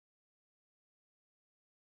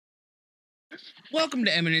Welcome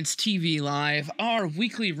to Eminence TV Live, our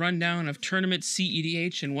weekly rundown of tournament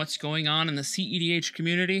CEDH and what's going on in the CEDH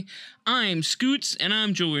community. I'm Scoots, and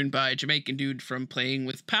I'm joined by Jamaican Dude from Playing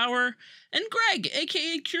with Power, and Greg,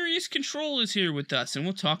 aka Curious Control, is here with us, and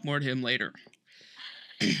we'll talk more to him later.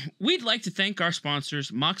 We'd like to thank our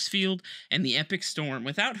sponsors, Moxfield and the Epic Storm,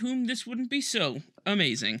 without whom this wouldn't be so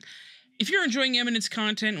amazing. If you're enjoying Eminence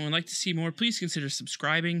content and would like to see more, please consider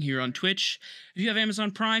subscribing here on Twitch. If you have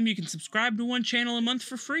Amazon Prime, you can subscribe to one channel a month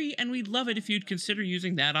for free, and we'd love it if you'd consider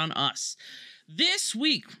using that on us. This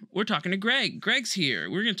week, we're talking to Greg. Greg's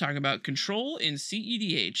here. We're going to talk about control in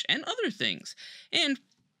CEDH and other things. And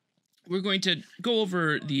we're going to go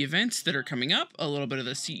over the events that are coming up, a little bit of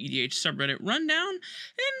the CEDH subreddit rundown, and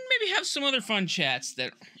maybe have some other fun chats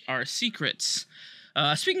that are secrets.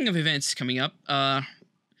 Speaking of events coming up,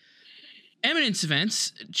 Eminence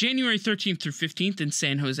events, January 13th through 15th in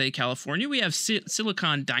San Jose, California. We have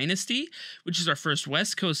Silicon Dynasty, which is our first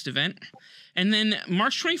West Coast event. And then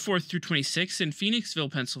March 24th through 26th in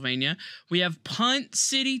Phoenixville, Pennsylvania, we have Punt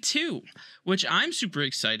City 2, which I'm super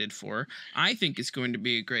excited for. I think it's going to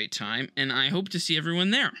be a great time, and I hope to see everyone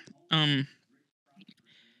there. And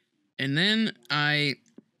then I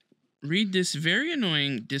read this very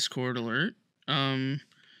annoying Discord alert.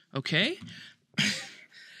 Okay.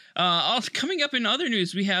 Coming up in other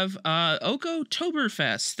news, we have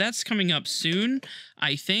Oktoberfest. That's coming up soon,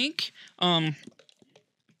 I think.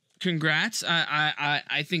 Congrats.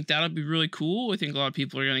 I think that'll be really cool. I think a lot of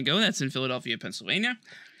people are going to go. That's in Philadelphia, Pennsylvania.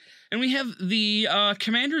 And we have the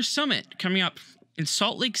Commander Summit coming up in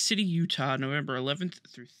Salt Lake City, Utah, November 11th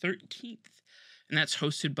through 13th. And that's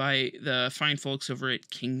hosted by the fine folks over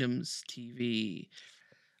at Kingdoms TV.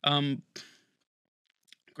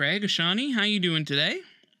 Greg, Ashani, how you doing today?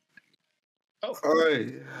 Oh, hi.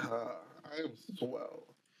 I'm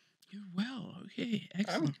well. You're well. Okay,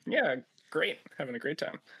 excellent. Yeah, great. Having a great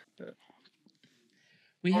time.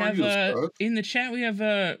 We have in the chat. We have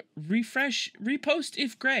repost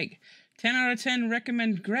if Greg. 10 out of 10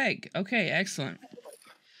 recommend Greg. Okay, excellent.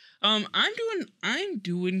 I'm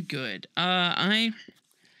doing good. I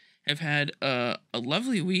have had a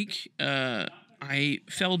lovely week. I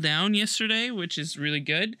fell down yesterday, which is really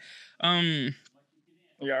good. You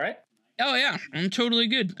all right? Oh yeah, I'm totally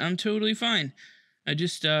good. I'm totally fine. I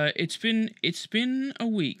just it's been a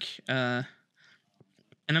week, and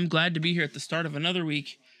I'm glad to be here at the start of another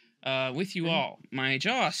week with you all. My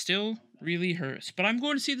jaw still really hurts, but I'm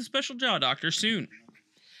going to see the special jaw doctor soon.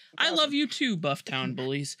 I love you too, Bufftown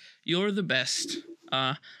bullies. You're the best.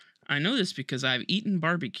 I know this because I've eaten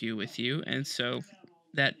barbecue with you, and so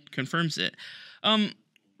that confirms it.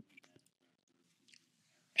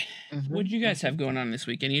 What did you guys have going on this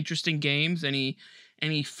week? Any interesting games? Any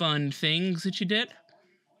fun things that you did?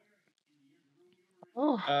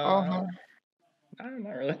 No,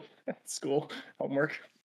 not really. School, homework.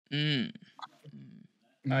 Nothing.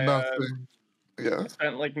 I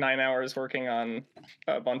spent like 9 hours working on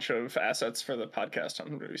a bunch of assets for the podcast. I'm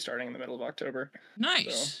going to be starting in the middle of October.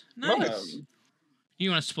 Nice. So, Nice. You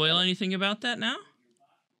want to spoil anything about that now?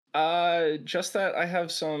 Just that I have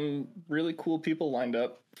some really cool people lined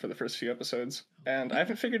up for the first few episodes, and I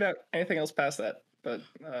haven't figured out anything else past that, but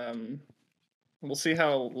we'll see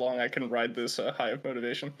how long I can ride this high of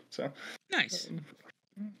motivation. So nice.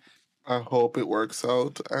 I hope it works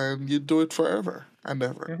out and you do it forever and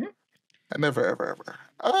ever. And never ever ever.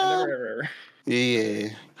 Never ever.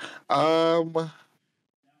 Yeah.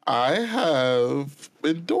 I have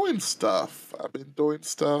been doing stuff.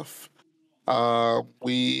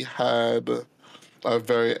 We had a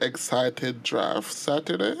very excited draft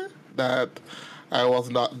Saturday that I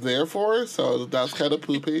was not there for, so that's kind of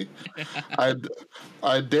poopy.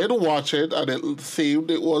 I did watch it, and it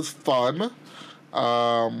seemed it was fun.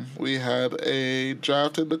 We had a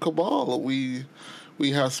draft in the Cabal. We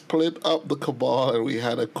have split up the Cabal, and we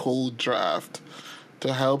had a cool draft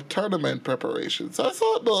to help tournament preparations. I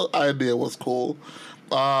thought the idea was cool.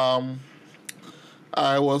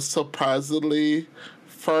 I was surprisingly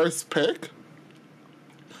first pick.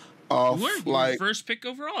 You were first pick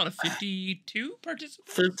overall out of 52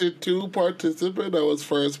 participants? 52 participants. I was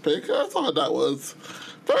first pick. I thought that was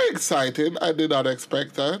very exciting. I did not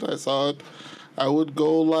expect that. I thought I would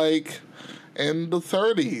go like in the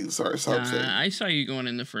 30s or something. I saw you going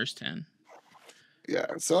in the first 10. Yeah,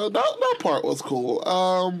 so that part was cool.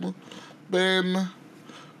 Been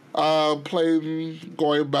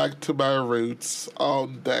going back to my roots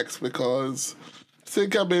on decks because I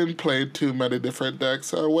think I've been playing too many different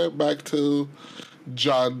decks. I went back to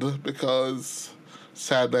Jund because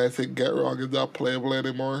sadly I think Get Wrong is not playable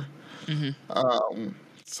anymore.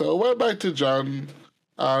 So I went back to Jund.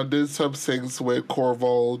 Did some things with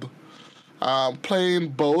Corvold. Playing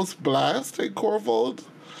both Blast and Corvold,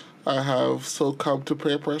 I have succumbed to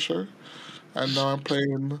peer pressure. And now I'm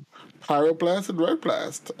playing Pyroblast and Red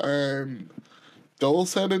Blast. And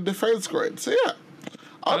those set in defense grade. So yeah.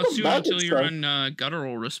 On How the soon Magic until you side, run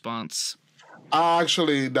guttural response?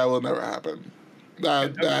 actually, that will never happen. Yeah.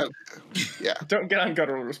 Don't get on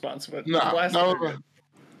guttural response, but No, blast no, are good.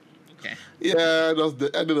 Okay. yeah,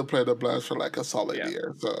 I didn't play the Blast for like a solid Yeah.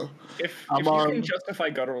 year. So If I'm you can on. justify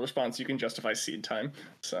guttural response, you can justify seed time.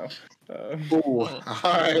 So, Ooh, Oh,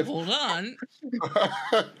 all right. hold on.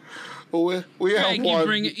 we have Craig,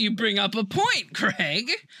 one. you bring up a point, Craig.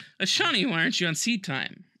 Shawnee, why aren't you on seed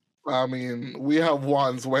time? I mean, we have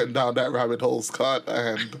ones went down that rabbit hole, Scott,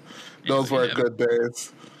 and those we were have. good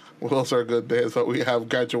days. Those are good days, but we have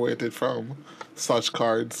graduated from such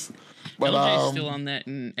cards. But LJ's still on that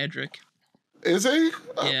in Edric. is he?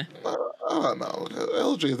 Yeah. I don't know.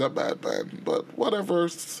 LG is a bad man, but whatever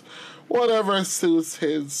suits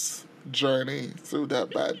his journey through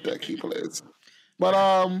that bad deck he plays. But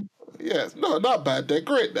yes, no, not bad deck,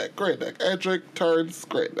 great deck, great deck. Edric turns,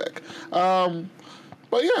 great deck.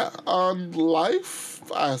 But yeah, on life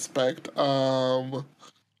aspect,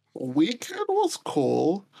 weekend was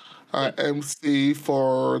cool. MC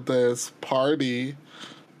for this party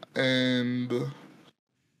and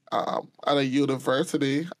at a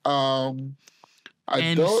university. I don't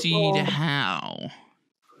MC to know. how?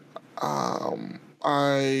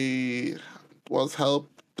 I was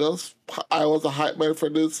helped. I was a hype man for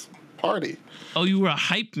this party. Oh, you were a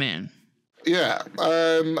hype man. Yeah,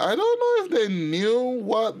 and I don't know if they knew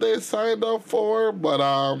what they signed up for, but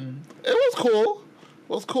it was cool. It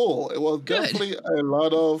was cool. It was Good. definitely a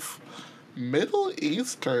lot of Middle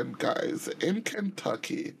Eastern guys in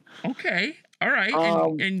Kentucky. Okay. All right.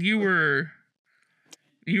 And you were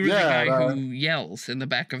the Yeah, guy who yells in the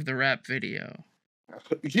back of the rap video.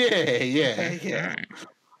 yeah. All right.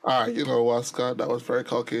 All right, you know what, Scott? That was very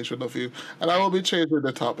Caucasian of you, and I will be changing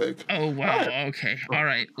the topic. Oh wow. Okay. All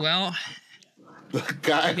right. Well, The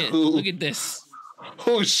guy look at this.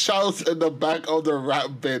 who shouts in the back of the rap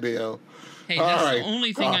video. Hey, that's the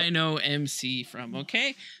only thing I know MC from,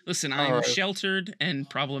 okay? Listen, I'm sheltered and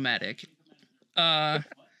problematic. I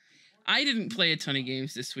didn't play a ton of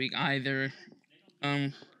games this week either.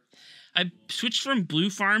 I switched from Blue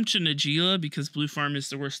Farm to Najila because Blue Farm is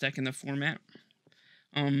the worst deck in the format.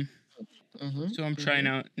 So I'm trying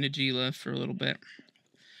out Najila for a little bit.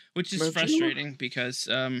 Which is frustrating because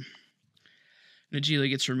Najila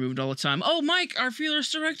gets removed all the time. Oh, Mike, our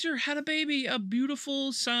Fearless director, had a baby, a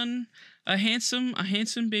beautiful son, a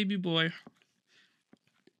handsome baby boy.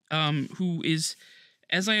 Who is,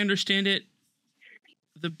 as I understand it,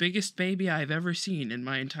 the biggest baby I've ever seen in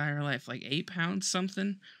my entire life, like 8 pounds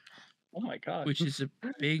something. Oh my god! Which is a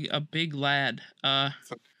big lad.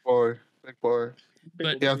 Big boy.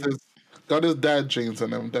 But he has got his dad genes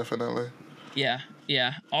in him, definitely. Yeah.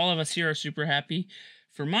 All of us here are super happy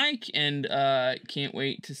for Mike, and can't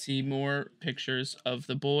wait to see more pictures of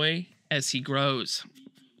the boy as he grows.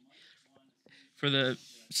 For the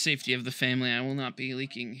safety of the family, I will not be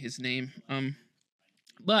leaking his name.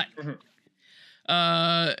 But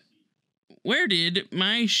where did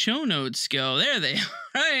my show notes go? There they are.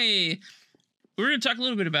 Hey, we're going to talk a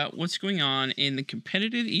little bit about what's going on in the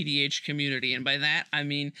competitive EDH community, and by that I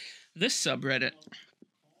mean this subreddit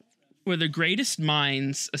where the greatest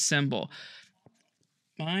minds assemble.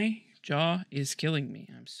 My jaw is killing me.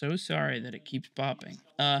 I'm so sorry that it keeps popping.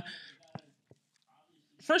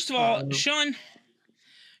 First of all, Sean,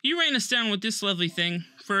 you ran us down with this lovely thing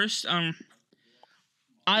first.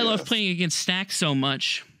 I love playing against stacks so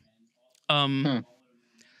much. I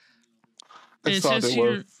it thought says it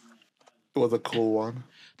here, was a cool one.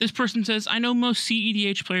 This person says, I know most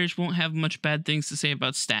CEDH players won't have much bad things to say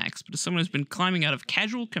about stacks, but as someone who's been climbing out of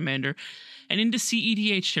casual commander and into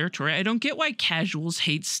CEDH territory, I don't get why casuals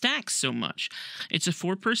hate stacks so much. It's a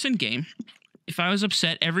 4-person game. If I was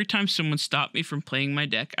upset every time someone stopped me from playing my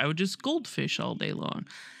deck, I would just goldfish all day long.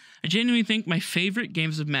 I genuinely think my favorite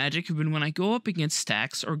games of Magic have been when I go up against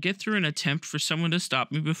stacks or get through an attempt for someone to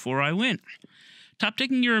stop me before I win. Top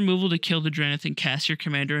decking your removal to kill the Drenith and cast your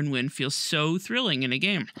commander and win feels so thrilling in a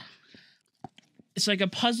game. It's like a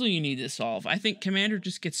puzzle you need to solve. I think Commander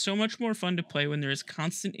just gets so much more fun to play when there is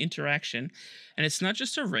constant interaction, and it's not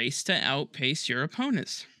just a race to outpace your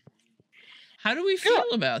opponents. How do we feel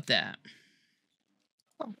about that?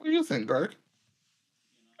 What do you think, Greg?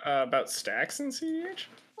 About stacks in CEH?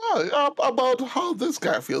 About how this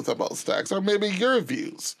guy feels about stacks, or maybe your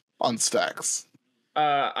views on stacks.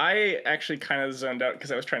 I actually kind of zoned out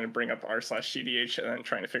because I was trying to bring up r/cdh and then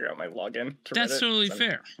trying to figure out my login to That's Reddit. totally 'Cause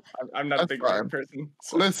fair. I'm not a That's big fine. Reddit person.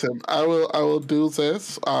 So. Listen, I will do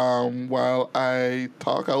this. While I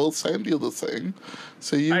talk, I will send you the thing,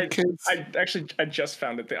 so you can. I just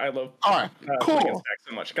found it. I love All right, playing against cool. Stack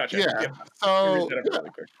so much. Gotcha. Yeah. Yep. Let me read So that up yeah,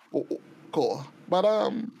 really quick. cool.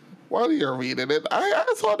 But while you're reading it, I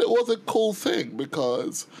thought it was a cool thing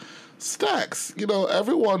because stacks.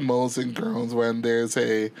 Everyone mows and groans when there's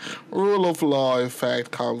a rule of law effect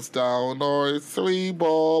comes down, or three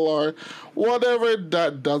ball, or whatever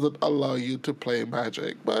that doesn't allow you to play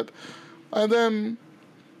Magic. And then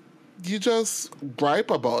you just gripe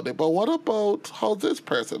about it. But what about how this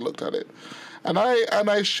person looked at it? And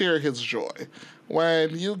I share his joy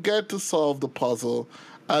when you get to solve the puzzle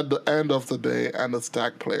at the end of the day and the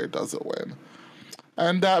stack player doesn't win.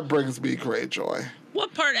 And that brings me great joy.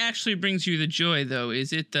 What part actually brings you the joy, though?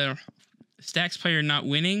 Is it the Stacks player not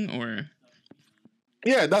winning, or?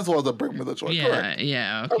 Yeah, that's what that brings me the joy. Yeah, Correct.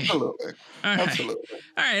 yeah, okay. Absolutely. All right. Absolutely.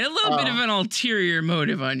 All right, a little bit of an ulterior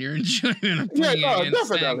motive on your enjoyment of Yeah, playing no, against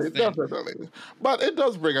definitely, Stacks then. definitely. But it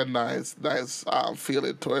does bring a nice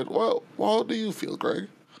feeling to it. Well, how do you feel, Greg?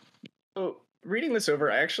 So reading this over,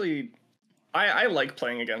 I like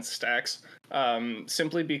playing against Stacks,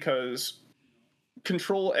 simply because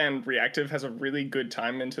control and reactive has a really good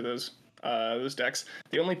time into those decks.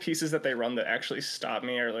 The only pieces that they run that actually stop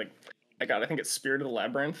me are I think it's Spirit of the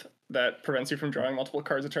Labyrinth that prevents you from drawing multiple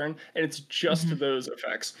cards a turn, and it's just those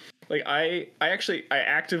effects. Like I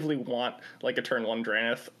actively want like a turn 1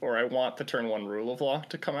 Draenith, or I want the turn 1 Rule of Law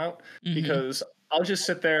to come out, because I'll just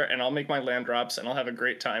sit there and I'll make my land drops and I'll have a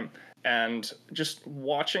great time. And just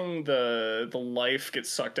watching the life get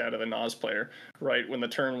sucked out of a Nas player, right, when the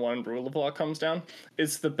turn 1 Rule of Law comes down,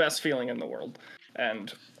 is the best feeling in the world.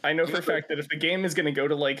 And I know for a fact that if the game is going to go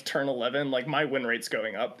to like turn 11, like my win rate's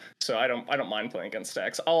going up, so I don't mind playing against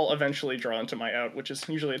Stacks. I'll eventually draw into my out, which is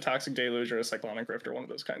usually a Toxic Deluge or a Cyclonic Rift or one of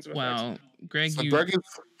those kinds of effects. Wow, Greg, So Greg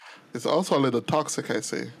is also a little toxic, I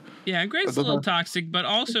see. Yeah, Greg's a little toxic, but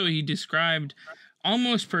also he described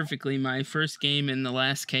almost perfectly my first game in the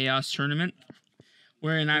last Chaos tournament,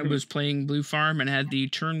 wherein I was playing Blue Farm and had the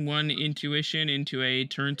turn 1 Intuition into a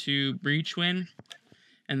turn 2 Breach win,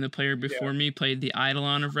 and the player before me played the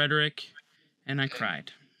Eidolon of Rhetoric, and I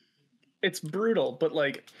cried. It's brutal, but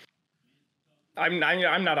like I'm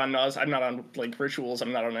not on Nas, I'm not on like rituals,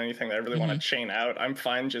 I'm not on anything that I really want to chain out. I'm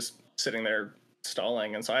fine just sitting there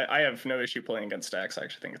stalling, and so I have no issue playing against Stacks. I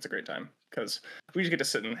actually think it's a great time because we just get to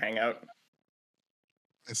sit and hang out.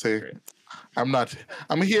 I see.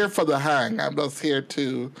 I'm here for the hang. I'm just here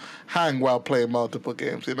to hang while playing multiple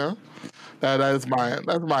games, That's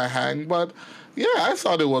my hang. But yeah, I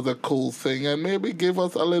thought it was a cool thing, and maybe give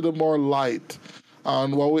us a little more light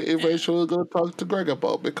on what we eventually going to talk to Greg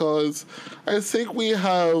about, because I think we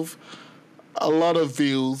have a lot of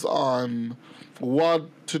views on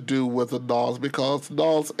what to do with the dolls, because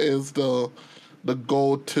dolls is the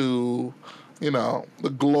go-to,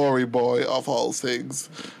 the glory boy of all things.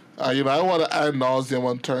 I want to add nauseum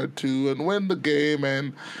on turn 2 and win the game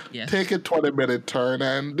and take a 20-minute turn,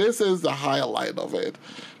 and this is the highlight of it.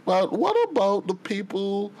 But what about the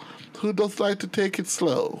people who just like to take it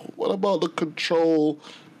slow? What about the control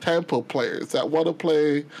tempo players that want to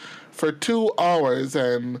play for 2 hours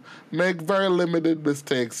and make very limited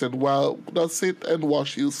mistakes and just sit and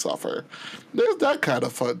watch you suffer? There's that kind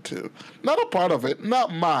of fun too. Not a part of it,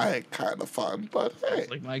 not my kind of fun, but hey. It's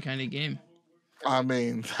like my kind of game. I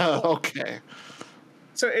mean, okay.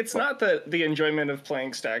 So it's not that the enjoyment of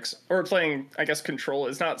playing Stacks or playing, I guess, Control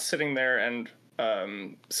is not sitting there and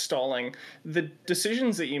stalling. The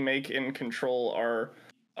decisions that you make in Control are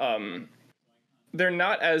they're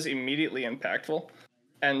not as immediately impactful,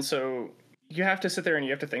 and so you have to sit there and you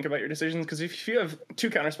have to think about your decisions, because if you have 2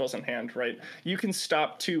 counterspells in hand, right, you can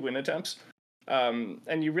stop 2 win attempts.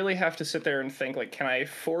 And you really have to sit there and think, like, can I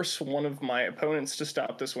force one of my opponents to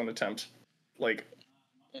stop this one attempt?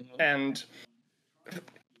 And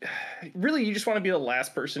really, you just want to be the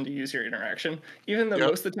last person to use your interaction. Even though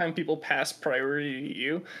most of the time people pass priority to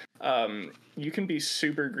you, you can be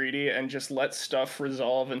super greedy and just let stuff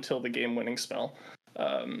resolve until the game-winning spell.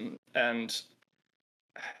 And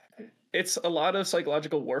it's a lot of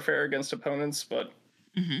psychological warfare against opponents, but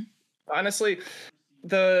honestly,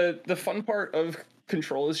 the fun part of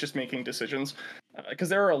Control is just making decisions, because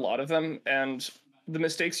there are a lot of them, and the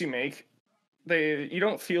mistakes you make, you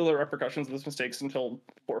don't feel the repercussions of those mistakes until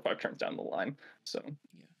 4 or 5 turns down the line. So,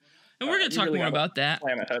 and we're gonna talk more about that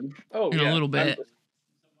plan ahead. Oh, in a little bit.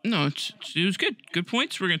 No, it was good. Good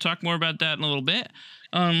points. We're gonna talk more about that in a little bit.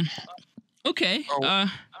 Okay.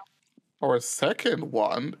 Our second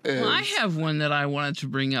one is. Well, I have one that I wanted to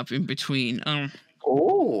bring up in between.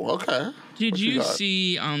 Oh, okay. Did What you got?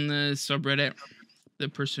 see on the subreddit the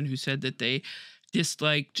person who said that they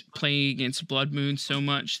disliked playing against Blood Moon so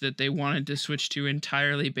much that they wanted to switch to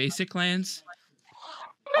entirely basic lands?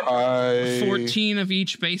 I 14 of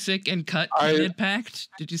each basic and cut I mid packed.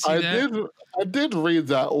 Did you see I that? did read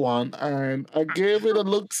that one, and I gave it a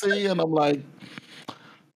look see, and I'm like,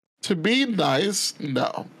 to be nice,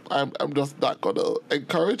 no, I'm just not gonna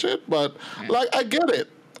encourage it. But Yeah. like, I get it.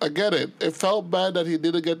 It felt bad that he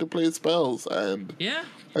didn't get to play spells, and Yeah.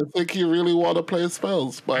 I think he really want to play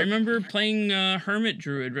spells. I But remember playing Hermit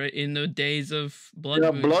Druid right in the days of Blood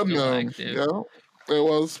yeah, Moon Blood still Moon, active. yeah, it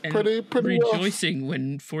was And pretty rough. rejoicing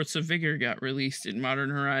when Force of Vigor got released in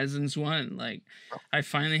Modern Horizons 1. Like, I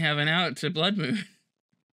finally have an out to Blood Moon.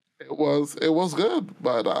 It was good,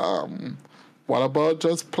 but what about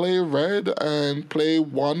just play red and play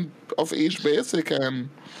one of each basic, and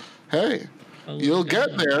hey, you'll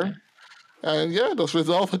get there. And yeah, just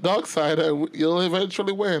resolve the dark side, and you'll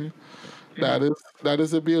eventually win. That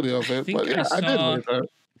is the beauty of I it. think But yeah, I did read that.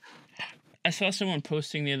 I saw someone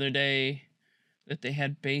posting the other day that they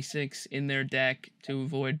had basics in their deck to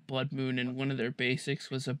avoid Blood Moon, and one of their basics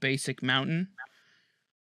was a basic mountain.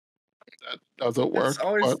 That doesn't That's work.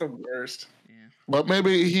 always the worst. Yeah. But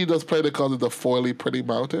maybe he just played it because of the foily pretty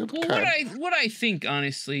mountain. Well, what I think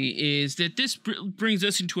honestly is that this brings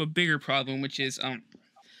us into a bigger problem, which is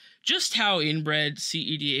just how inbred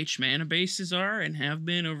CEDH mana bases are and have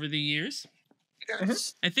been over the years.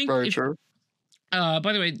 Yes. I think Very true.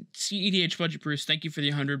 by the way, CEDH Budget Bruce, thank you for the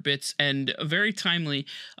 100 bits, and very timely.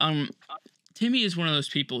 Timmy is one of those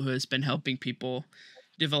people who has been helping people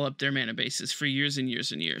develop their mana bases for years and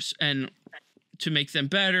years and years, and to make them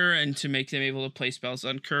better and to make them able to play spells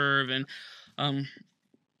on curve. And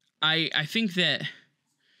I think that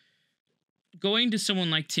going to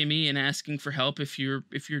someone like Timmy and asking for help if you're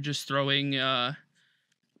just throwing a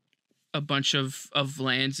bunch of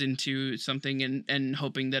lands into something and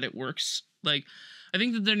hoping that it works, like, I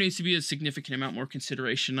think that there needs to be a significant amount more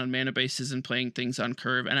consideration on mana bases and playing things on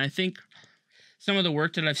curve. And I think some of the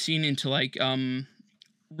work that I've seen into like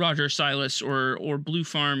Roger Silas or Blue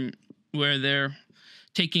Farm, where they're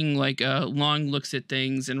taking like long looks at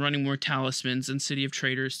things and running more talismans and City of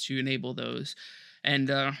Traders to enable those,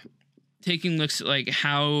 and taking looks at like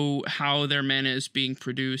how their mana is being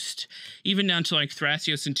produced, even down to like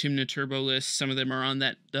Thrasios and Tymna Turbo lists. Some of them are on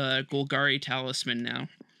that Golgari talisman now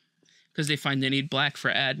because they find they need black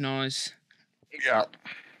for Adnaz. Yeah.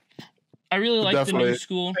 I really like Definitely. the new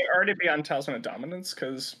school. They already be on Talisman of Dominance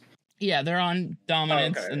because Yeah, they're on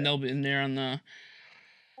Dominance, okay, and they'll be in there on the.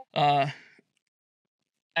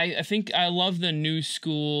 I think I love the new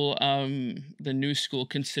school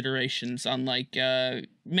considerations on like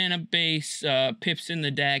mana base, pips in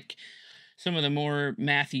the deck, some of the more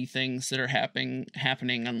mathy things that are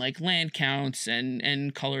happening on like land counts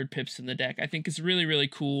and colored pips in the deck. I think is really, really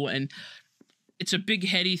cool, and it's a big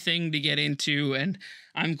heady thing to get into, and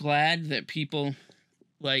I'm glad that people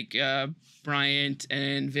like Bryant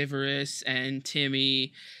and Viverus and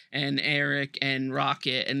Timmy and Eric and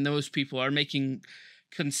Rocket and those people are making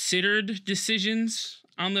considered decisions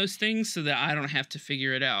on those things so that I don't have to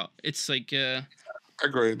figure it out. It's like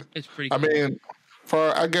Agreed. it's pretty I cool. mean, for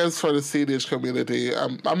the CDH community,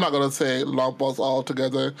 I'm not gonna say long balls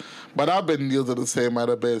altogether, but I've been using the same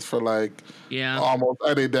mana base for like almost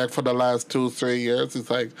any deck for the last 2-3 years. It's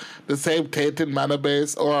like the same tainted mana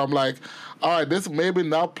base, or I'm like, all right, this maybe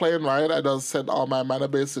not playing right. I just send all my mana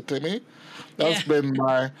base to Timmy. That's been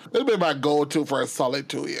my go-to for a solid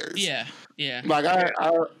 2 years. Yeah. Like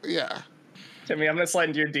Timmy, I'm gonna slide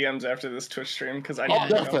into your DMs after this Twitch stream because I Yeah. need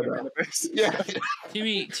to know your database. Yeah.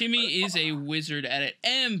 Timmy is a wizard at it.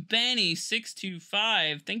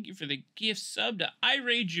 Banny625, thank you for the gift sub to I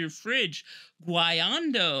Raid Your Fridge,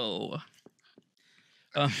 Guayando.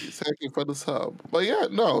 Thank you for the sub. But yeah,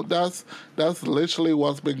 no, that's literally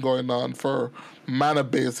what's been going on for mana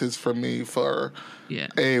bases for me for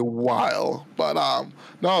a while. But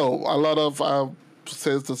no, a lot of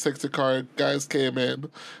since the 60 card guys came in,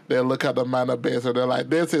 they look at the mana base and they're like,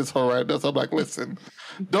 this is horrendous. I'm like, listen,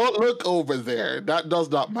 don't look over there. That does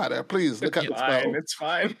not matter. Please look at the spell. It's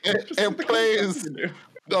fine. It plays.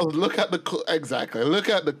 No, look at the look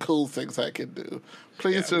at the cool things I can do.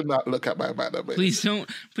 Please do not look at my mana base. Please don't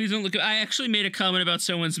look at. I actually made a comment about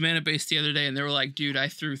someone's mana base the other day, and they were like, "Dude, I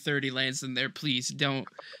threw 30 lands in there. Please don't."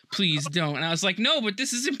 And I was like, "No, but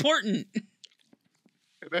this is important."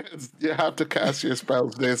 You have to cast your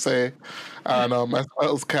spells, they say. My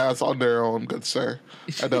spells cast on their own, good sir.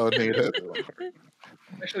 I don't need it.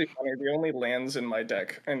 Actually, funny. The only lands in my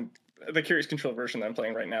deck, and the Curious Control version that I'm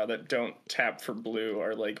playing right now that don't tap for blue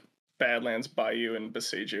are like Badlands, Bayou, and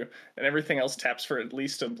Boseiju, and everything else taps for at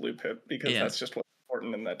least a blue pip because that's just what's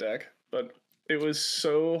important in that deck. But it was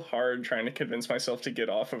so hard trying to convince myself to get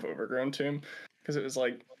off of Overgrown Tomb because it was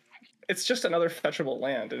like it's just another fetchable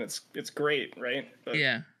land and it's great, right? But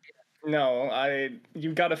no,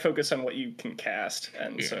 you got to focus on what you can cast,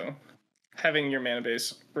 and so having your mana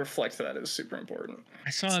base reflect that is super important. I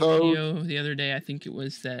saw a video the other day, I think it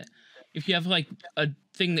was that if you have like a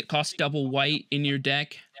thing that costs double white in your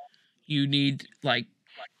deck, you need like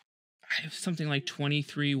I have something like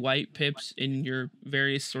 23 white pips in your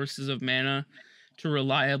various sources of mana to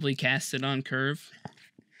reliably cast it on curve.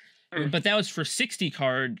 But that was for 60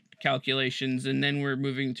 card calculations, and then we're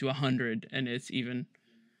moving to 100, and it's even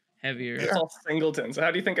heavier. It's all singletons.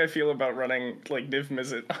 How do you think I feel about running like Niv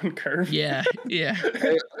Mizzet on curve? Yeah.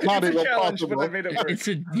 Not even possible. But I made it work.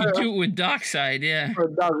 You do it with Dockside,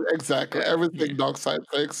 Exactly. Everything Dockside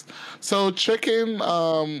fixed. So Chicken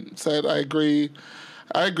said, I agree,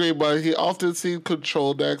 but he often sees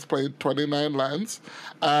control decks playing 29 lands.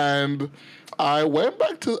 And I went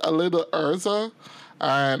back to a little Urza,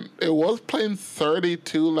 and it was playing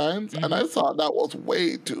 32 lands, and I thought that was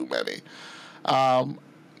way too many.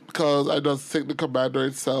 Because I don't think the commander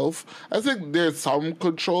itself. I think there's some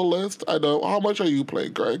control list. I don't. How much are you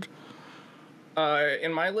playing, Greg?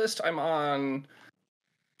 In my list, I'm on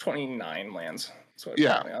 29 lands. So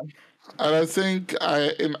And I think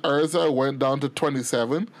in Urza went down to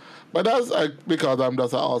 27. But that's because I'm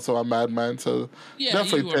just also a madman, so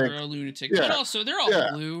definitely you are a lunatic. But also, they're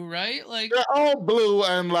all blue, right? Like they're all blue,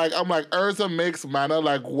 and like I'm like Urza makes mana.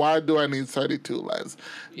 Like, why do I need 32 lands?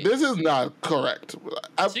 This is not correct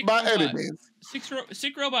by any means.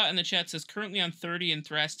 Sick Robot in the chat says currently on 30 in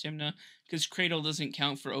Thrastimna because Cradle doesn't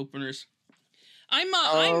count for openers. I'm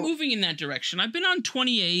moving in that direction. I've been on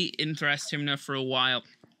 28 in Thrastimna for a while,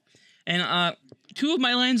 and two of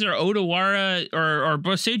my lands are Odawara or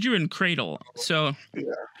Boseiju and Cradle. So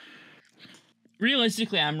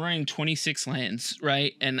realistically, I'm running 26 lands,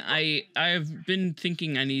 right? And I've been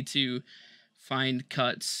thinking I need to find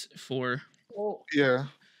cuts for you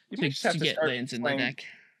might just have to get lands in the deck.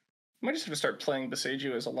 You might just have to start playing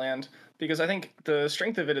Boseiju as a land because I think the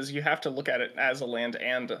strength of it is you have to look at it as a land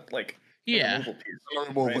and like a removal piece.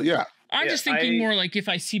 Right? I'm just thinking more like if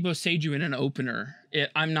I see Boseiju in an opener,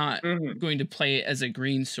 I'm not going to play it as a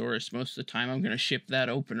green source most of the time. I'm going to ship that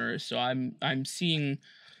opener, so I'm seeing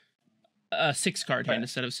a 6-card hand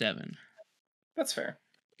instead of 7. That's fair.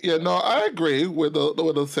 Yeah, no, I agree with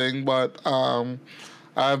the thing, but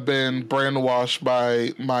I've been brainwashed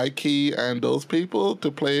by Mikey and those people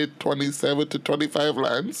to play 27 to 25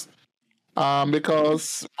 lands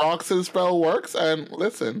because Rox's spell works. And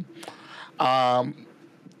listen,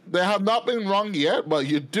 they have not been wrong yet, but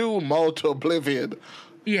you do mull to oblivion.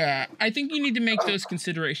 Yeah, I think you need to make those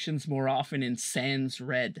considerations more often in Sans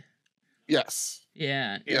Red. Yes.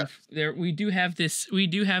 Yeah. We do have this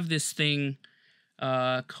thing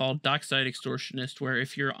called Dockside Extortionist, where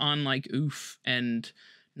if you're on like Oof and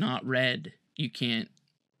not red, you can't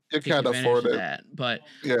afford it. That. But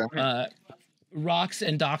Rocks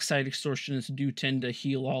and Dockside Extortionists do tend to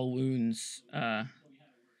heal all wounds.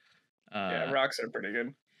 Rocks are pretty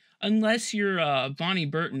good. Unless you're Bonnie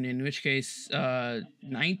Burton, in which case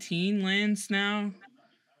 19 lands now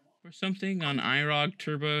or something on IROG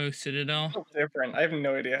Turbo Citadel. So different. I have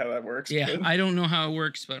no idea how that works. Yeah, I don't know how it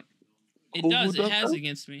works, but it does. It has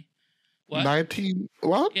against me. What? 19?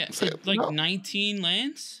 What? Yeah, 19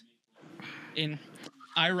 lands in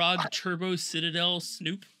IROG Turbo Citadel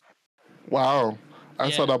Snoop. Wow.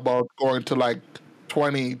 I thought about going to like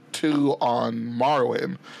 22 on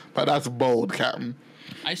Morrowind, but that's bold, Captain.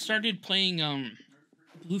 I started playing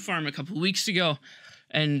Blue Farm a couple weeks ago,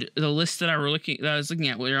 and the list that I was looking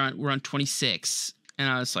at, we're on 26, and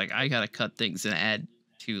I was like, I gotta cut things and add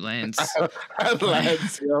 2 lands. Add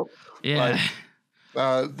lands, yeah.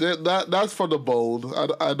 That's for the bold.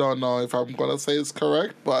 I don't know if I'm gonna say it's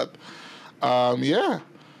correct, but yeah.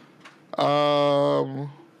 Well,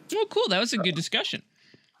 cool. That was a good discussion.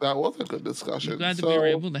 That was a good discussion. I'm glad that we were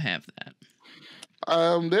able to have that.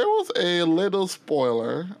 There was a little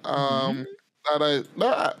spoiler that I've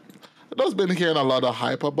just been hearing a lot of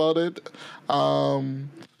hype about it.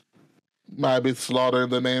 Might be slaughtering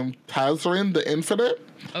the name Tazrin the Infinite.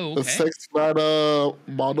 Oh, okay. The 6-mana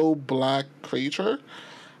mono black creature.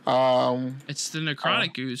 It's the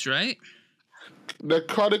Necrotic Ooze, right?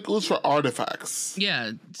 Necrotic Ooze for artifacts.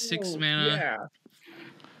 Yeah, 6 mana.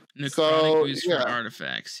 Necrotic Ooze for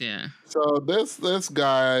artifacts, yeah. So this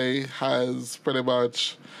guy has pretty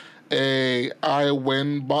much a I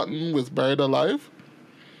win button with Buried Alive.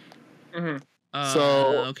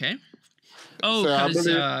 So, Okay. Oh, so I because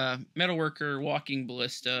believe Metalworker Walking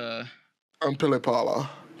Ballista. Pilipala.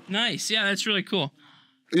 Nice. Yeah, that's really cool.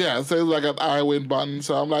 Yeah, so it's like an I win button.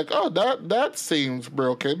 So I'm like, oh, that seems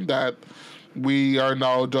broken. That we are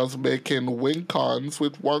now just making win cons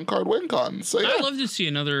with one card win cons. So yeah, I'd love to see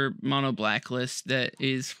another mono blacklist that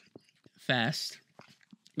is fast.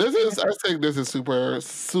 I think this is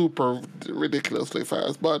super ridiculously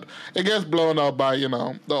fast, but it gets blown up by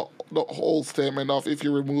the whole statement of if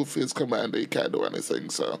you remove his commander, you can't do anything.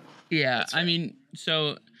 So yeah, I mean,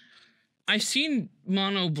 so I've seen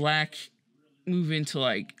mono black move into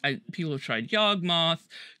like people have tried Yawgmoth.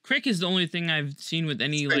 Crick is the only thing I've seen with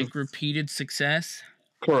any like repeated success.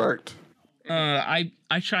 Correct. I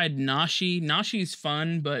tried Nashi. Nashi's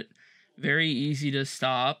fun, but very easy to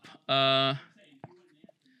stop.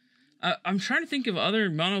 I'm trying to think of other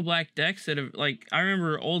mono black decks that have like I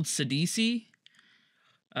remember old Sidisi.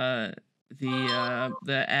 The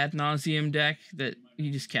ad nauseum deck that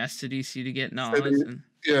you just cast Sidisi to get Nas.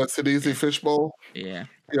 It's an easy fishbowl. Yeah.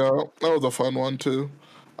 Yeah, that was a fun one too.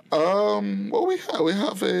 What we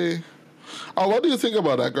have a. Oh, what do you think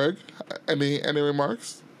about that, Greg? Any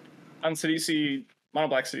remarks? On CDC, Mono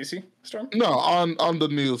Black CDC Storm? No, on the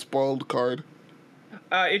new spoiled card.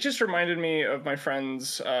 It just reminded me of my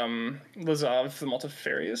friend's Lazav, the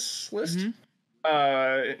Multifarious list.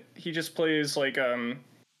 He just plays like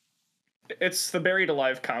it's the Buried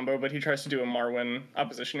Alive combo, but he tries to do a Marwyn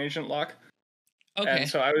Opposition Agent lock. Okay. And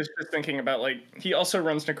so I was just thinking about like he also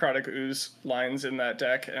runs Necrotic Ooze lines in that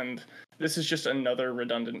deck, and this is just another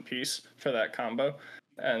redundant piece for that combo.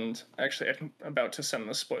 And actually, I'm about to send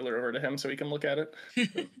the spoiler over to him so he can look at it.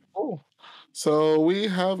 Oh. So we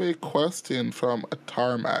have a question from a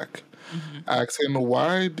Tarmac asking,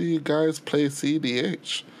 why do you guys play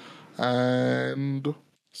CDH? And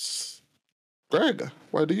Greg,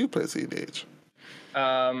 why do you play CDH?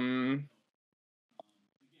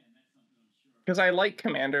 Because I like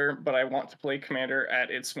Commander, but I want to play Commander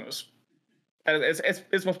at its most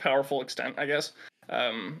powerful extent, I guess.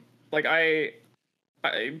 Like I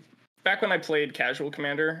back when I played casual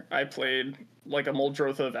Commander, I played like a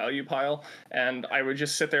Muldrotha value pile, and I would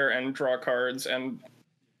just sit there and draw cards and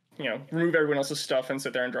remove everyone else's stuff and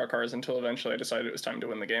sit there and draw cards until eventually I decided it was time to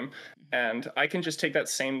win the game. And I can just take that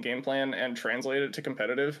same game plan and translate it to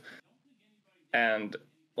competitive and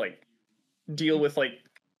like deal with like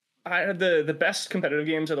the best competitive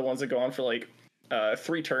games are the ones that go on for like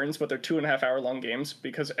 3 turns, but they're 2.5 hour long games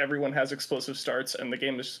because everyone has explosive starts and the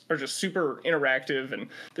games are just super interactive and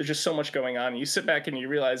there's just so much going on. And you sit back and you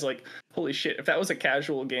realize like, holy shit, if that was a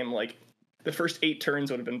casual game, like the first 8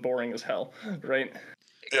 turns would have been boring as hell, right?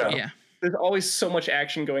 Yeah. There's always so much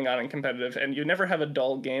action going on in competitive, and you never have a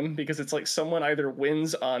dull game because it's like someone either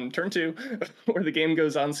wins on turn 2 or the game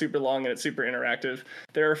goes on super long and it's super interactive.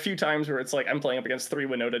 There are a few times where it's like I'm playing up against 3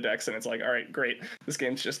 Winota decks and it's like, all right, great, this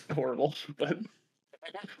game's just horrible. But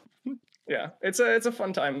yeah, it's a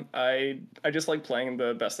fun time. I just like playing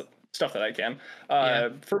the best stuff that I can.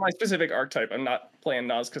 For my specific archetype, I'm not playing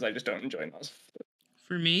Nas because I just don't enjoy Nas.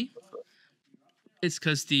 For me, it's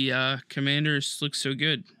because the commanders look so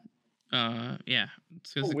good. Yeah,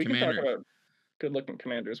 it's because we can talk about good-looking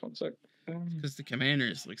commanders one sec. Because the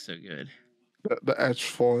commanders look so good. The edge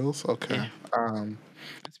foils, okay. Yeah.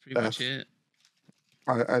 That's pretty much it.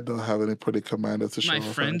 I don't have any pretty commanders to show. My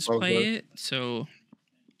friends play it, so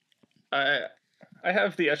I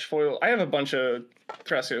have the etch foil. I have a bunch of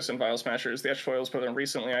Thrasios and Vile Smashers. The etch foils, but then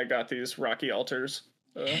recently I got these Rocky Altars.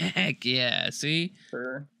 Heck yeah! See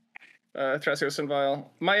for Thrasios and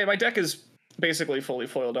Vile. My deck is basically fully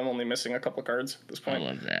foiled. I'm only missing a couple cards at this point. I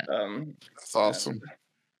love that. That's awesome.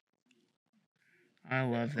 I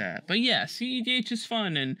love that. But yeah, CEDH is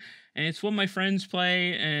fun and it's what my friends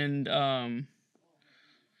play and the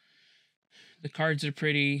cards are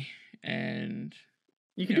pretty and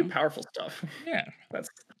you can do powerful stuff. Yeah. That's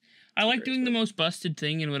I like doing the most busted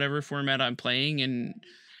thing in whatever format I'm playing, and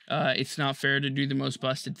it's not fair to do the most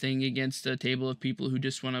busted thing against a table of people who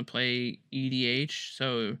just want to play EDH.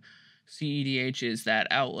 So CEDH is that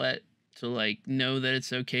outlet to like know that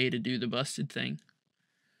it's okay to do the busted thing.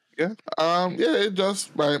 Yeah. It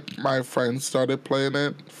just my friends started playing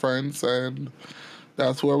it, and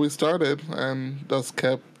that's where we started, and just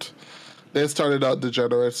kept. They started out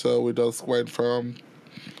degenerate, so we just went from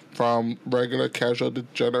regular casual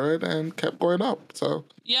degenerate and kept going up. So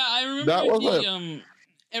yeah, I remember that was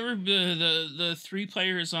the 3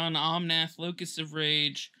 players on Omnath, Locust of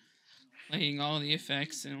Rage, playing all the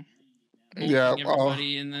effects and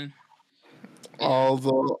everybody, and then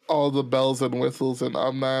all the bells and whistles and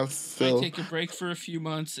Omnath. I So take a break for a few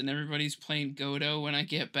months and everybody's playing Godo. When I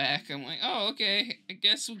get back, I'm like, oh, okay, I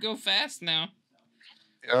guess we'll go fast now.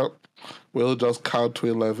 yep, we'll just count to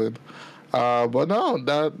 11. But no,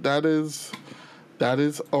 that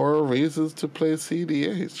is our reasons to play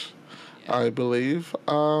CDH. Yeah. I believe.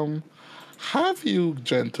 Have you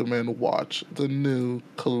gentlemen watched the new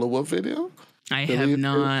Kahlua video? I Believe have it-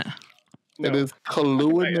 not. It No. is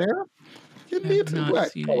Kahlua Not yet. there. You I need have to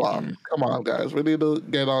not seen come it on, yet. come on, guys. We need to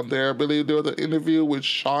get on there. I believe there was an interview with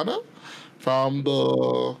Shauna from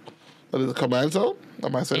the Command Zone.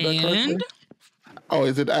 Am I saying that correctly? And Oh,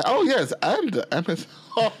 is it? Oh, yes, and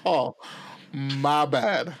oh, my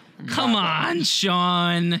bad. come on,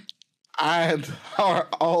 Sean. And are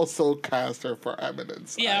also caster for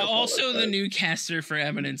Eminence. Yeah, I also the apologize. new caster for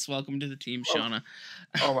Eminence. Welcome to the team, Shauna.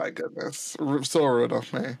 Oh my goodness, so rude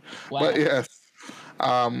of me. Wow. But yes,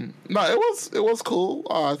 no, it was cool.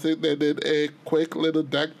 I think they did a quick little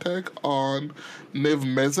deck tech on Niv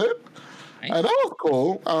Mizzet, Nice. and that was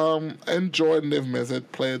cool. Enjoyed Niv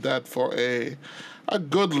Mizzet. Played that for a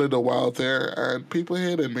good little while there, and people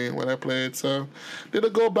hated me when I played. So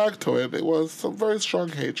didn't go back to it. It was some very strong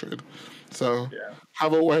hatred. So Yeah.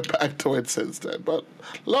 haven't went back to it since then. But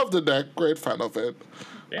love the deck. Great fan of it.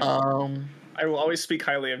 Yeah. I will always speak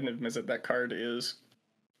highly of Niv Mizzet. That card is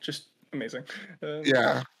just amazing.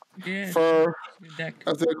 Yeah. Yeah. For Good deck.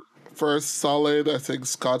 I think for a solid, I think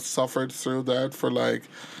Scott suffered through that for like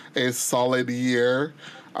a solid year.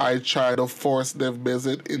 I tried to force Niv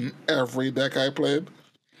Mizzet in every deck I played.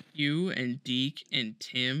 You and Deke and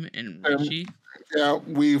Tim and Richie. Yeah,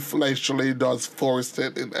 we've literally just forced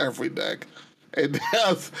it in every deck. It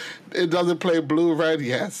doesn't play blue red.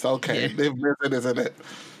 Yes, okay. Yeah. Niv Mizzet is in it.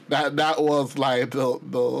 That was like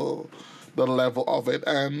the level of it,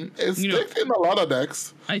 and it's sticks in a lot of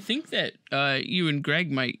decks. I think that you and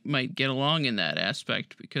Greg might get along in that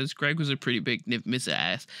aspect because Greg was a pretty big Niv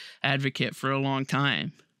Mizzet advocate for a long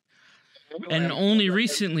time, and only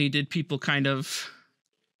recently did people kind of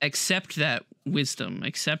accept that wisdom,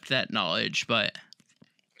 accept that knowledge. But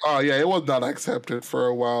Oh yeah, it was not accepted for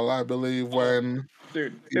a while. I believe when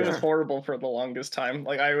Dude, it was horrible for the longest time.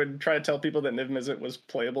 Like, I would try to tell people that Niv Mizzet was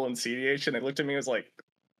playable in CDH, and they looked at me and was like,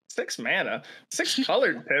 6 mana, 6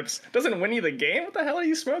 colored pips, doesn't win you the game? What the hell are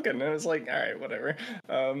you smoking? And it was like, all right, whatever.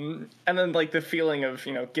 And then, like, the feeling of,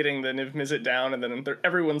 getting the Niv Mizzet down, and then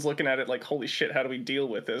everyone's looking at it like, holy shit, how do we deal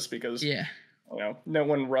with this? Because, no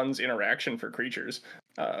one runs interaction for creatures.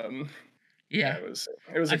 It was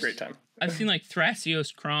a great time. I've seen, like,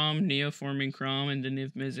 Thrasios Crom, Neoforming Crom, and the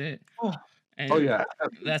Niv Mizzet. And yeah,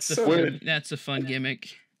 that's a fun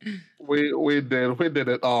gimmick. We did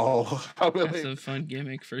it all. That's a fun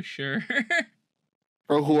gimmick for sure.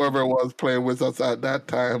 For whoever was playing with us at that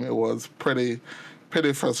time, it was pretty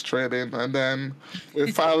frustrating. And then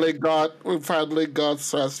we finally got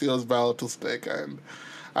Thrasios Val to stick, and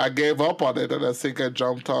I gave up on it, and I think I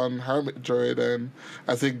jumped on Hermit Druid, and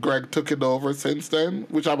I think Greg took it over since then,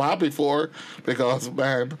 which I'm happy for because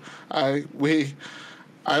man, I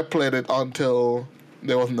played it until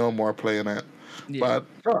there was no more playing it. Yeah.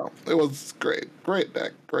 But it was great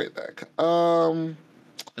deck. The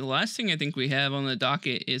last thing I think we have on the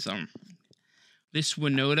docket is this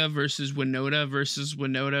Winota versus Winota versus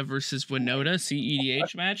Winota versus Winota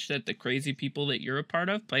CEDH match that the crazy people that you're a part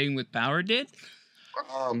of playing with Power did.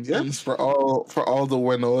 Yes, for all the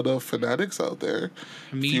Winota fanatics out there.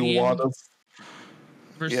 Comedian if you want to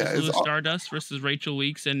versus Louis Stardust versus Rachel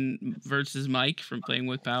Weeks and versus Mike from Playing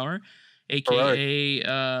with Power,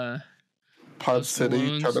 aka Punt City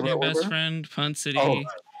new best friend, Punt City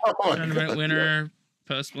tournament winner,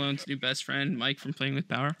 Post Malone's new best friend, Mike from Playing with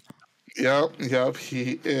Power. Yep,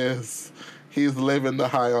 he is. He's living the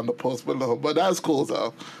high on the Post Malone, but that's cool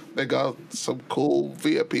though. They got some cool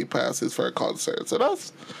VIP passes for a concert, so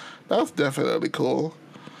that's definitely cool.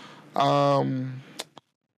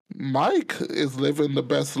 Mike is living the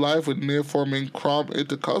best life with near-forming Crom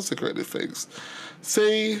into consecrated things.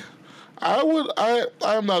 See,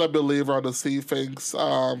 I'm not a believer on the C things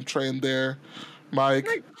train there, Mike.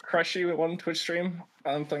 Did I crush you at one Twitch stream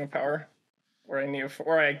on Playing with Power, where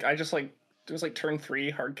I just like it was like turn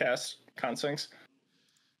 3 hardcast consinks.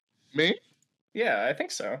 Me? Yeah, I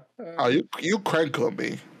think so. You crank on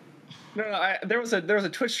me. No, there was a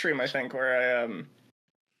Twitch stream I think where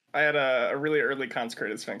I had a really early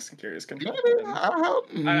consecrated Sphinx and Curious Control. I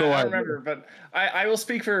don't remember, but I will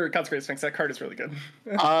speak for consecrated Sphinx. That card is really good.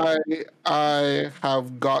 I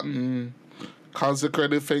have gotten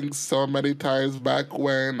consecrated things so many times back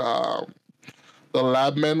when the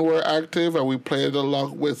lab men were active, and we played a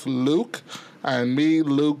lot with Luke, and me,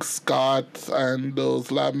 Luke, Scott, and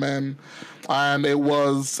those lab men. And it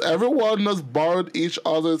was everyone just borrowed each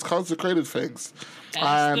other's consecrated things,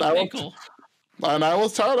 That's the pickle. And I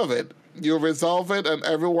was tired of it. You resolve it, and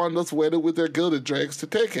everyone just waited with their gilded drakes to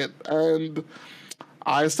take it. And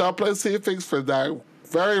I stopped playing Sea of Thieves for that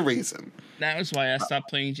very reason. That was why I stopped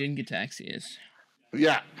playing Jin-Gitaxias.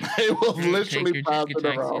 Yeah, it was literally passed in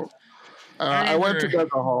a row. I went to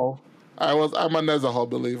Nezahal. I'm a Nezahal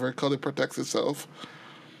believer because it protects itself.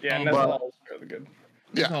 Yeah, Nezahal is really good.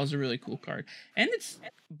 Nezahal is a really cool card, and it's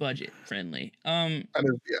budget friendly.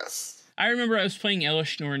 Yes. I remember I was playing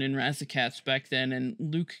Elishnorn and Razakats back then, and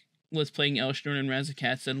Luke was playing Elishnorn and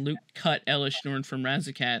Razakats, and Luke cut Elishnorn from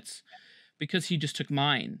Razakats because he just took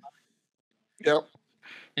mine. Yep.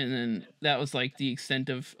 And then that was like the extent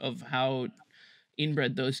of how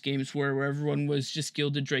inbred those games were, where everyone was just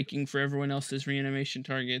gilded draking for everyone else's reanimation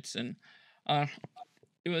targets, and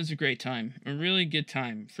it was a great time, a really good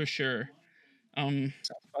time for sure. It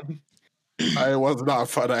was not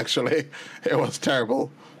fun, actually. It was terrible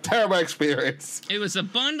experience. It was a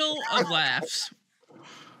bundle of laughs.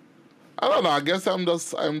 I don't know. I guess I'm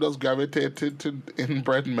just gravitated to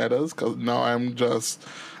inbred metas because now I'm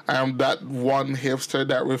that one hipster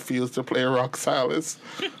that refused to play Rock Salis.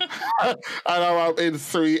 I know I'm in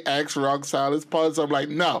 3x Rock Salis pods. I'm like,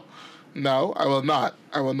 no, I will not.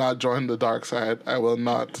 I will not join the dark side. I will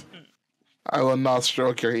not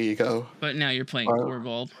stroke your ego. But now you're playing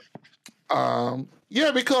Corvold.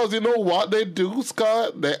 Yeah, because you know what they do,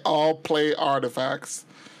 Scott? They all play artifacts.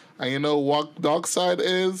 And you know what Darkside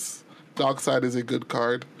is? Darkside is a good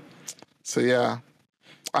card. So yeah,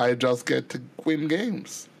 I just get to win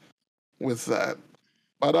games with that.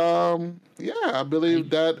 But yeah, I believe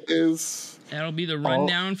that'll be the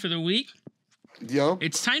rundown for the week. Yep.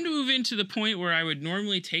 It's time to move into the point where I would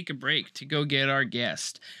normally take a break to go get our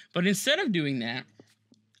guest. But instead of doing that,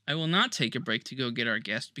 I will not take a break to go get our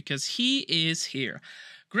guest because he is here.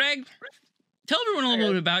 Greg, tell everyone a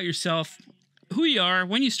little bit about yourself, who you are,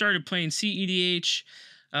 when you started playing CEDH,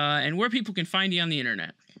 and where people can find you on the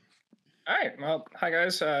internet. All right. Well, hi,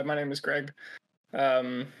 guys. My name is Greg.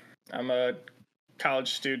 I'm a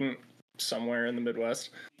college student somewhere in the Midwest.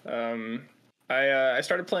 I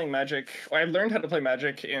started playing Magic. I learned how to play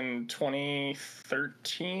Magic in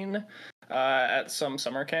 2013 at some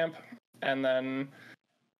summer camp, and then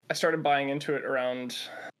I started buying into it around,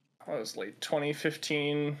 what was late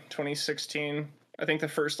 2015, 2016. I think the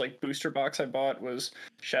first booster box I bought was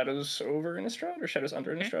Shadows Over Innistrad or Shadows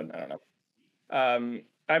Under Innistrad. I don't know.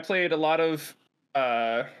 I played a lot of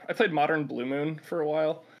I played Modern Blue Moon for a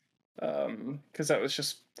while because that was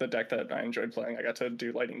just the deck that I enjoyed playing. I got to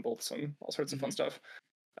do lightning bolts and all sorts of fun stuff.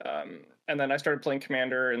 And then I started playing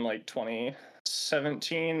Commander in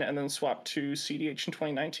 2017, and then swapped to CDH in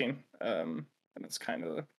 2019. And that's kind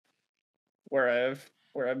of where I've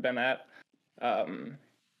been at.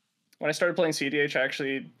 When I started playing CDH, I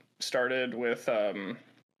actually started with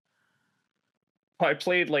I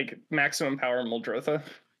played Maximum Power Muldrotha,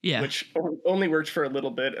 which only worked for a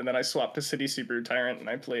little bit, and then I swapped to City Sea Brood Tyrant, and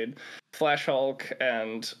I played Flash Hulk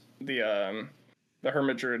and the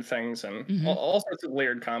Hermit Druid things, and all sorts of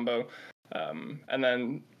layered combo, and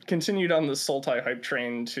then continued on the Sultai hype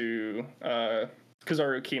train to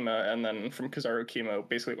Kizaru Kima, and then from Kizaru Kima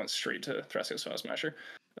basically went straight to Thrasios File Smasher.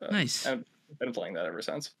 Nice. And I've been playing that ever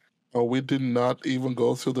since. Oh, we did not even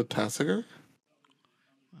go through the Tasigur?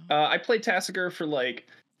 I played Tasigur for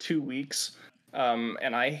 2 weeks,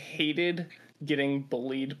 and I hated getting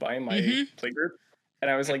bullied by my playgroup. And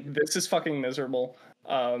I was like, this is fucking miserable.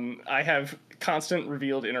 I have constant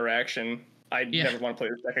revealed interaction. I never want to play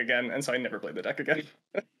this deck again, and so I never played the deck again.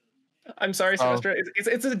 I'm sorry, Semester.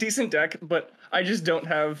 It's a decent deck, but I just don't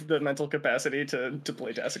have the mental capacity to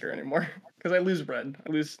play Tasigur anymore because I lose red.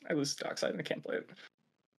 I lose Dockside, and I can't play it.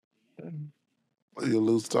 You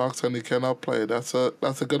lose Docs and you cannot play. That's a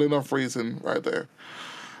good enough reason right there.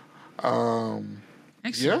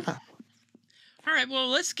 Excellent. Yeah. All right, well,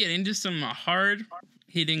 let's get into some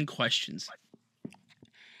hard-hitting questions.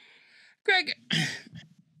 Greg,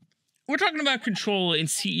 we're talking about control in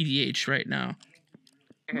CEDH right now.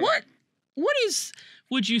 What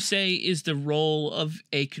would you say is the role of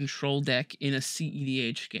a control deck in a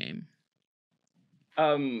CEDH game?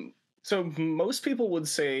 So most people would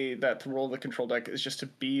say that the role of the control deck is just to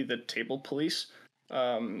be the table police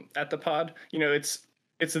at the pod.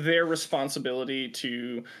 It's their responsibility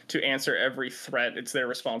to answer every threat. It's their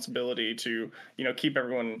responsibility to keep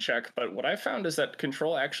everyone in check. But what I found is that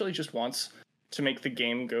control actually just wants to make the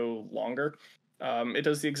game go longer. It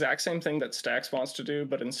does the exact same thing that Stacks wants to do,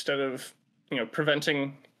 but instead of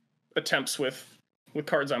preventing attempts with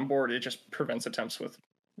cards on board. It just prevents attempts with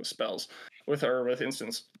spells with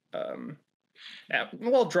instants.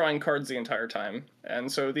 While drawing cards the entire time.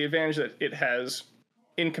 And so the advantage that it has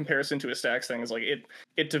in comparison to a stacks thing is like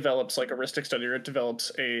it develops like a Ristic Study, or it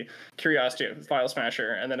develops a Curiosity File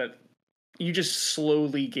Smasher, and then you just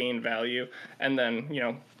slowly gain value, and then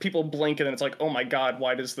people blink and then it's like, oh my god,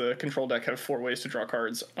 why does the control deck have 4 ways to draw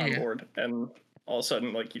cards on board? And all of a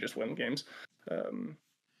sudden like you just win games.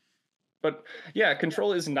 But yeah,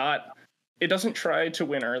 control is not, it doesn't try to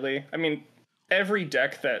win early. I mean, every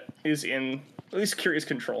deck that is in at least Curious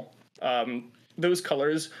Control, those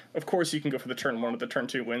colors, of course you can go for the turn 1 or the turn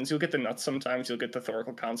 2 wins. You'll get the nuts sometimes, you'll get the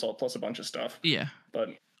Thoracle Consult plus a bunch of stuff. Yeah. But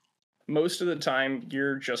most of the time,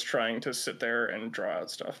 you're just trying to sit there and draw out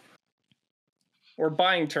stuff. Or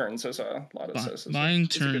buying turns, as a lot of says. Buying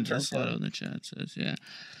turns, as a lot in the chat says, yeah.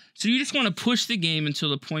 So you just want to push the game until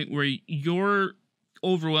the point where your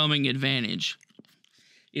overwhelming advantage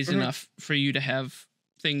is enough for you to have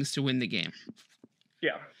things to win the game.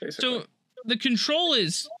 Yeah, basically. So the control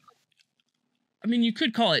is, I mean, you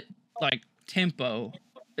could call it like tempo,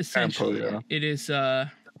 essentially. Tempo, yeah. It is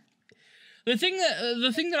the thing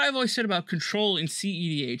that I've always said about control in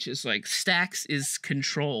CEDH is like stacks is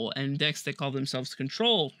control, and decks that call themselves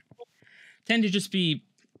control tend to just be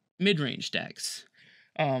mid-range decks.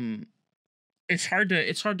 It's hard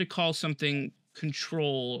to call something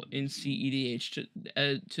control in CEDH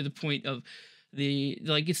to the point of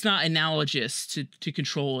it's not analogous to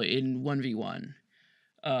control in 1v1.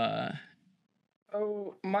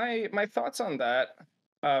 My thoughts on that.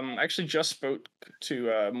 I actually just spoke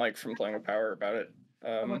to Mike from Playing with Power about it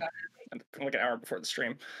like an hour before the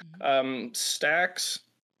stream. Stacks,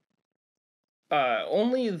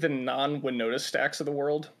 only the non-Winota stacks of the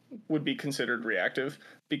world would be considered reactive,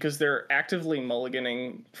 because they're actively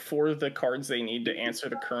mulliganing for the cards they need to answer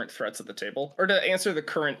the current threats at the table, or to answer the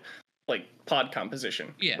current pod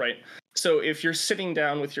composition. Yeah. Right. So if you're sitting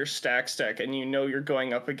down with your stacks deck and you're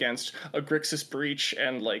going up against a Grixis Breach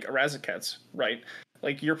and like a Razakets, right?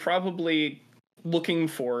 Like you're probably looking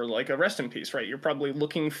for like a Rest in Peace, right? You're probably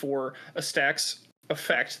looking for a stacks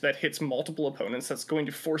effect that hits multiple opponents that's going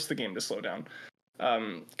to force the game to slow down.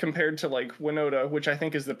 Compared to like Winota, which I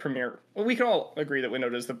think is the premier. Well, we can all agree that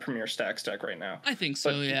Winota is the premier stacks deck right now. I think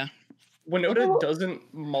so, yeah. Winota doesn't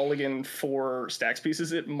mulligan for stacks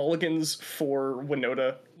pieces; it mulligans for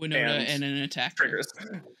Winota and an attack triggers.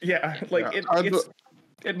 Yeah,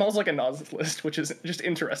 it mulls like a Nos list, which is just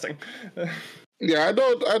interesting. Yeah, I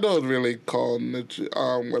don't really call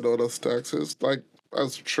Winota stacks as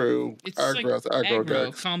true aggro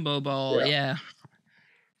decks. Combo ball, yeah.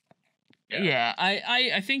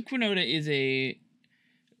 I think Winota is a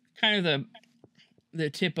kind of the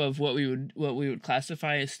tip of what we would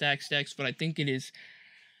classify as stacks decks, but I think it is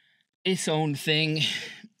its own thing. It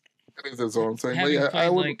is its own thing. Having played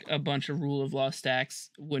like a bunch of Rule of Law stacks,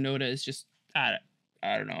 Winota is just I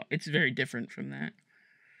don't know. It's very different from that.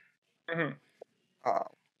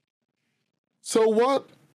 So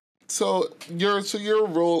your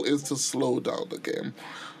role is to slow down the game.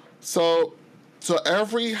 So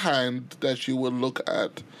every hand that you would look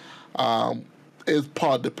at is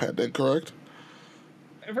pod dependent, correct?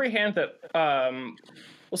 Every hand that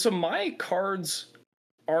so my cards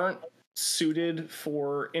aren't suited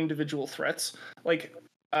for individual threats. Like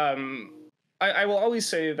I will always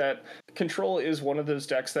say that Control is one of those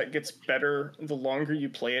decks that gets better the longer you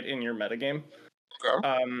play it in your metagame.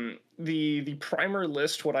 Okay. The primer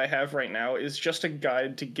list, what I have right now, is just a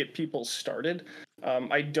guide to get people started.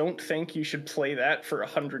 I don't think you should play that for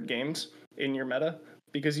 100 games in your meta,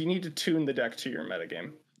 because you need to tune the deck to your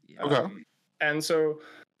metagame. Okay. And so,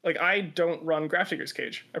 like, I don't run Grafdigger's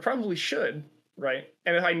Cage. I probably should, right?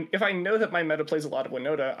 And if I know that my meta plays a lot of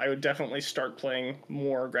Winota, I would definitely start playing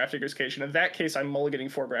more Grafdigger's Cage. And in that case, I'm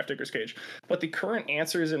mulliganing for Grafdigger's Cage. But the current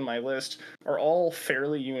answers in my list are all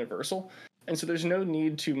fairly universal. And so there's no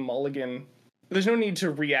need to mulligan. There's no need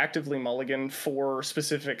to reactively mulligan for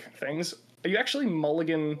specific things. You actually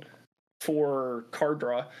mulligan for card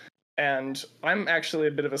draw. And I'm actually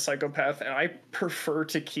a bit of a psychopath, and I prefer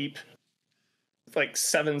to keep like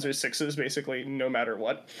 7s or 6s basically no matter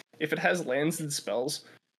what. If it has lands and spells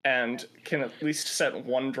and can at least set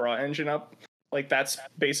one draw engine up, like that's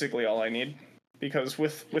basically all I need. Because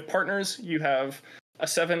with partners, you have a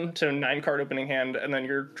 7 to 9 card opening hand and then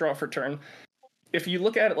your draw for turn. If you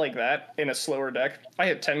look at it like that in a slower deck, I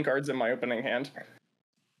had 10 cards in my opening hand.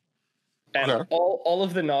 And all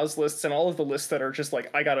of the Nos lists and all of the lists that are just like,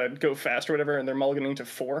 I gotta go fast or whatever, and they're mulliganing to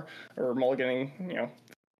 4 or mulliganing,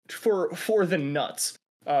 for the nuts.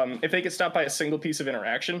 If they get stopped by a single piece of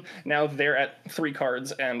interaction, now they're at 3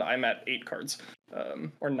 cards and I'm at 8 cards,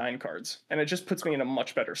 or 9 cards, and it just puts me in a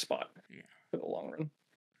much better spot for the long run.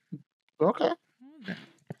 Okay.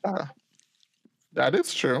 That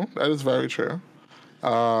is true. That is very true.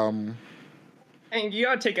 And you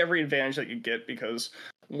gotta take every advantage that you get, because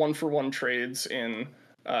 1-for-1 trades in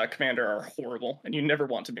Commander are horrible, and you never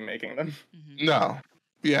want to be making them. No.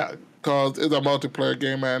 Yeah, because it's a multiplayer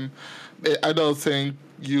game, and I don't think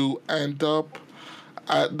you end up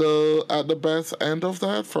at the best end of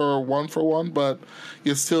that for 1-for-1, but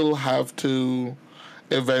you still have to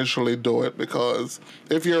eventually do it, because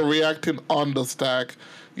if you're reacting on the stack,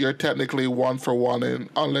 you're technically 1-for-1 in,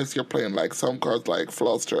 unless you're playing like some cards like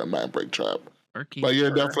Fluster and Mindbreak Trap. But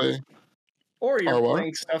you're definitely... Or you're Or what?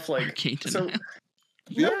 playing stuff like... So,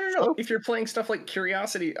 No. If you're playing stuff like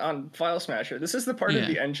Curiosity on File Smasher, this is the part of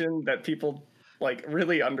the engine that people like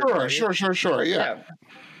really underplay. Sure.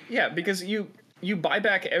 Yeah, because you buy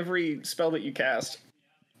back every spell that you cast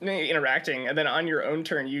interacting, and then on your own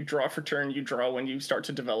turn you draw for turn, you draw when you start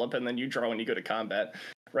to develop, and then you draw when you go to combat.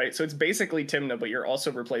 Right, so it's basically Tymna, but you're also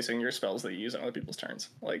replacing your spells that you use on other people's turns.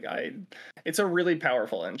 It's a really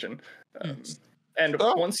powerful engine. And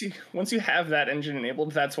once you have that engine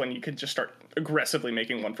enabled, that's when you could just start aggressively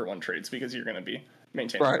making 1-for-1 trades, because you're going to be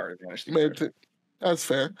maintaining card advantage. That's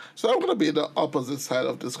fair. So I'm going to be the opposite side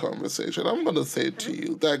of this conversation. I'm going to say to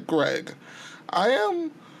you that, Greg, I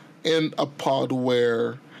am in a pod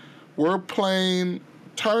where we're playing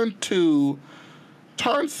turn 2.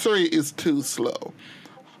 Turn 3 is too slow.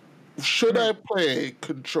 Should I play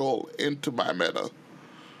Control into my meta?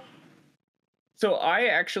 So I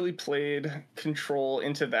actually played Control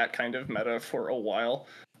into that kind of meta for a while.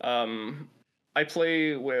 I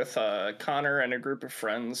play with Connor and a group of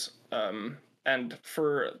friends, and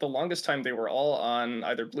for the longest time they were all on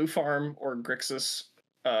either Blue Farm or Grixis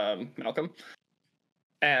Malcolm.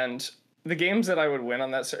 And the games that I would win on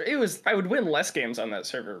that server, I would win less games on that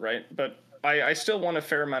server, right? But I still won a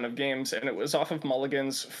fair amount of games, and it was off of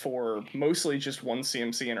mulligans for mostly just 1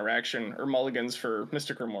 CMC interaction, or mulligans for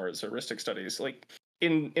Mystic Remorse or Rhystic Studies. Like,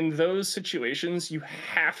 in those situations, you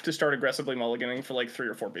have to start aggressively mulliganing for like 3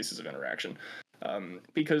 or 4 pieces of interaction,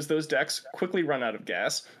 because those decks quickly run out of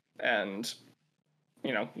gas, and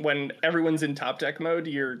when everyone's in top deck mode,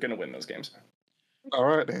 you're gonna win those games. All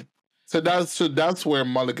right, then. So that's where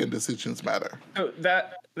mulligan decisions matter. So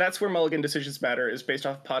that's where mulligan decisions matter, is based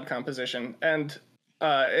off pod composition and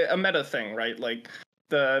a meta thing, right? Like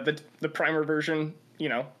the primer version,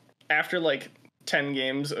 after like 10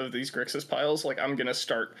 games of these Grixis piles, like I'm gonna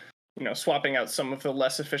start swapping out some of the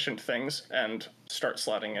less efficient things and start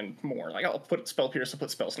slotting in more. Like I'll put Spell Pierce, I'll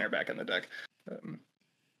put Spell Snare back in the deck.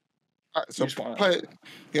 All right, so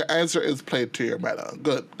your answer is play to your meta.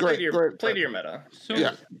 Good, great, great. Play to your meta. So,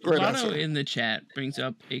 Lotto in the chat brings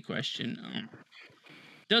up a question.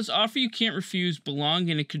 Does Offer You Can't Refuse belong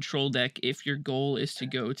in a control deck if your goal is to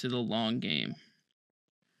go to the long game?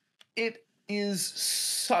 It is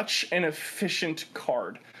such an efficient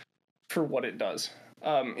card for what it does.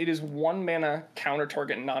 It is 1 mana counter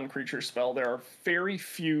target non-creature spell. There are very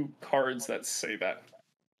few cards that say that.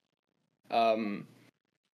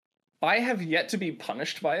 I have yet to be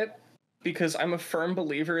punished by it, because I'm a firm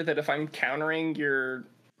believer that if I'm countering your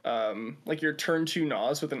your turn 2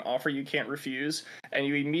 Naws with an Offer You Can't Refuse, and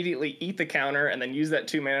you immediately eat the counter and then use that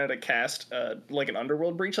 2 mana to cast like an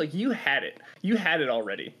Underworld Breach, like you had it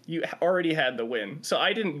already. You already had the win. So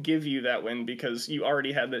I didn't give you that win because you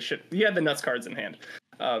already had this shit. You had the nuts cards in hand.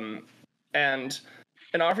 And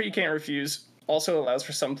an Offer You Can't Refuse also allows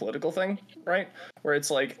for some political thing, right? Where it's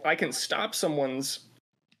like, I can stop someone's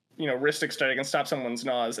Rhystic Study, I can stop someone's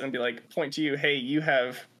Naws and be like, point to you, hey, you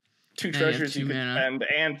have 2 treasures you can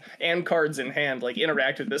spend and cards in hand, like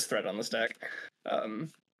interact with this threat on the stack.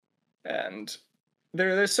 And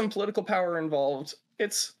there's some political power involved.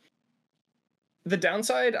 It's the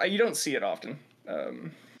downside, you don't see it often.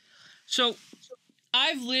 So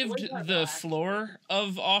I've lived the floor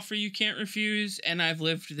of Offer You Can't Refuse, and I've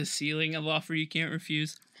lived the ceiling of Offer You Can't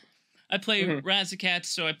Refuse. I play Razakats,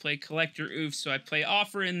 so I play Collector Oof, so I play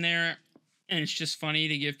Offer in there, and it's just funny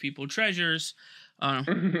to give people treasures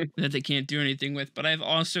that they can't do anything with. But I've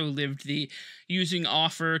also lived the using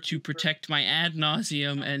Offer to protect my ad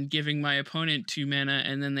nauseum and giving my opponent 2 mana,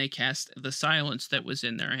 and then they cast the Silence that was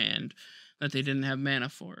in their hand that they didn't have mana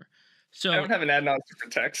for. So I don't have an ad nauseum for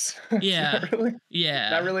text. Yeah,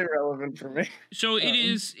 not really relevant for me. So it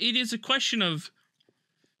is a question of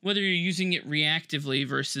whether you're using it reactively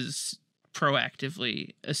versus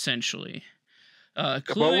proactively, essentially.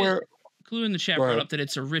 Clue in the chat Go brought ahead. up that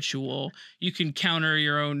it's a ritual. You can counter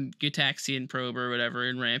your own Gitaxian probe or whatever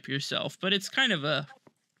and ramp yourself, but it's kind of a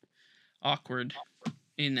awkward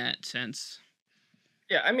in that sense.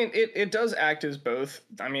 Yeah, I mean, it does act as both.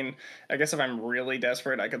 I mean, I guess if I'm really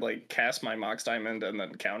desperate, I could like cast my Mox Diamond and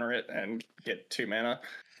then counter it and get 2 mana.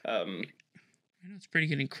 I know it's pretty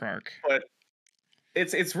good in Krark. But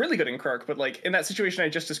it's really good in Krark, but like in that situation I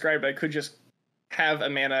just described, I could just have a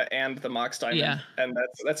mana and the Mox Diamond, and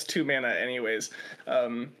that's 2 mana anyways.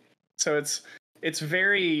 So it's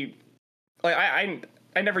very like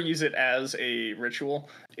I never use it as a ritual.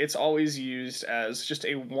 It's always used as just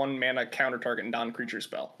a 1 mana counter target non-creature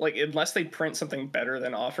spell. Like unless they print something better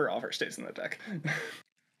than Offer stays in the deck.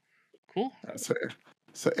 Cool.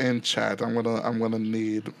 So in chat, I'm gonna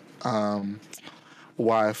need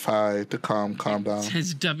Wi-Fi to calm down. It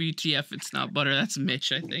says WTF, it's not butter. That's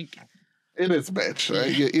Mitch, I think. It is, Mitch. Right?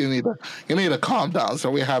 You need to calm down. So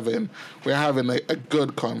we're having a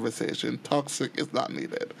good conversation. Toxic is not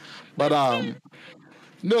needed. But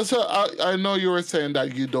no. So I know you were saying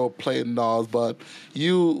that you don't play Nas, but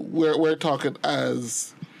we're talking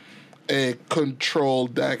as a control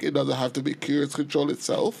deck. It doesn't have to be Curious Control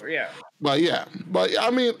itself. Yeah. But I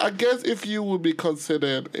mean, I guess if you would be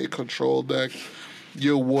considered a control deck,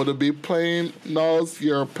 you wouldn't be playing Nas.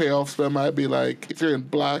 Your payoff spell might be like, if you're in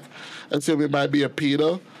black, assume it might be a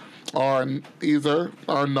PETA or either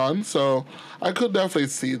or none. So I could definitely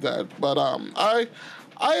see that. But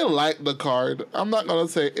I like the card. I'm not gonna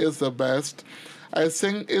say it's the best. I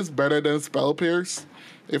think it's better than Spell Pierce.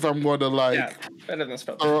 If I'm going to better than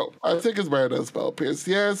Spell Pierce. I think it's better than Spell Pierce.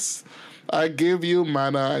 Yes, I give you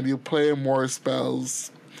mana and you play more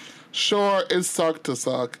spells. Sure, it sucked to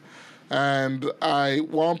suck. And I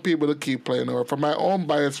want people to keep playing her for my own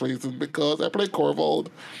bias reasons because I play Corvold.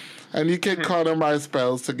 And you can counter my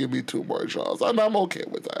spells to give me 2 more draws. And I'm okay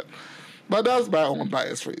with that. But that's my own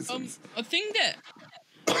bias reasons. A thing that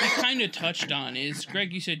I kind of touched on is,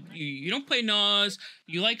 Greg, you said you don't play Nas,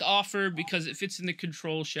 you like Offer because it fits in the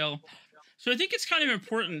control shell. So I think it's kind of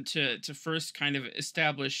important to first kind of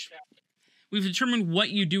establish, we've determined what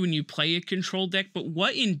you do when you play a control deck, but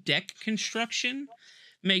what in deck construction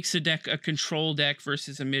makes a deck a control deck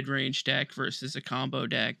versus a mid-range deck versus a combo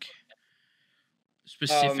deck,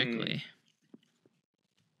 specifically?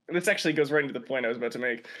 This actually goes right into the point I was about to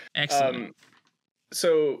make. Excellent.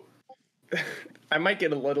 So I might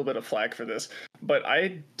get a little bit of flack for this, but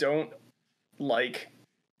I don't like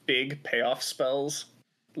big payoff spells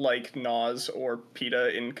like Nas or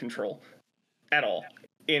PETA in control at all,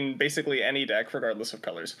 in basically any deck, regardless of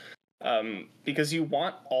colors. Because you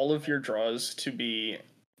want all of your draws to be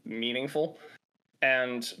meaningful,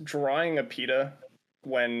 and drawing a PETA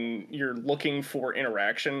when you're looking for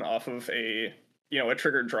interaction off of a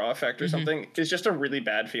triggered draw effect or something is just a really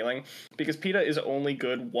bad feeling, because PETA is only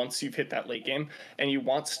good once you've hit that late game, and you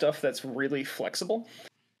want stuff that's really flexible.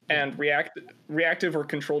 And reactive or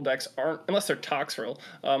control decks aren't, unless they're Toxrill,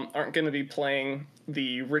 aren't going to be playing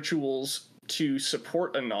the rituals to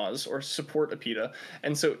support a Nas or support a PETA.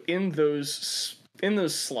 And so in those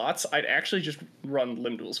slots, I'd actually just run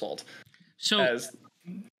Limdul's Vault as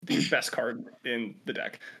the best card in the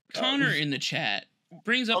deck. Connor in the chat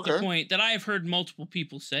brings up the point that I have heard multiple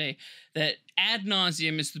people say, that Ad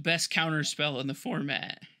Nauseam is the best counter spell in the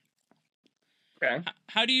format. Okay.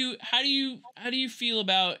 How do you feel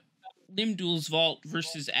about Limdul's Vault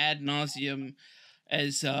versus Ad Nauseam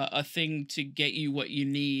as a thing to get you what you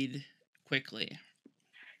need quickly?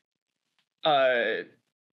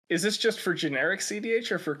 Is this just for generic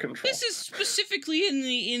CDH or for control? This is specifically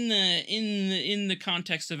in the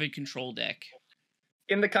context of a control deck.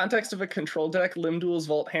 In the context of a control deck, Limdul's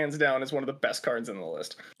Vault hands down is one of the best cards in the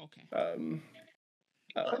list. Okay.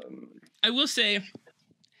 I will say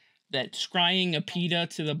that scrying a PETA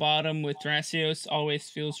to the bottom with Thrasios always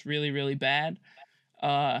feels really, really bad.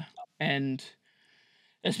 And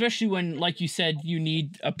especially when, like you said, you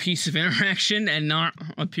need a piece of interaction and not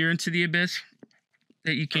appear into the abyss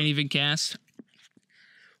that you can't even cast.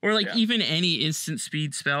 Or even any instant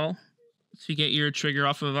speed spell to get your trigger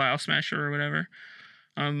off of a Vial Smasher or whatever.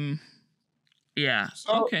 Yeah.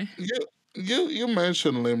 So okay. You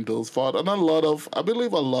mentioned Limdul's Vault, and I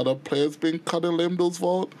believe a lot of players been cutting Limdul's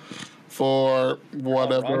Vault for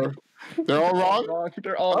whatever. They're all wrong.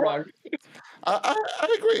 They're all wrong. I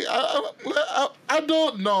agree. I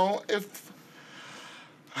don't know if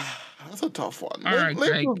that's a tough one. All right,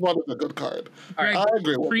 Limdul's Vault is a good card. Greg, I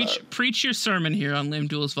agree with that. Preach your sermon here on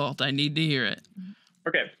Limdul's Vault. I need to hear it.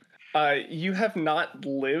 Okay. You have not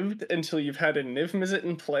lived until you've had a Niv Mizzet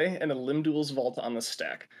in play and a Lim-Dûl's Vault on the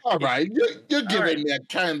stack. All right, you're All giving right. me a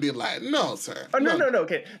candy line. No, sir. Oh, no.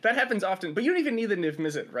 Okay, that happens often, but you don't even need the Niv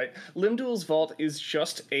Mizzet, right? Lim-Dûl's Vault is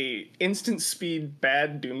just a instant speed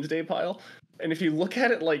bad Doomsday pile, and if you look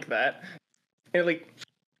at it like that, and like,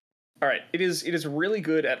 all right, it is really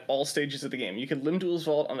good at all stages of the game. You can Lim-Dûl's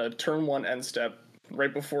Vault on a turn 1 end step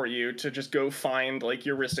right before you to just go find like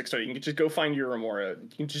your Rhystic Study. You can just go find your Remora. You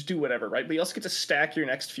can just do whatever, right? But you also get to stack your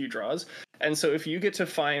next few draws. And so if you get to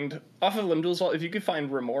find off of Lim-Dûl's Vault, if you could find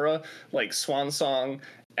Remora, like Swan Song,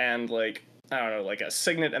 and like I don't know, like a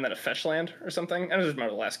Signet and then a Fetch Land or something. I don't remember what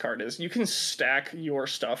the last card is. You can stack your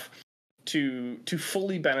stuff to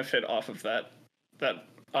fully benefit off of that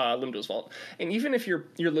Lim-Dûl's Vault. And even if your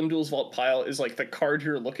Lim-Dûl's Vault pile is like the card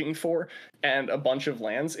you're looking for and a bunch of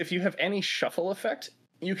lands, if you have any shuffle effect,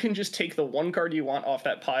 you can just take the one card you want off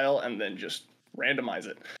that pile and then just randomize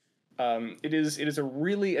it. It is a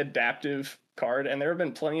really adaptive card, and there have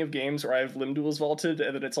been plenty of games where I've Lim-Dûl's Vaulted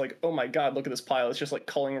and then it's like, oh my god, look at this pile. It's just like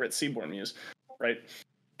Culling Rit Seaborn Muse, right?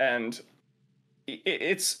 And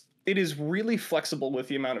it is really flexible with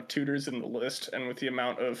the amount of tutors in the list and with the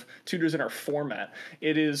amount of tutors in our format.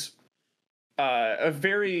 It is it's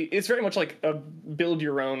very much like a build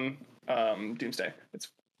your own Doomsday. It's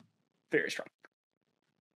very strong.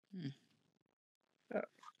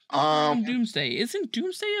 Doomsday. Isn't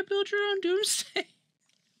Doomsday a build your own Doomsday?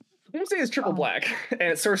 Doomsday is triple black, and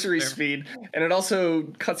it's sorcery speed, and it also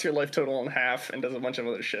cuts your life total in half and does a bunch of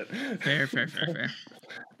other shit. Fair.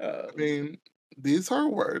 I mean, these are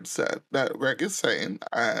words that Greg is saying,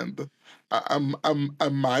 and I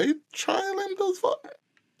might try Lim-Dûl's Vault.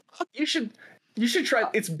 You should try.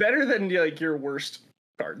 It's better than like your worst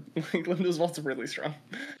card. Like Lim-Dûl's Vault's really strong.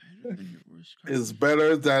 Is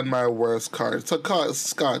better than my worst card. So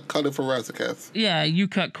Scott, cut it for Razaketh. Yeah, you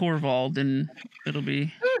cut Corvald and it'll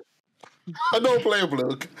be. I don't play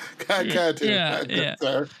blue. Can't do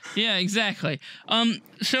that. Yeah, exactly.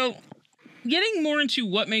 So getting more into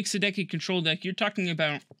what makes a decade control deck, you're talking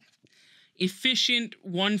about efficient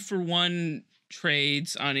 1-for-1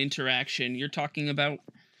 trades on interaction. You're talking about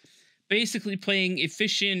basically playing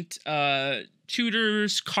efficient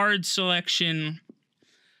tutors, card selection,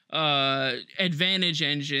 advantage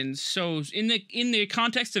engines. So in the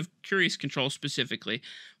context of Curious Control specifically,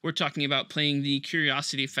 we're talking about playing the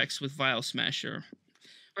curiosity effects with Vial Smasher.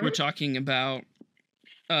 We're talking about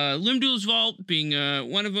Lim-Dûl's Vault being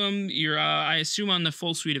one of them. You're I assume on the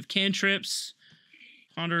full suite of cantrips.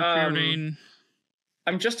 Ponder, Preordain.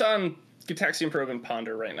 I'm just on Gitaxian Probe and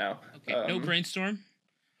Ponder right now. Okay, no Brainstorm?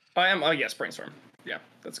 I am yes, Brainstorm. Yeah,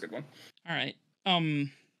 that's a good one. All right.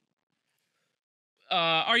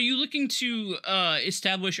 Are you looking to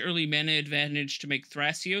establish early mana advantage to make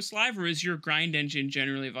Thrasios live, or is your grind engine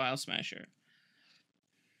generally Vial Smasher?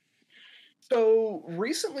 So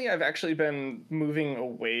recently I've actually been moving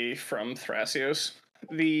away from Thrasios.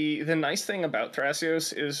 The nice thing about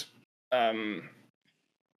Thrasios is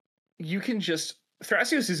you can just...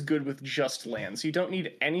 Thrasios is good with just lands. You don't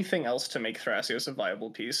need anything else to make Thrasios a viable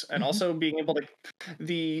piece. And also being able to...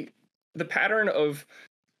 The pattern of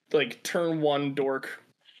like turn 1 Dork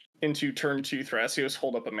into turn 2 Thrasios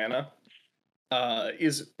hold up a mana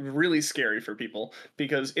is really scary for people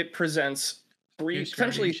because it presents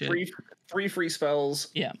potentially three free spells.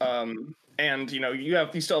 Yeah. And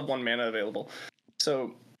you still have 1 mana available.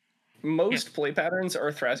 So most play patterns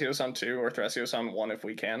are Thrasios on 2 or Thrasios on 1 if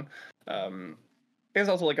we can. There's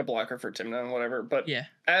also like a blocker for Tymna and whatever. But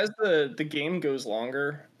as the game goes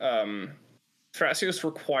longer, Thrasios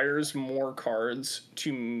requires more cards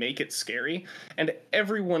to make it scary, and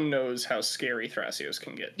everyone knows how scary Thrasios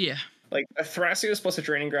can get. Yeah. Like a Thrasios plus a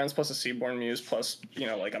Draining Grounds plus a Seaborn Muse plus,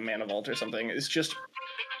 like a Mana Vault or something is just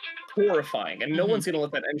horrifying, and no one's going to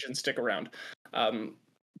let that engine stick around.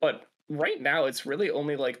 But right now, it's really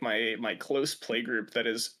only like my close play group that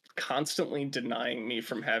is constantly denying me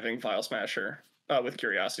from having Vial Smasher with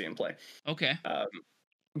Curiosity in play. Okay.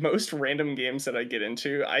 Most random games that I get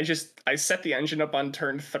into, I set the engine up on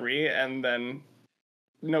turn 3 and then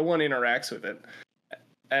no one interacts with it.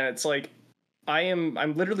 And it's like I'm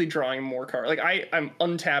literally drawing more cards. Like I'm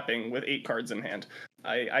untapping with 8 cards in hand.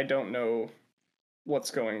 I don't know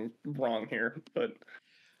what's going wrong here, but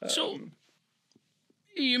so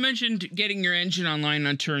you mentioned getting your engine online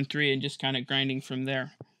on turn 3 and just kind of grinding from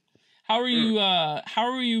there. How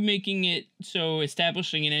are you making it so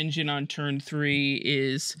establishing an engine on turn 3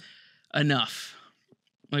 is enough?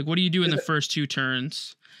 Like, what do you do in the first 2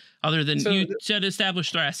 turns? Other than you said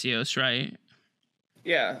establish Thrasios, right?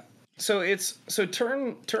 Yeah. So it's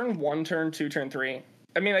turn 1, turn 2, turn 3.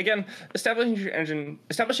 I mean, again, establishing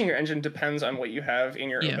your engine depends on what you have in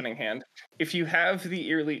your Yeah. opening hand. If you have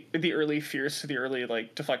the early Fierce, the early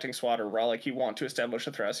like deflecting swat or Rollick, you want to establish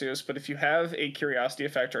a Thrasios. But if you have a Curiosity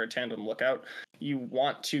Effect or a Tandem Lookout, you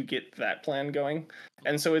want to get that plan going.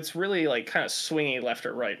 And so it's really like kind of swingy left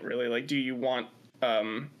or right. Really, like, do you want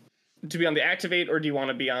to be on the activate or do you want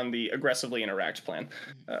to be on the aggressively interact plan?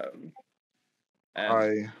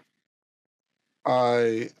 I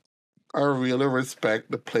I I really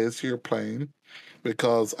respect the place you're playing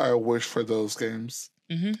because I wish for those games.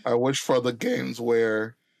 Mm-hmm. I wish for the games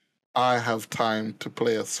where I have time to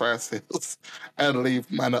play a Thrasios and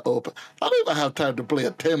leave mana open. I don't even have time to play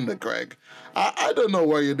a Tinder, Greg. I don't know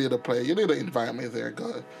where you need to play. You need to invite me there,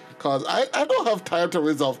 God. Because I don't have time to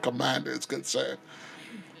resolve commanders, good sir.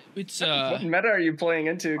 It's What meta are you playing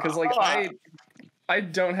into? Because like I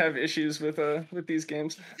don't have issues with these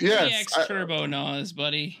games. Yes, EX Turbo Nas,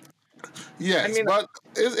 buddy. yes, I mean, but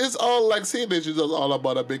it's all like CDH is just all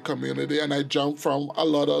about a big community, and I jump from a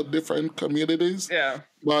lot of different communities. yeah.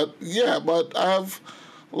 But I've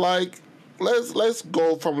like let's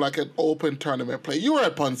go from like an open tournament play. You were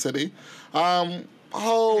at Pun City. How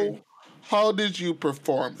did you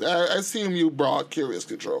perform? I assume you brought Curious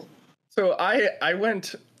Control. So I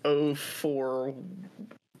went 0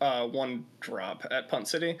 1 drop at Punt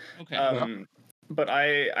City. Okay. But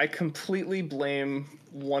I completely blame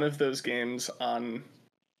one of those games on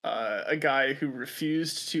a guy who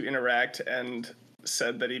refused to interact and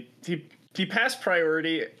said that he passed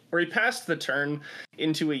priority, or he passed the turn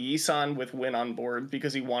into a Yisan with win on board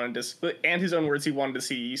because he wanted to, and his own words, he wanted to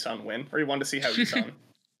see Yisan win, or he wanted to see how Yisan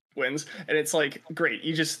wins. And it's like, great,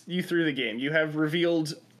 you threw the game. You have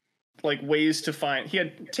revealed like ways to find. He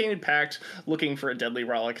had Tainted Pact looking for a Deadly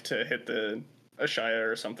Rollick to hit the Ashaya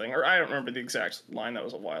or something, or I don't remember the exact line. That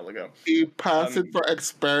was a while ago. He passed it for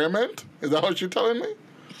experiment. Is that what you're telling me?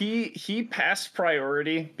 He passed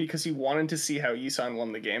priority because he wanted to see how Yisan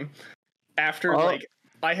won the game. After like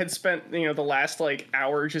I had spent the last like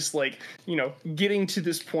hour just like getting to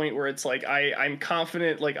this point where it's like I'm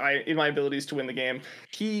confident like in my abilities to win the game.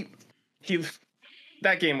 He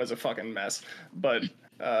that game was a fucking mess, but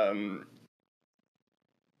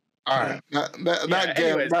all right, that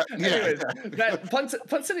game. Anyways, that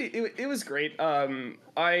Punt City, it was great.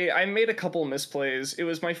 I made a couple misplays. It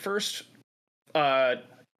was my first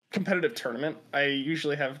competitive tournament. I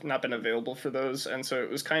usually have not been available for those, and so it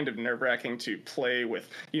was kind of nerve-wracking to play with.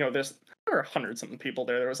 There were hundreds of people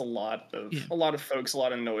there. There was a lot of folks, a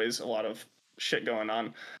lot of noise, a lot of shit going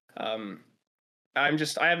on. I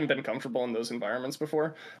haven't been comfortable in those environments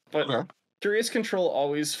before, but Curious Control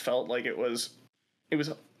always felt like it was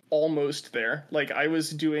almost there. Like I was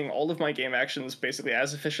doing all of my game actions basically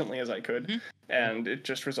as efficiently as I could, and it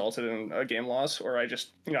just resulted in a game loss, or I just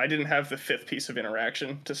I didn't have the fifth piece of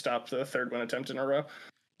interaction to stop the third win attempt in a row.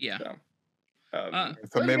 Yeah. So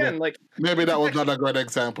maybe again, like maybe that was not a great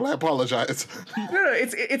example. I apologize. No,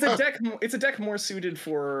 it's a deck more suited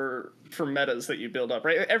for metas that you build up,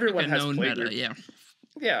 right? Everyone has known played meta,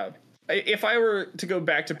 yeah. If I were to go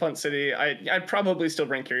back to Punt City, I'd probably still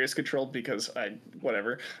bring Curious Control because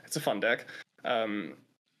it's a fun deck.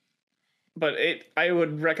 But I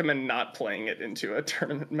would recommend not playing it into a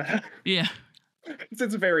tournament meta. Yeah.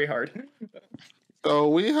 It's very hard. So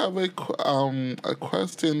we have a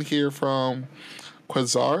question here from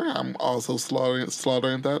Quasar. I'm also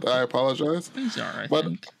slaughtering that. I apologize. Quasar, I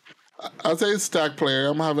think. As a stack player,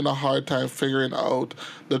 I'm having a hard time figuring out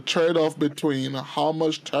the trade-off between how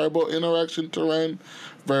much turbo interaction to run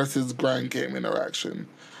versus grind game interaction.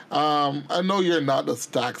 I know you're not the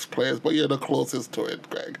stacks players, but you're the closest to it,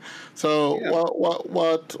 Greg. So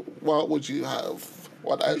what would you have?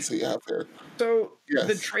 What I see you have here? So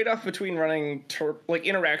the trade-off between running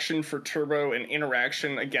interaction for turbo and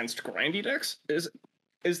interaction against grindy decks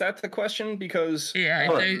is that the question? Because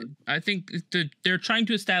I think they're trying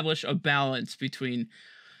to establish a balance between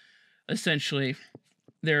essentially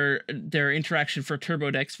their interaction for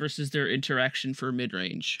turbo decks versus their interaction for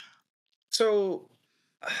mid-range. So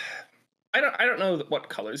I don't know what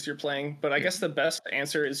colors you're playing, but I guess the best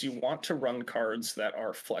answer is you want to run cards that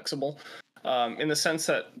are flexible. In the sense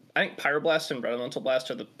that I think Pyroblast and Red Elemental Blast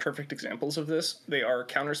are the perfect examples of this. They are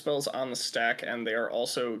counter spells on the stack, and they are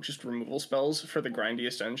also just removal spells for the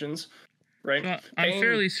grindiest engines, right? So I'm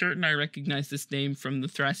fairly certain I recognize this name from the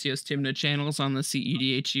Thrasios Tymna channels on the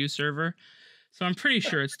CEDHU server, so I'm pretty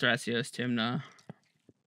sure it's Thrasios Tymna.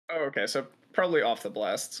 Oh, okay, so probably off the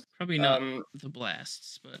blasts. Probably not the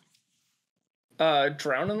blasts, but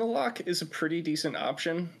Drown in the Lock is a pretty decent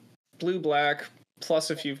option. Blue-black, plus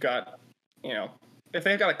if you've got if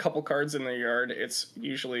they've got a couple cards in their yard, it's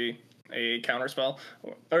usually a counterspell,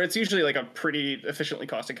 or it's usually like a pretty efficiently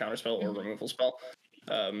costed counterspell or removal spell.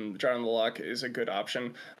 Drown in the Loch is a good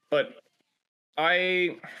option, but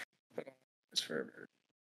I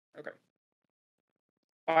okay.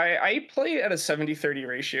 I play at a 70-30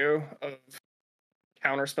 ratio of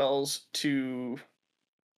counterspells to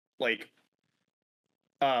like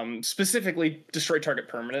specifically destroy target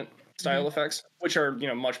permanent style effects, which are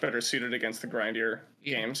much better suited against the grindier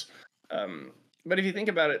games. But if you think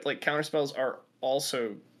about it, like counterspells are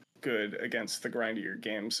also good against the grindier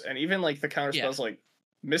games, and even like the counterspells like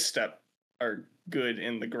Misstep are good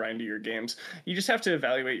in the grindier games. You just have to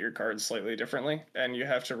evaluate your cards slightly differently, and you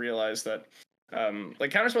have to realize that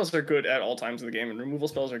like counterspells are good at all times of the game, and removal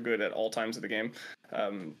spells are good at all times of the game.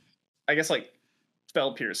 I guess like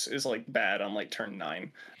Spell Pierce is like bad on like turn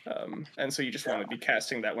 9, and so you just want to be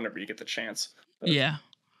casting that whenever you get the chance. But, yeah,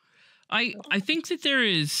 I think that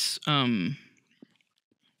there's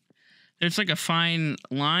like a fine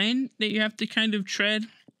line that you have to kind of tread,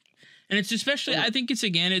 and it's especially I think it's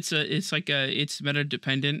meta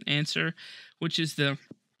dependent answer, which is the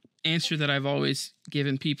answer that I've always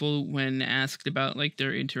given people when asked about like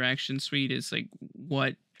their interaction suite is like,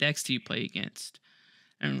 what decks do you play against?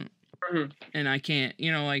 And I can't,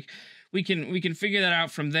 like we can figure that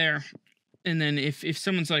out from there. And then if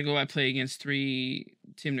someone's like, oh, I play against 3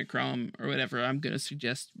 Timnah Chrome or whatever, I'm gonna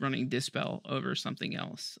suggest running Dispel over something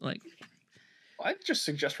else. Like, I just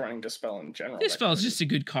suggest running Dispel in general. Dispel is just a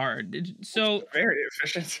good card. So it's very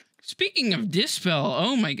efficient. Speaking of Dispel,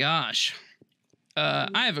 oh my gosh.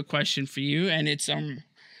 I have a question for you, and it's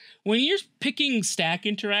when you're picking stack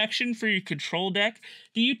interaction for your control deck,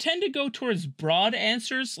 do you tend to go towards broad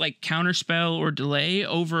answers like counterspell or delay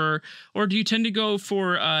or do you tend to go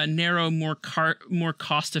for narrow, more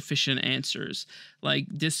cost efficient answers like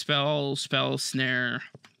dispel, spell, snare,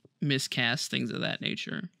 miscast, things of that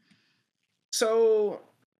nature? So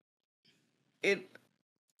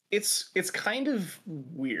it's kind of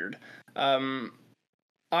weird.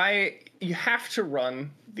 You have to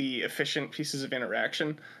run the efficient pieces of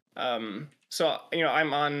interaction. So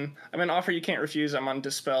I'm on Offer You Can't Refuse, I'm on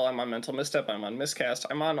Dispel, I'm on Mental Misstep, I'm on Miscast,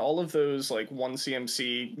 I'm on all of those like 1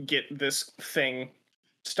 CMC, get this thing,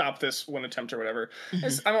 stop this when attempt or whatever.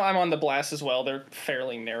 I'm on the Blast as well. They're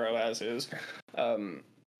fairly narrow as is.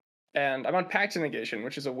 And I'm on Pact Negation,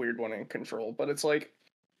 which is a weird one in Control, but it's like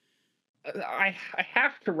I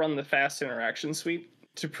have to run the fast interaction suite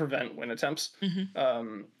to prevent win attempts.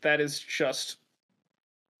 That is just,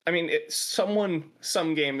 I mean,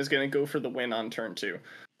 some game is going to go for the win on turn 2,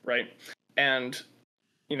 right? And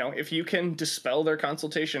if you can dispel their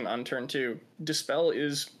consultation on turn 2, dispel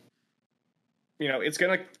is, it's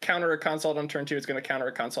going to counter a consult on turn 2. It's going to counter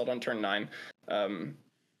a consult on turn 9.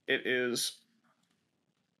 It is,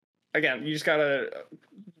 again, you just got to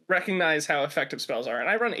recognize how effective spells are. And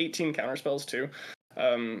I run 18 counter spells too.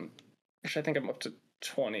 Actually, I think I'm up to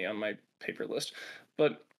 20 on my paper list.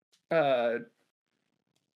 But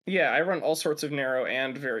yeah, I run all sorts of narrow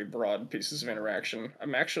and very broad pieces of interaction.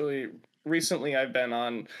 Recently I've been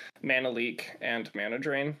on Mana Leak and Mana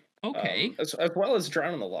Drain. Okay. As well as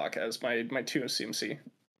Drown in the Loch as my 2 CMC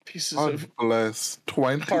pieces of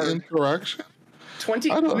 20 interaction?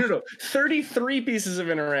 33 pieces of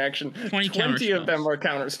interaction. 20 of them are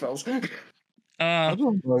counter spells. I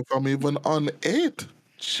don't know if I'm even on 8.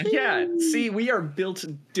 Jeez. Yeah, see, we are built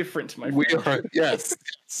different, my friend. Yes.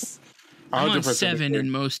 I'm on 7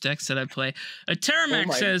 in most decks that I play.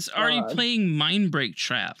 Terramax says, are you playing Mindbreak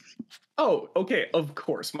Trap? Oh, okay, of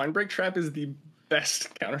course. Mindbreak Trap is the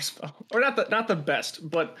best counterspell. Or not the best,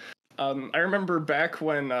 but I remember back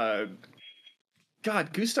when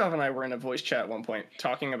Gustav and I were in a voice chat at one point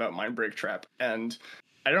talking about Mindbreak Trap, and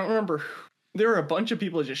I don't remember. There were a bunch of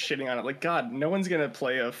people just shitting on it, like, God, no one's gonna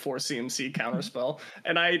play a 4 CMC counterspell.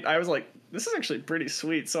 And I was like, this is actually pretty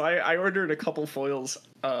sweet. So I ordered a couple foils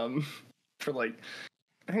for like,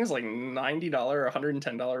 I think it was like $90 or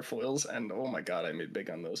 $110 foils, and oh my God, I made big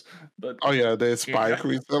on those. But oh yeah, they spike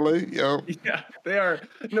recently. Yep. Yeah, they are.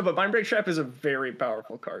 No, but Mindbreak Trap is a very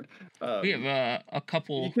powerful card. We have a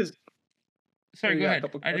couple. Sorry, go ahead.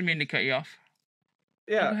 I didn't mean to cut you off.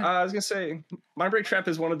 Yeah, I was gonna say, Mindbreak Trap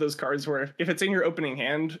is one of those cards where if it's in your opening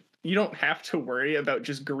hand, you don't have to worry about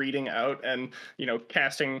just greeting out and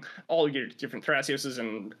casting all your different Thrasioses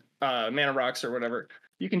and Mana Rocks or whatever.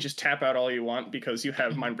 You can just tap out all you want because you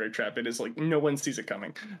have Mindbreak Trap. It is like no one sees it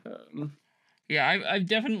coming. Yeah, I've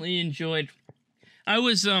definitely enjoyed. I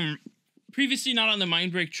was previously not on the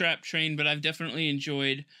Mindbreak Trap train, but I've definitely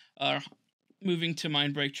enjoyed moving to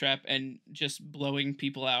Mindbreak Trap and just blowing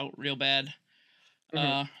people out real bad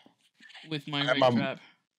with Mindbreak Trap.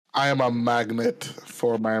 I am a magnet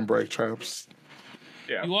for mind break traps.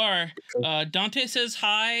 Yeah. You are. Dante says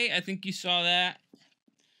hi. I think you saw that.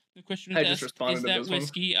 The question was I just asked, responded is to that this one.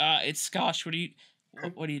 whiskey? It's Scotch. What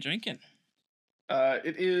are you drinking?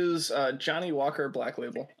 It is Johnny Walker Black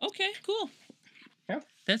Label. Okay, cool. Yeah.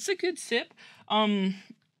 That's a good sip. Mhm.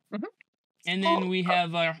 And then we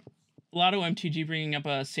have Lotto MTG bringing up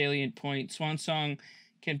a salient point. Swan Song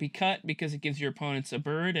can be cut because it gives your opponents a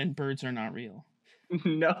bird, and birds are not real.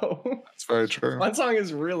 No. That's very true. That song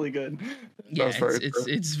is really good. Yeah, That's very it's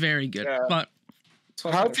true. it's very good. Yeah. But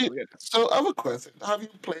Swan Song Have is you? really good. So I have a question. Have you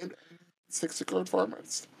played 60 card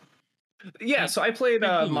formats? Yeah, so I played Blue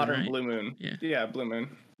Moon, Modern right? Blue Moon. Yeah. Blue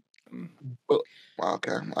Moon. Well,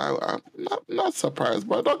 okay, I'm not surprised,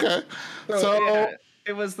 but okay. So yeah,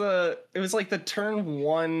 it was like the turn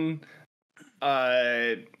one.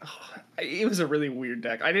 It was a really weird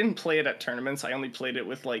deck. I didn't play it at tournaments. I only played it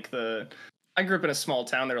with like I grew up in a small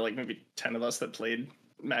town. There were like maybe 10 of us that played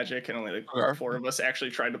Magic, and only like 4 of us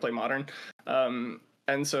actually tried to play Modern.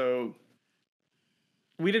 And so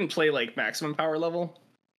we didn't play like maximum power level.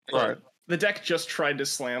 Right. The deck just tried to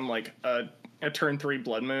slam like a turn 3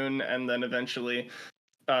 Blood Moon, and then eventually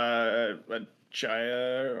a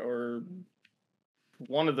Jaya or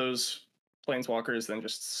one of those planeswalkers, then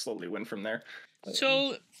just slowly win from there.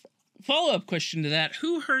 So, follow-up question to that: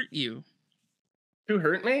 who hurt you? Who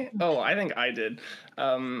hurt me? Oh, I think I did.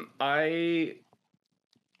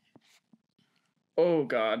 Oh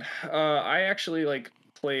god. I actually like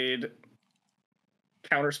played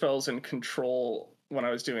counterspells and control when I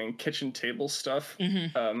was doing kitchen table stuff.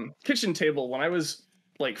 Kitchen table, when I was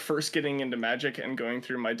like first getting into Magic and going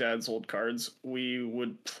through my dad's old cards, we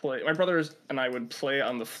would play, my brothers and I would play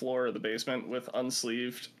on the floor of the basement with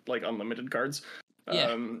unsleeved, like unlimited cards.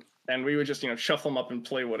 Yeah. And we would just, shuffle them up and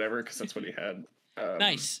play whatever, because that's what he had.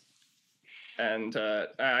 Nice. And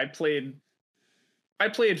I played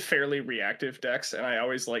fairly reactive decks, and I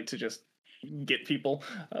always like to just get people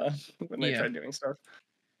when they try doing stuff.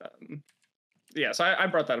 So I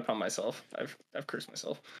brought that upon myself. I've cursed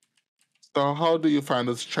myself. So how do you find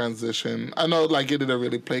this transition? I know like you didn't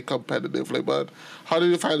really play competitively, but how do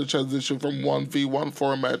you find the transition from 1v1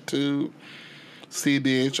 format to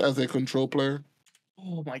CDH as a control player?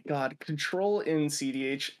 Oh my god, control in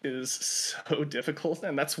CDH is so difficult,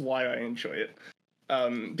 and that's why I enjoy it.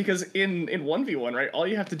 Because in 1v1, right, all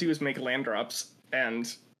you have to do is make land drops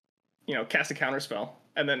and, cast a counterspell.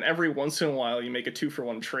 And then every once in a while you make a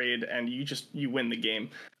 2-for-1 trade and you win the game.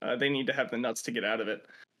 They need to have the nuts to get out of it.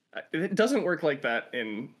 It doesn't work like that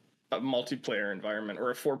in a multiplayer environment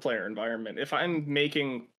or a 4-player environment. If I'm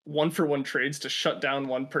making 1-for-1 trades to shut down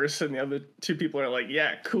one person, the other 2 people are like,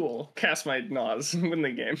 yeah, cool, cast my Nas, win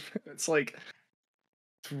the game. It's like,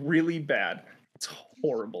 it's really bad. It's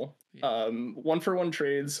horrible. 1-for-1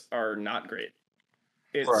 trades are not great.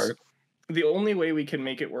 It's the only way we can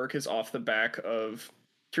make it work is off the back of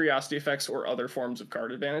curiosity effects or other forms of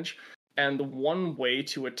card advantage. And the one way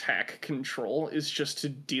to attack control is just to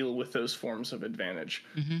deal with those forms of advantage.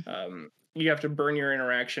 You have to burn your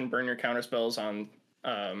interaction, burn your counterspells on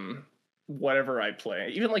whatever I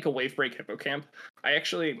play. Even like a Wavebreak Hippocamp.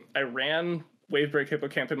 I ran Wavebreak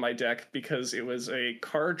Hippocamp in my deck because it was a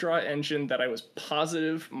card draw engine that I was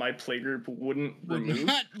positive my playgroup wouldn't remove.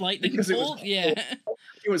 Not lightning because bolt?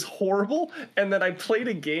 it was horrible. And then I played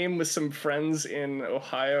a game with some friends in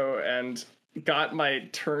Ohio and got my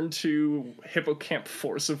turn 2 Hippocamp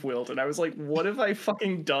Force of Will, and I was like, what have I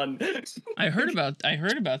fucking done? I heard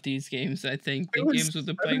about these games. I think the games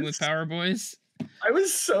with playing with Power Boys. I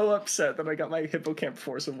was so upset that I got my Hippocamp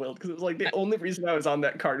Force of Will, because it was like the only reason I was on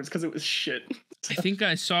that card was because it was shit. I think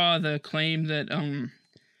I saw the claim that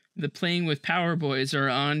the playing with Power Boys are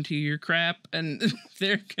on to your crap and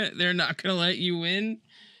they're not gonna let you win.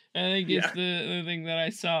 I think it's the thing that I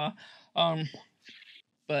saw.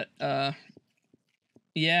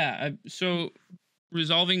 So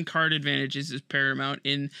resolving card advantages is paramount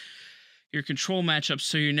in your control matchups,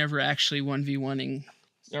 so you're never actually 1v1ing.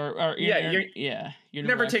 You're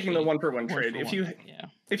never taking the 1-for-1 trade.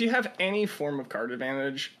 If you have any form of card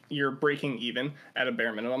advantage, you're breaking even at a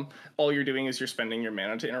bare minimum. All you're doing is you're spending your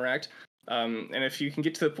mana to interact. And if you can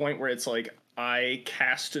get to the point where it's like, I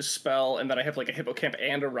cast a spell and then I have like a Hippocamp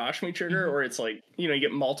and a Rashmi trigger, or it's like, you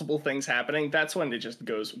get multiple things happening, that's when it just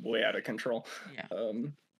goes way out of control.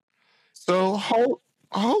 So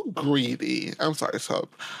how greedy? I'm sorry, Sub.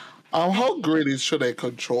 How greedy should a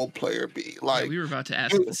control player be? Like, we were about to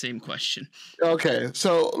ask the same question. Okay,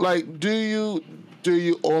 so like, do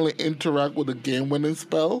you only interact with a game-winning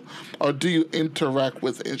spell, or do you interact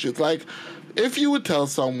with issues? Like, if you would tell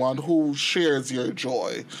someone who shares your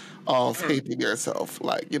joy of hating yourself.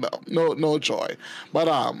 Like, no joy. But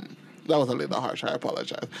that was a little harsh. I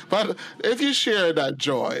apologize. But if you share that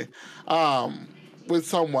joy with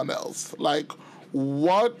someone else, like,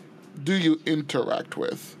 what do you interact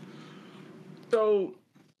with? So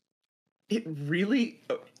it really,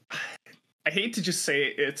 I hate to just say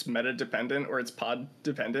it's meta dependent or it's pod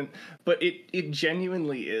dependent, but it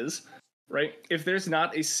genuinely is. Right? If there's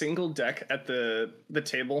not a single deck at the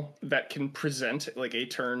table that can present like a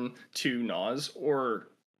turn 2 Naws, or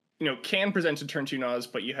can present a turn 2 Naws,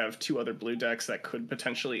 but you have 2 other blue decks that could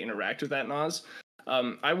potentially interact with that Naws,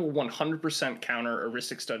 I will 100% counter a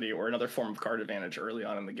Rhystic Study or another form of card advantage early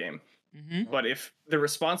on in the game. Mm-hmm. But if the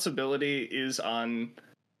responsibility is on,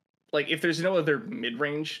 like, if there's no other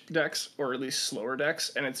mid-range decks, or at least slower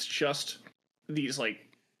decks, and it's just these like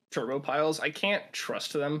turbo piles, I can't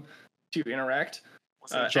trust them to interact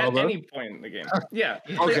at any point in the game. Yeah.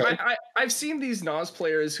 Okay. I've seen these Nas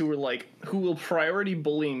players who will priority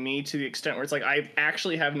bully me to the extent where it's like I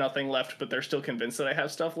actually have nothing left, but they're still convinced that I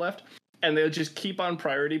have stuff left. And they'll just keep on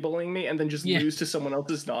priority bullying me and then just lose to someone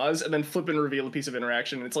else's Nas and then flip and reveal a piece of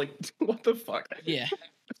interaction. And it's like, what the fuck? Yeah.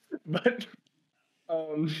 But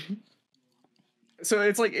so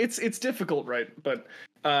it's like it's difficult, right? But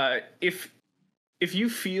if you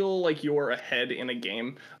feel like you're ahead in a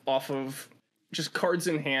game off of just cards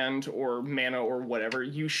in hand or mana or whatever,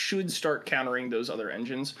 you should start countering those other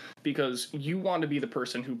engines, because you want to be the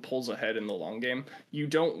person who pulls ahead in the long game. You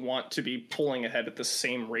don't want to be pulling ahead at the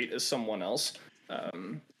same rate as someone else.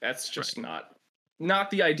 That's just not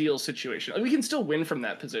the ideal situation. We can still win from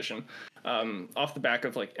that position. Off the back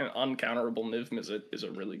of like an uncounterable Niv Mizzet is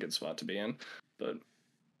a really good spot to be in. But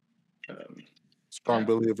strong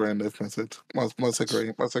believer in Niv Mizzet. Must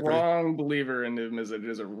agree. Strong believer in Niv Mizzet. It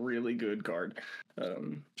is a really good card.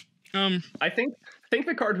 I think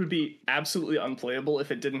the card would be absolutely unplayable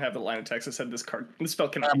if it didn't have the line of text that said this spell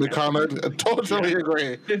cannot be countered. Totally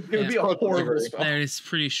agree. It would be a horrible spell. That is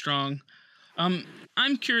pretty strong.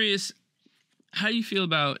 I'm curious, how do you feel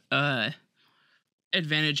about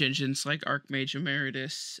advantage engines like Archmage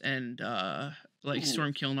Emeritus and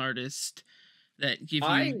Stormkiln Artist that give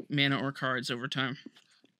you mana or cards over time?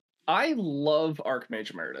 I love Archmage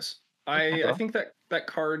Emeritus. I think that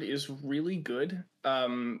card is really good.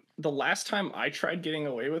 The last time I tried getting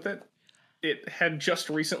away with it, it had just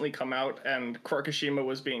recently come out, and Krakashima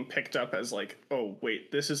was being picked up as like, oh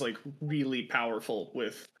wait, this is like really powerful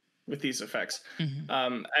with these effects.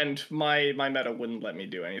 Mm-hmm. And my meta wouldn't let me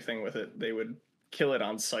do anything with it. They would kill it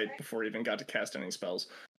on sight before it even got to cast any spells.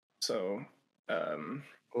 So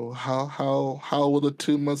how will the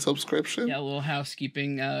 2-month subscription? Yeah, a little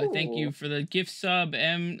housekeeping. Thank you for the gift sub,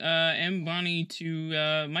 M Bonnie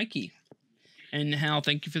to Mikey, and Hal.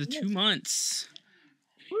 Thank you for the 2 months.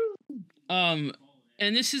 And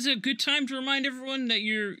this is a good time to remind everyone that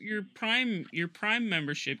your Prime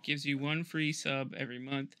membership gives you 1 free sub every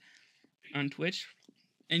month on Twitch,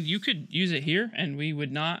 and you could use it here, and we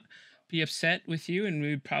would not be upset with you, and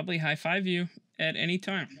we would probably high five you at any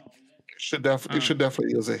time. You should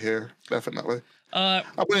definitely use it here. Definitely. But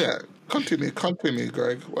yeah, continue,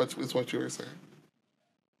 Greg. What you were saying?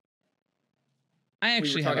 I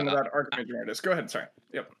actually we were talking about Archmage Emeritus. Go ahead. Sorry.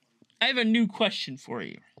 Yep. I have a new question for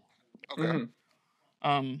you. Okay.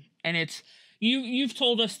 Mm-hmm. And it's you've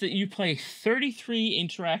told us that you play 33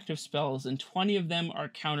 interactive spells, and 20 of them are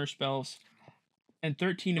counter spells, and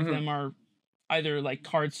 13 of them are either like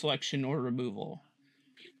card selection or removal.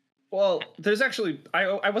 Well, there's actually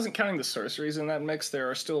I wasn't counting the sorceries in that mix. There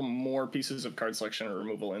are still more pieces of card selection or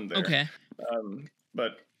removal in there. Okay.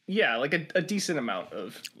 But yeah, like a decent amount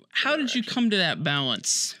of. How did you come to that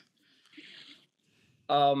balance?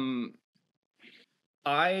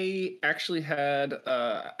 I actually had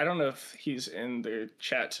I don't know if he's in the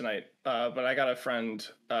chat tonight, but I got a friend,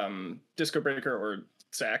 Disco Breaker or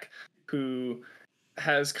Zach, who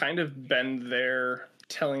has kind of been there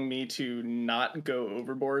telling me to not go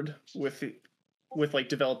overboard with like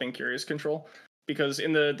developing Curious Control, because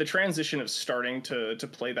in the transition of starting to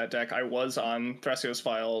play that deck, I was on Thrasios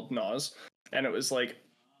File Naws, and it was like,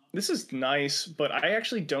 this is nice, but I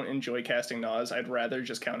actually don't enjoy casting Naws. I'd rather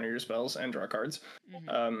just counter your spells and draw cards.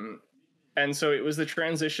 Mm-hmm. And so it was the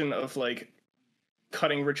transition of like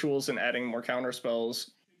cutting rituals and adding more counter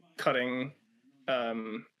spells, cutting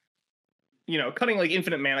like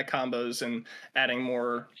infinite mana combos and adding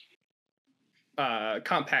more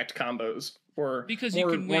compact combos, or because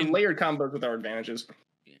more, you can win more layered combos with our advantages.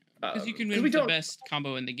 Because you can win with the best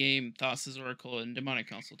combo in the game, Thassa's Oracle and Demonic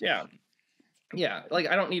Consultation. Yeah, like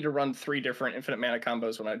I don't need to run 3 different infinite mana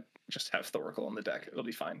combos when I just have Thoracle in the deck. It'll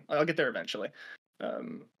be fine. I'll get there eventually.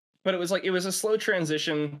 But it was a slow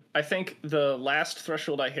transition. I think the last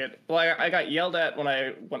threshold I hit, well, I got yelled at when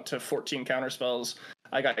I went to 14 counterspells.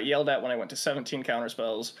 I got yelled at when I went to 17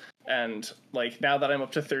 counterspells. And like now that I'm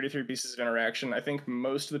up to 33 pieces of interaction, I think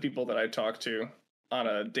most of the people that I talk to on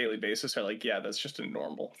a daily basis are like, yeah, that's just a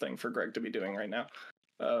normal thing for Greg to be doing right now.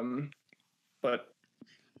 But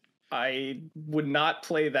I would not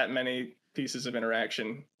play that many pieces of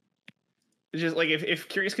interaction. It's just like if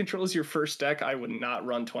Curious Control is your first deck, I would not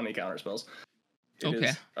run 20 counterspells.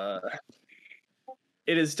 Okay.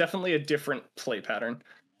 It is definitely a different play pattern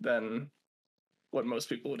than what most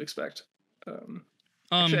people would expect.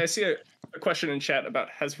 Actually, I see a question in chat about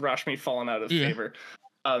has Rashmi fallen out of favor?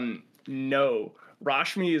 No,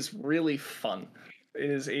 Rashmi is really fun. It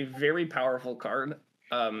is a very powerful card.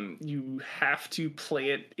 You have to play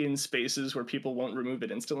it in spaces where people won't remove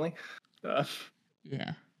it instantly. But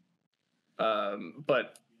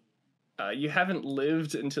you haven't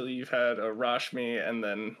lived until you've had a Rashmi and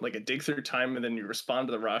then like a Dig Through Time, and then you respond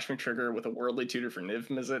to the Rashmi trigger with a Worldly Tutor for Niv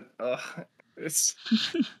Mizzet. It's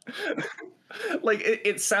like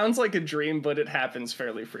it sounds like a dream, but it happens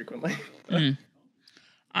fairly frequently.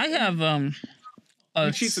 I have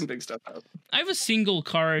you cheat some big stuff out. I have a single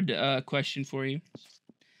card question for you.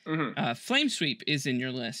 Mm-hmm. Flame Sweep is in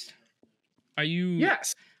your list. Are you?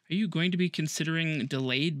 Yes. Are you going to be considering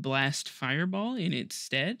Delayed Blast Fireball in its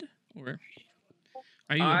stead, or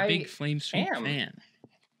are you a big Flame Sweep fan?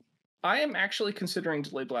 I am actually considering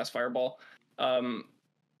Delayed Blast Fireball. I'm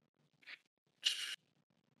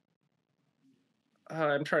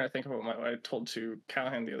trying to think about what I told to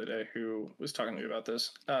Callahan the other day, who was talking to me about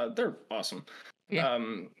this. They're awesome. Yeah.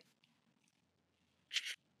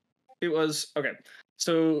 It was okay.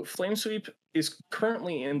 So Flame Sweep is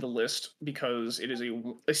currently in the list because it is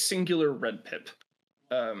a singular red pip.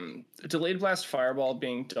 Delayed Blast Fireball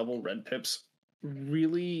being double red pips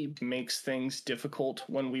really makes things difficult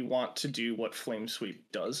when we want to do what Flame Sweep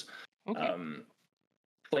does. Okay.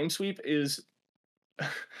 Flame Sweep is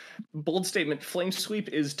bold statement. Flame Sweep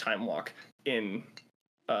is Time Walk in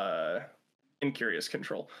Curious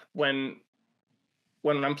Control. When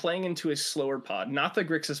I'm playing into a slower pod, not the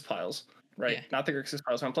Grixis piles, right? Yeah. Not the Grixis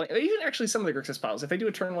piles. I'm playing even actually some of the Grixis piles. If they do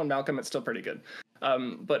a turn 1 Malcolm, it's still pretty good.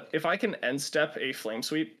 But if I can end step a Flame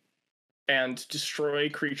Sweep and destroy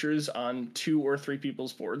creatures on 2 or 3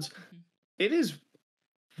 people's boards, it is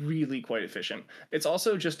really quite efficient. It's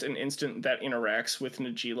also just an instant that interacts with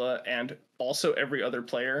Najeela and also every other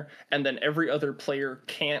player, and then every other player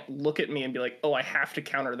can't look at me and be like, oh, I have to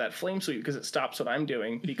counter that Flame Sweep because it stops what I'm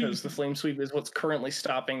doing, because the Flame Sweep is what's currently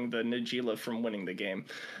stopping the Najeela from winning the game.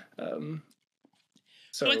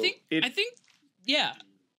 So I think yeah,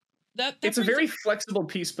 that it's a very flexible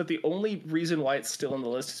piece, but the only reason why it's still on the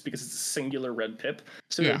list is because it's a singular red pip,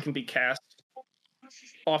 so that it can be cast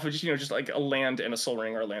off of just like a land and a Soul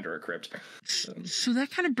Ring, or a land or a Crypt. So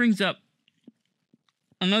that kind of brings up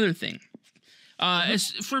another thing.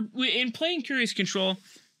 In playing Curious Control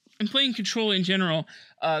and playing Control in general,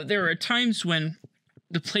 there are times when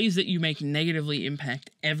the plays that you make negatively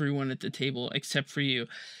impact everyone at the table except for you,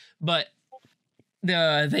 but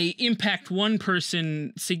they impact one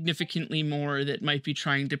person significantally more that might be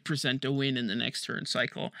trying to present a win in the next turn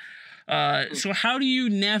cycle. So how do you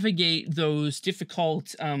navigate those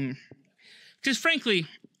difficult, because frankly,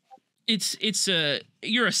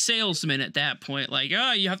 you're a salesman at that point. Like,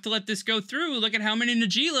 oh, you have to let this go through. Look at how many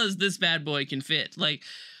Najeelas this bad boy can fit. Like,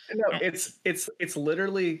 no, it's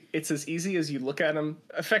literally, it's as easy as you look at them,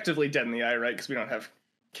 effectively dead in the eye, right? Because we don't have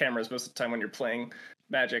cameras most of the time when you're playing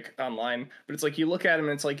Magic online. But it's like, you look at them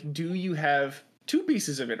and it's like, do you have 2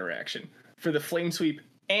 pieces of interaction for the Flame Sweep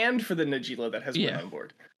and for the Najeela that has win on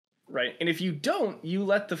board? Right. And if you don't, you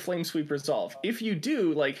let the Flame Sweep resolve. If you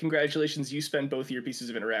do, like, congratulations, you spend both your pieces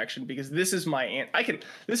of interaction, because this is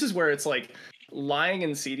this is where it's like lying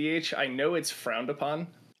in CDH. I know it's frowned upon,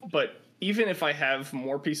 but even if I have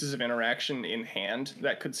more pieces of interaction in hand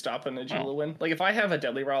that could stop a Najeela win, like if I have a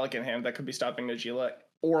Deadly Relic in hand that could be stopping Najeela,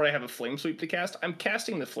 or I have a Flame Sweep to cast, I'm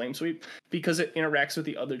casting the Flame Sweep because it interacts with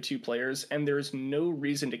the other 2 players, and there's no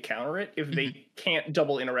reason to counter it if they can't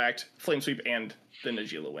double interact Flame Sweep and the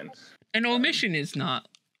Najeela win. And omission is not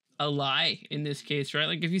a lie in this case, right?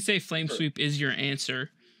 Like, if you say Flame Sweep is your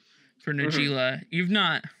answer for Najeela, you've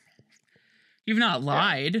not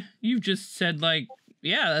lied. You've just said, like,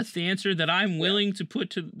 yeah, that's the answer that I'm willing to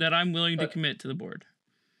to commit to the board.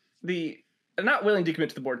 Not willing to commit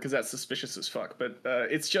to the board because that's suspicious as fuck, but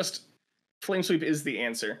it's just Flame Sweep is the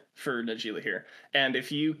answer for Najeela here. And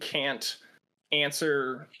if you can't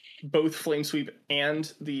answer both Flame Sweep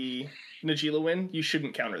and the Najeela win, you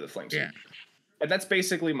shouldn't counter the Flame Sweep. And that's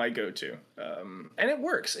basically my go-to. And it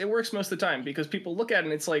works. It works most of the time because people look at it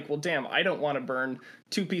and it's like, well, damn, I don't want to burn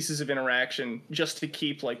 2 pieces of interaction just to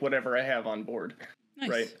keep like whatever I have on board. Nice.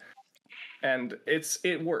 Right. And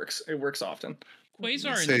it works. It works often.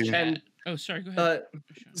 Quasar in the chat. Oh, sorry, go ahead.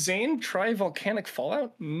 Zane, try volcanic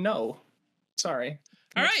fallout? No. Sorry.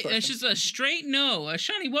 All right, that's just a straight no.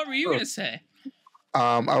 Shawnee, what were you going to say?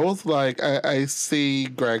 I was like, I see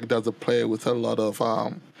Greg does a play with a lot of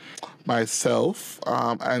myself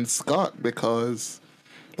and Scott, because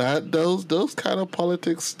those kind of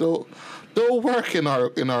politics don't work in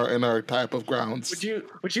our type of grounds.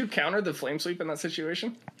 Would you counter the flame sweep in that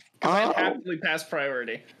situation? Because I'd happily pass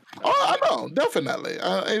priority. I know, definitely.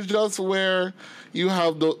 It's just where you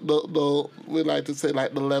have the we like to say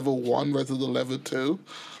like the level 1 versus the level 2.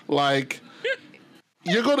 Like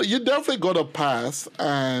you're definitely gonna pass,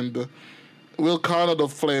 and we'll counter the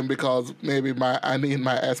flame because maybe I need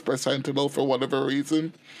my Esper Sentinel for whatever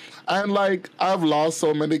reason. And like I've lost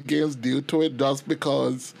so many games due to it just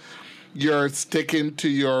because you're sticking to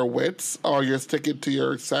your wits, or you're sticking to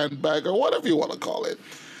your sandbag, or whatever you want to call it.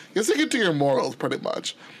 You're sticking to your morals pretty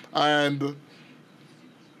much. And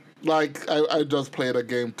like I just played a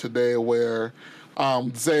game today where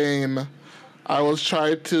Zane, I was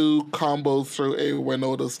trying to combo through a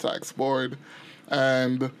Winota stacks board,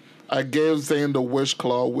 and I gave Zane the Wish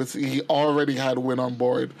Claw, which he already had Win on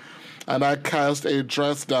board, and I cast a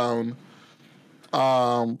Dress Down,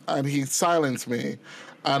 and he silenced me,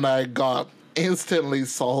 and I got instantly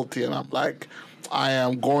salty, and I'm like, I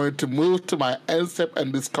am going to move to my end step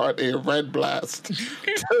and discard a Red Blast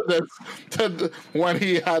when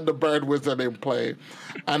he had the Bird Wizard in play,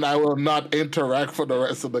 and I will not interact for the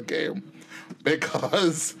rest of the game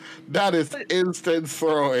because that is instant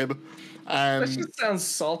throwing. And that just sounds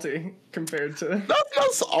salty compared to.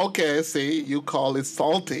 That's okay. See, you call it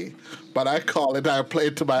salty, but I call it I play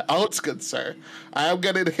to my outskirts, sir. I am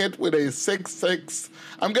getting hit with a 6/6.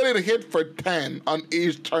 I'm getting hit for 10 on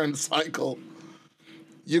each turn cycle.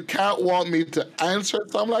 You can't want me to answer,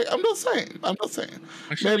 so I'm like, I'm just saying.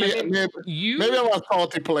 Maybe I'm a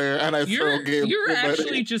salty player and I throw games. You're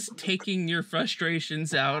actually just taking your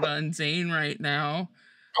frustrations out on Zane right now.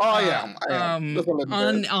 Oh, I am.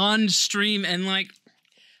 On stream, and like,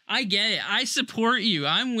 I get it. I support you.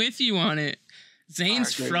 I'm with you on it.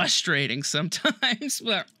 Zane's frustrating sometimes,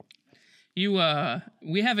 but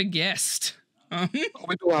we have a guest. We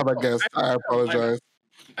do have a guest. I apologize.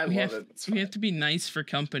 We have to be nice for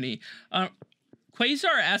company.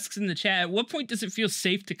 Quasar asks in the chat, at what point does it feel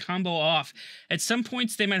safe to combo off? At some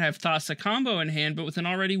points, they might have tossed a combo in hand, but with an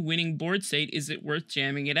already winning board state, is it worth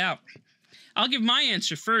jamming it out? I'll give my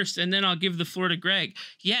answer first, and then I'll give the floor to Greg.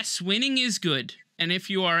 Yes, winning is good, and if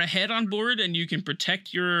you are ahead on board and you can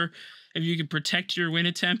protect your win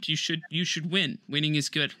attempt, you should win. Winning is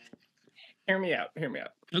good. Hear me out.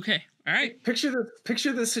 Okay, all right.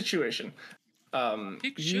 Picture this situation.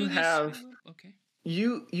 You have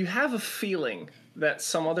a feeling that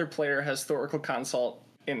some other player has Thoracle Consult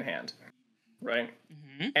in hand, right?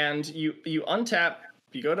 Mm-hmm. And you untap,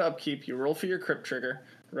 you go to upkeep, you roll for your Crypt Trigger,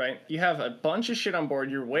 right? You have a bunch of shit on board,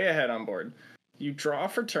 you're way ahead on board. You draw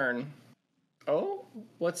for turn. Oh,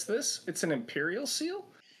 what's this? It's an Imperial Seal?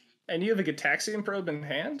 And you have a Gitaxian Probe in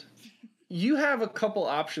hand? You have a couple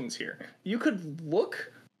options here. You could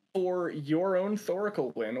look for your own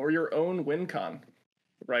Thoracle win or your own win con,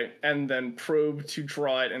 right? And then probe to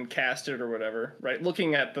draw it and cast it or whatever, right?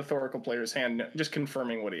 Looking at the Thoracle player's hand, just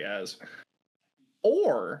confirming what he has.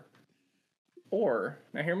 Or,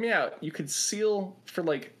 now hear me out, you could seal for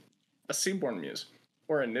like a Seaborn Muse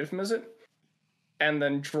or a Niv Mizzet, and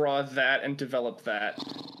then draw that and develop that,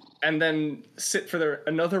 and then sit for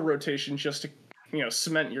another rotation just to,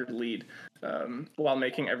 cement your lead while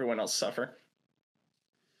making everyone else suffer.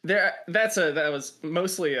 That was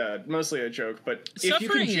mostly a joke, but if you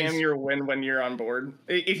can jam your win when you're on board,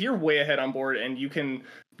 if you're way ahead on board and you can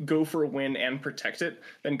go for a win and protect it,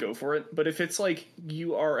 then go for it. But if it's like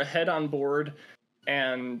you are ahead on board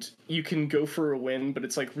and you can go for a win, but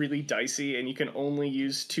it's like really dicey and you can only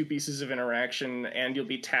use 2 pieces of interaction and you'll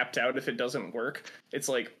be tapped out if it doesn't work, it's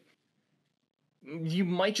like you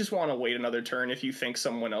might just want to wait another turn if you think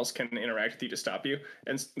someone else can interact with you to stop you,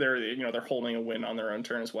 and they're holding a win on their own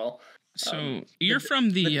turn as well. So you're from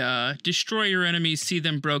the destroy your enemies, see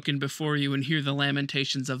them broken before you, and hear the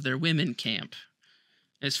lamentations of their women camp,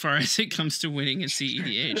 as far as it comes to winning in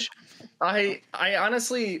CEDH. I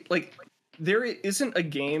honestly, like, there isn't a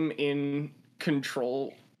game in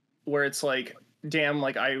Control where it's like, damn,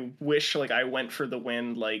 like I wish like I went for the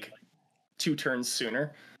win like 2 turns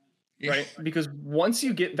sooner. right? Because once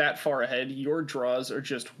you get that far ahead, your draws are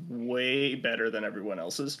just way better than everyone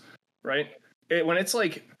else's, right? When it's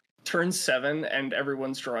like turn 7 and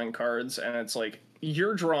everyone's drawing cards, and it's like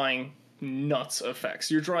you're drawing nuts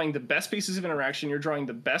effects. You're drawing the best pieces of interaction. You're drawing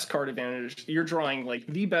the best card advantage. You're drawing like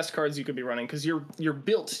the best cards you could be running because you're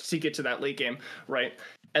built to get to that late game, right?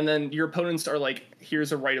 And then your opponents are like,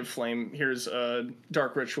 here's a Rite of Flame, here's a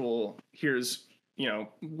Dark Ritual, here's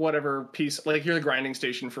whatever piece, like here's a grinding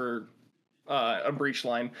station for a breach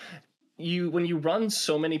line. When you run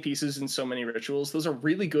so many pieces and so many rituals, those are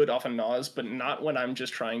really good off of Naws, but not when I'm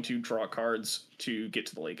just trying to draw cards to get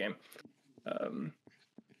to the late game.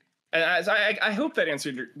 As I hope that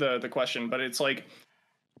answered the question, but it's like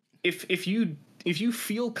if you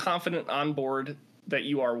feel confident on board that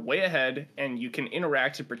you are way ahead and you can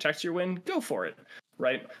interact to protect your win, go for it,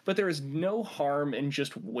 right? But there is no harm in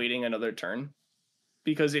just waiting another turn,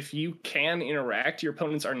 because if you can interact, your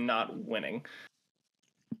opponents are not winning.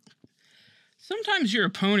 Sometimes your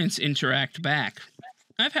opponents interact back.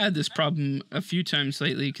 I've had this problem a few times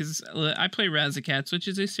lately because I play Razakats, which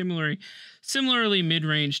is a similarly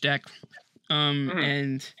mid-range deck,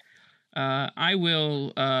 and I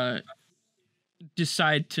will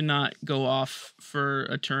decide to not go off for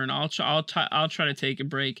a turn. I'll try to take a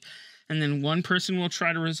break, and then one person will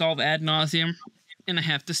try to resolve ad nauseum, and I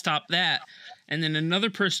have to stop that. And then another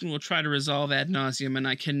person will try to resolve ad nauseum, and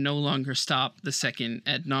I can no longer stop the second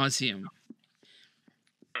ad nauseum.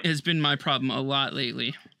 It has been my problem a lot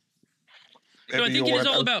lately. So I think it is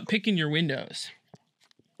all about picking your windows.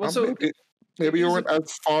 Well, so maybe you weren't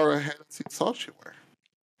as far ahead as you thought you were.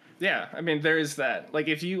 Yeah, I mean, there is that. Like,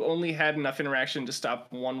 if you only had enough interaction to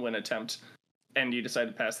stop one win attempt and you decide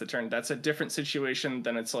to pass the turn, that's a different situation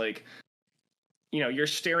than it's like, you're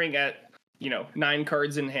staring at, 9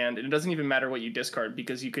 cards in hand, and it doesn't even matter what you discard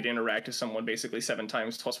because you could interact with someone basically 7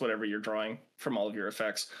 times plus whatever you're drawing from all of your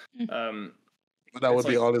effects. But that would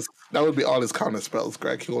be all his counter spells,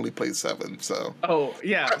 Greg. He only plays 7, so. Oh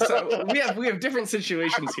yeah, so we have different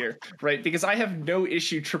situations here, right? Because I have no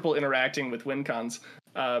issue triple interacting with win cons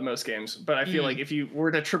most games, but I feel like if you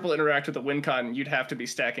were to triple interact with a win con, you'd have to be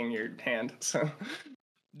stacking your hand. So.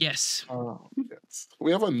 Yes. Yes.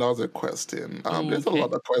 We have another question. There's a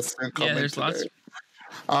lot of questions coming there's today.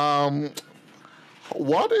 Lots.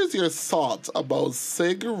 What is your thoughts about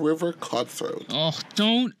Sig River Cutthroat? Oh,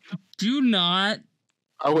 do not.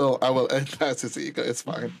 I will that's his ego. It's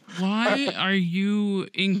fine. Why are you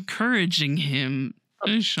encouraging him,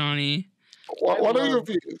 Shawnee? What are your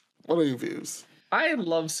views? What are your views? I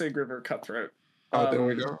love Sig River Cutthroat. There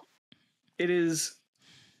we go. It is.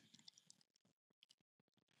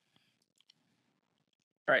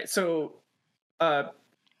 All right, so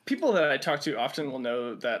people that I talk to often will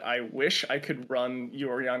know that I wish I could run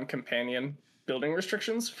Yorion Companion building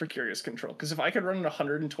restrictions for Curious Control, because if I could run an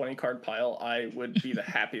 120 card pile, I would be the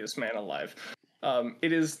happiest man alive.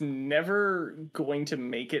 It is never going to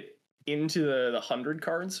make it into the 100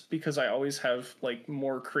 cards because I always have like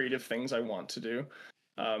more creative things I want to do.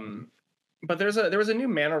 But there was a new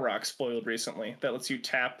mana rock spoiled recently that lets you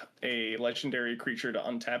tap a legendary creature to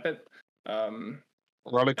untap it.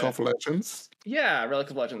 Relic of Legends. Yeah, Relic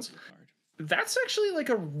of Legends. That's actually like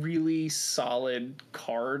a really solid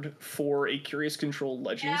card for a Curious Control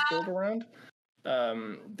Legends build around.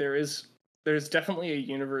 There's definitely a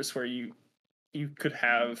universe where you could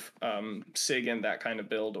have Sig in that kind of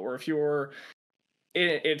build, or if you're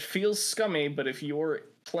it feels scummy, but if you're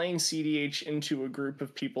playing CDH into a group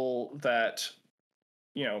of people that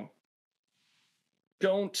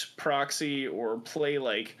don't proxy or play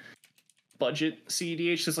like budget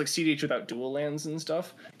CDH, just like CDH without dual lands and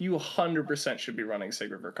stuff, you 100% should be running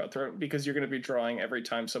Sig River Cutthroat, because you're going to be drawing every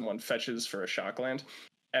time someone fetches for a shock land,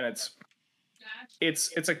 and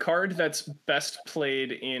it's a card that's best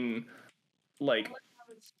played in like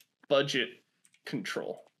budget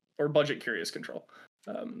control or budget Curious Control.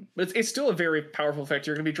 But it's still a very powerful effect.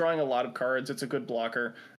 You're going to be drawing a lot of cards. It's a good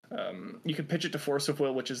blocker. You can pitch it to Force of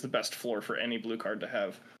Will, which is the best floor for any blue card to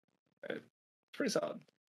have. It's pretty solid.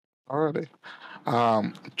 Alrighty.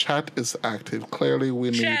 Chat is active. Clearly,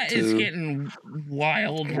 we need to. Chat is getting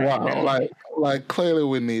wild right now. Like clearly,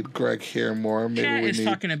 we need Greg here more. Maybe Chat we is need.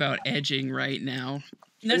 talking about edging right now.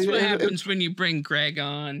 That's what happens when you bring Greg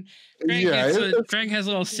on. Greg has a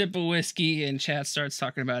little sip of whiskey, and Chat starts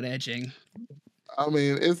talking about edging. I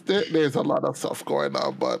mean, there's a lot of stuff going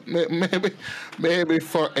on, but maybe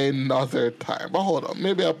for another time. But hold on,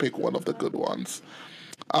 maybe I'll pick one of the good ones.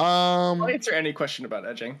 I'll answer any question about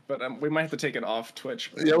edging, but we might have to take it off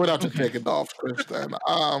Twitch. Yeah, we'd have to take it off Twitch then.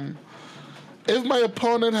 if my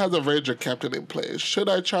opponent has a Ranger Captain in play, should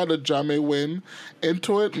I try to jam a win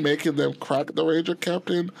into it, making them crack the Ranger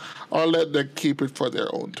Captain, or let them keep it for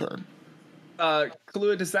their own turn?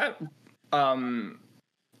 Kahlua,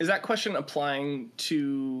 is that question applying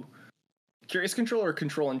to Curious Control or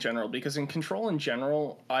Control in general? Because in Control in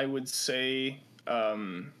general, I would say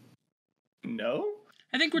no.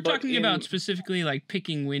 I think we're talking about specifically like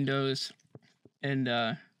picking windows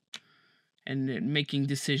and making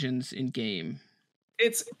decisions in game.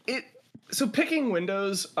 So picking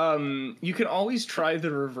windows, you can always try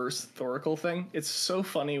the reverse Thoracle thing. It's so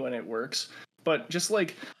funny when it works. But just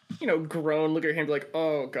like, groan, look at your hand, be like,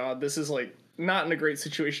 oh god, this is like not in a great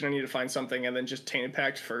situation. I need to find something, and then just Tainted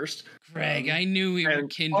Pact first. Greg, I knew we were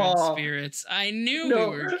kindred spirits. I knew we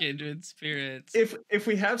were kindred spirits. If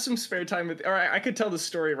we have some spare time, or I could tell the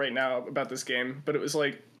story right now about this game, but it was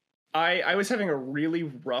like, I was having a really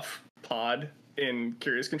rough pod in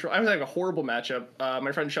Curious Control. I was having a horrible matchup.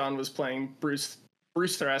 My friend Sean was playing Bruce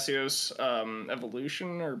Thrasios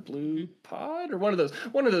Evolution or Blue Pod or one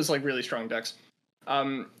of those like really strong decks.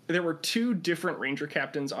 There were 2 different Ranger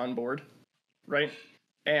Captains on board, right?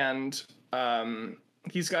 And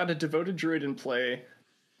he's got a Devoted Druid in play.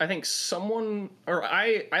 I think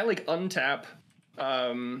I like untap,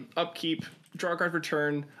 upkeep, draw a card for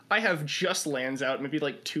turn. I have just lands out, maybe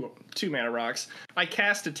like two mana rocks. I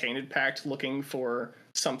cast a Tainted Pact looking for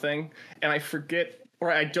something, and I forget,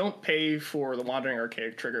 or I don't pay for the Wandering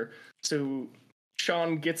Archaic trigger. So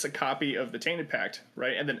Sean gets a copy of the Tainted Pact,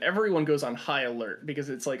 right? And then everyone goes on high alert because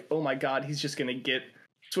it's like, oh my god, he's just gonna get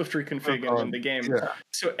Swift Reconfig and win the game. Yeah.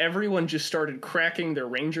 So everyone just started cracking their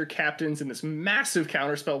Ranger Captains, and this massive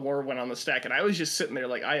counterspell war went on the stack, and I was just sitting there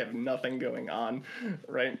like, I have nothing going on,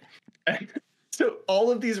 right? And so all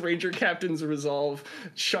of these Ranger Captains resolve.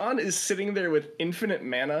 Sean is sitting there with infinite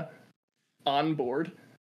mana on board,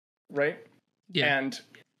 right? Yeah. And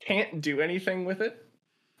can't do anything with it.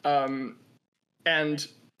 And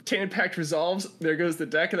Tainted Pact resolves. There goes the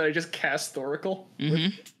deck, and then I just cast Thoracle.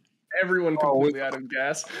 Mm-hmm. Everyone completely out of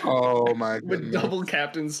gas. Oh my goodness. With double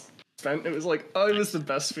captains spent. It was like, it was the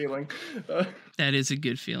best feeling. That is a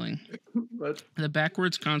good feeling. But the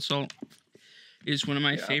backwards consult is one of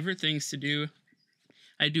my favorite things to do.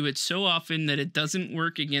 I do it so often that it doesn't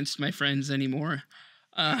work against my friends anymore.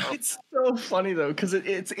 It's so funny though, because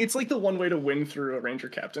it's like the one way to win through a Ranger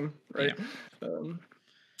Captain, right? Yeah.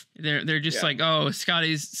 They're just like, oh,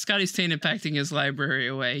 Scotty's Tainted Pacting his library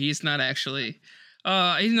away. He's not actually,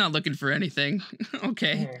 he's not looking for anything.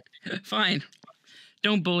 Okay, fine.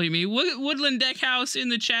 Don't bully me. Woodland Deckhouse in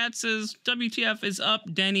the chat says WTF is up.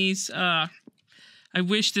 Denny's. I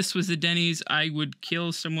wish this was the Denny's. I would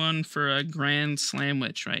kill someone for a grand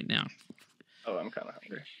slamwich right now. Oh, I'm kind of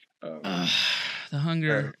hungry. The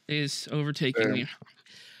hunger is overtaking me.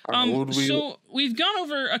 So we've gone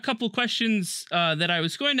over a couple questions that I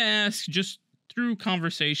was going to ask just through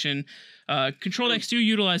conversation. Control decks do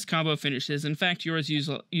utilize combo finishes. In fact, yours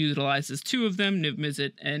utilizes 2 of them, Niv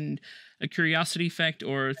Mizzet and a Curiosity Effect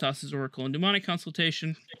or Thassa's Oracle and Demonic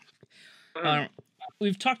Consultation.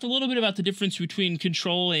 We've talked a little bit about the difference between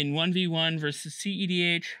control in 1v1 versus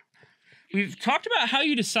CEDH. We've talked about how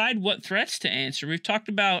you decide what threats to answer. We've talked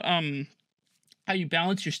about how you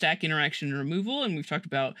balance your stack interaction and removal, and we've talked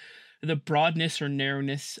about the broadness or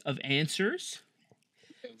narrowness of answers.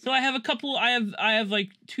 So I have like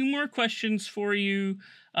 2 more questions for you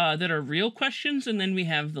that are real questions, and then we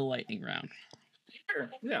have the lightning round. Sure.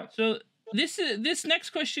 Yeah. So this next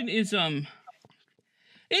question is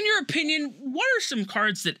in your opinion, what are some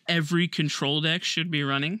cards that every control deck should be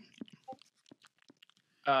running?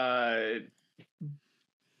 The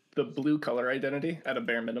blue color identity at a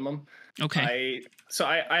bare minimum. Okay.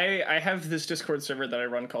 I have this Discord server that I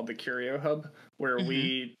run called the Curio Hub, where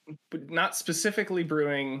we, not specifically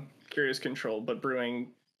brewing Curious Control, but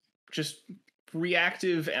brewing just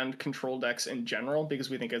reactive and control decks in general, because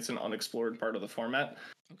we think it's an unexplored part of the format.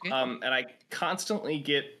 Okay. And I constantly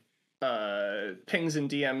get pings and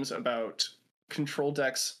DMs about control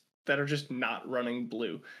decks that are just not running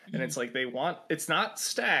blue. And it's like it's not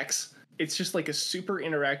stacks, it's just like a super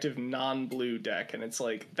interactive non-blue deck, and it's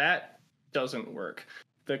like that doesn't work.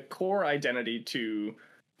 The core identity to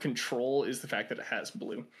control is the fact that it has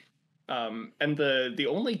blue. And the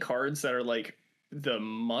only cards that are like the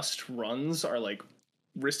must runs are like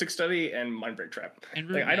Rhystic Study and Mindbreak Trap.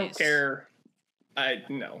 Like, I don't care.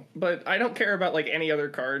 But I don't care about like any other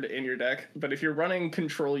card in your deck. But if you're running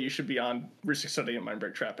control, you should be on Rhystic Study and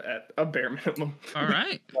Mindbreak Trap at a bare minimum. All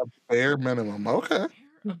right. A bare minimum. Okay.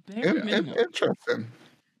 A bare minimum. Interesting.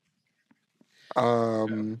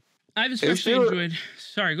 I've especially enjoyed.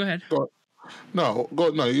 Sorry, go ahead. No, go.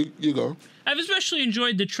 No, you go. I've especially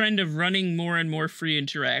enjoyed the trend of running more and more free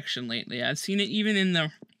interaction lately. I've seen it even in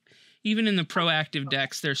the proactive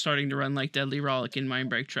decks. They're starting to run like Deadly Rollick and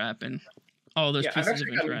Mindbreak Trap and all those I've pieces of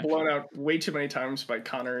actually gotten interaction. blown out way too many times by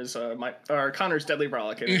Connor's Connor's Deadly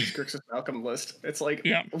Rollick and his Grixis Malcolm list. It's like,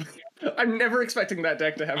 Yeah. I'm never expecting that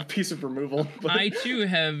deck to have a piece of removal. But I too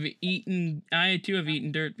have eaten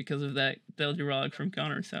dirt because of that Deadly Rollick from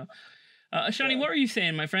Connor. So, Shawnee, what were you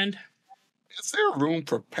saying, my friend? Is there room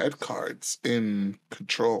for pet cards in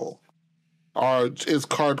Control, or is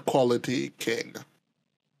card quality king?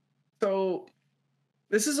 So,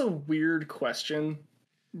 this is a weird question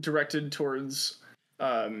directed towards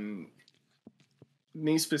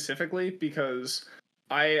me specifically, because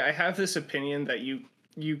I have this opinion that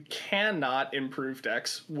you cannot improve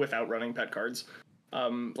decks without running pet cards.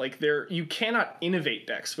 You cannot innovate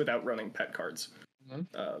decks without running pet cards.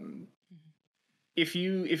 Mm-hmm. If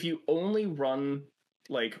you only run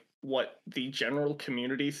like what the general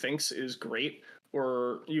community thinks is great,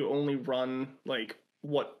 or you only run like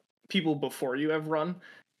what people before you have run,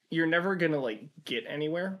 you're never gonna like get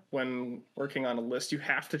anywhere when working on a list. You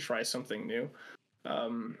have to try something new.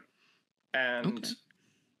 And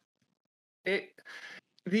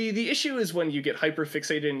the issue is when you get hyper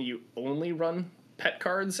fixated and you only run pet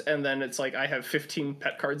cards, and then it's like, I have 15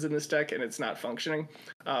 pet cards in this deck and it's not functioning.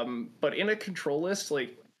 But in a control list,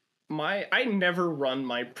 like I never run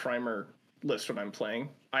my primer list when I'm playing.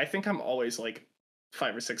 I think I'm always like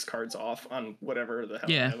 5 or 6 cards off on whatever the hell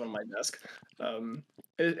I have on my desk.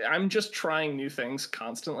 I'm just trying new things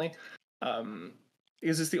constantly,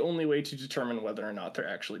 because it's the only way to determine whether or not they're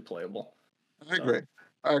actually playable. I agree.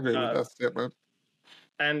 I agree with that statement.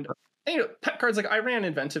 And pet cards, like I ran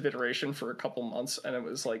Inventive Iteration for a couple months, and it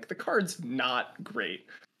was like, the card's not great,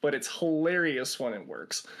 but it's hilarious when it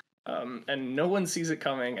works. And no one sees it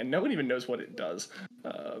coming, and no one even knows what it does.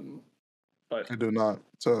 But I do not.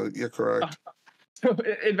 So you're correct. So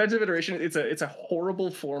Inventive Iteration, it's a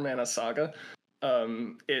horrible 4-mana saga.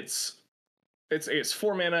 It's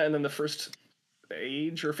 4 mana, and then the first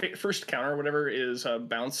age or first counter or whatever is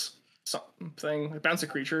bounce a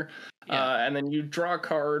creature, and then you draw a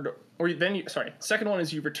card, or then second one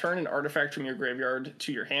is you return an artifact from your graveyard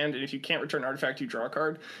to your hand, and if you can't return an artifact, you draw a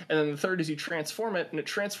card, and then the third is you transform it, and it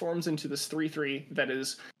transforms into this 3/3 that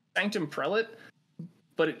is Sanctum Prelate,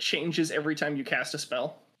 but it changes every time you cast a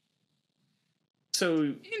spell.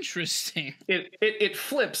 So interesting. It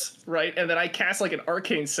flips, right? And then I cast like an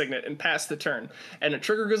Arcane Signet and pass the turn. And a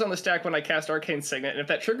trigger goes on the stack when I cast Arcane Signet. And if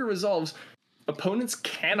that trigger resolves, opponents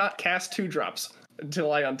cannot cast 2-drops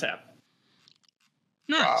until I untap.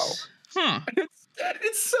 Nice. Wow. Huh.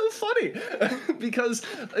 It's so funny because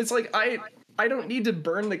it's like I don't need to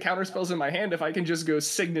burn the counter spells in my hand if I can just go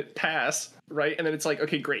Signet pass, right? And then it's like,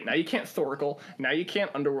 okay, great. Now you can't Thoracle. Now you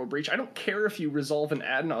can't Underworld Breach. I don't care if you resolve an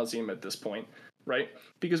Ad Nauseam at this point, right?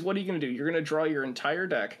 Because what are you going to do? You're going to draw your entire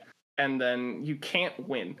deck, and then you can't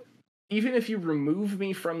win. Even if you remove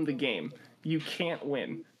me from the game, you can't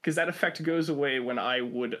win, because that effect goes away when I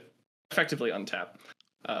would effectively untap.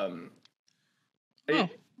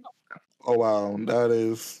 Oh wow, that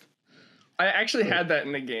is... I actually had that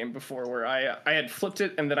in a game before where I had flipped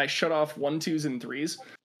it, and then I shut off 1, 2s, and 3s,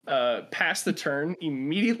 passed the turn,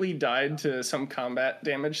 immediately died to some combat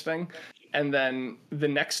damage thing, and then the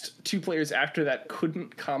next 2 players after that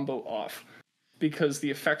couldn't combo off because the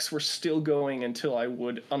effects were still going until I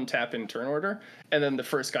would untap in turn order, and then the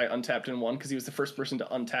first guy untapped and won because he was the first person to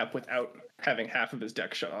untap without having half of his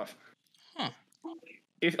deck shut off. Huh.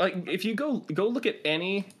 If you go look at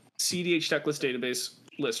any CDH decklist database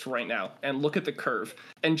list right now and look at the curve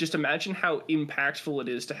and just imagine how impactful it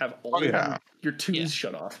is to have all your 2s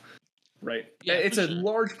shut off, right? Yeah, it's a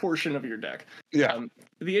large portion of your deck. The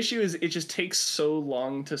issue is it just takes so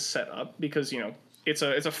long to set up because it's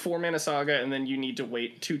a 4-mana saga, and then you need to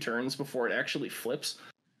wait 2 turns before it actually flips.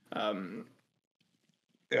 But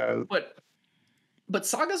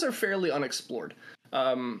sagas are fairly unexplored.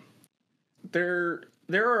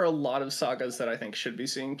 There are a lot of sagas that I think should be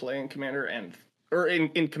seeing play in Commander or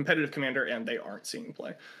in competitive Commander, and they aren't seeing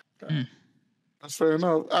play. That's fair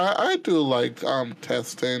enough. I do like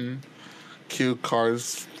testing cute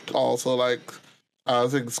cards. Also, like I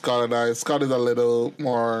think Scott is a little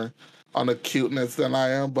more on the cuteness than I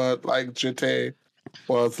am, but like Jite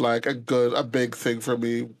was like a big thing for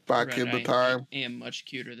me back in the time. I am much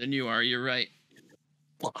cuter than you are. You're right.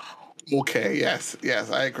 Okay, yes,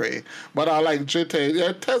 I agree. But I like Jite.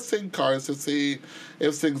 They're testing cards to see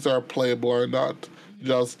if things are playable or not,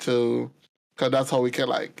 just to, because that's how we can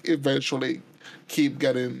like eventually keep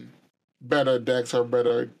getting better decks or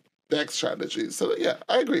better deck strategies. So yeah,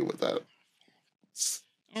 I agree with that.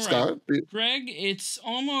 All right, Scott, Greg, it's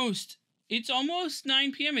almost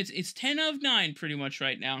 9 p.m. It's 10 of 9 pretty much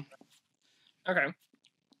right now. Okay.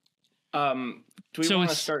 Do we So want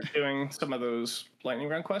to it's- start doing some of those lightning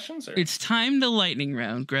round questions? Or? It's time to lightning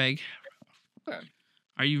round, Greg. Okay.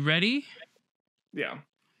 Are you ready? Yeah.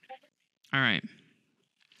 All right.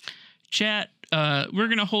 Chat, we're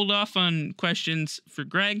going to hold off on questions for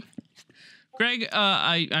Greg. Greg,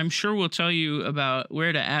 I'm sure we'll tell you about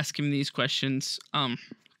where to ask him these questions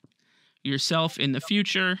yourself in the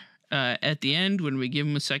future at the end when we give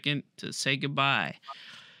him a second to say goodbye.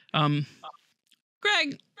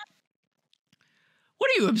 Greg,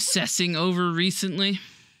 what are you obsessing over recently?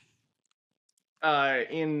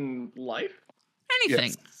 In life?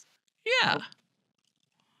 Anything. Yes.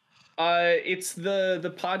 Yeah. It's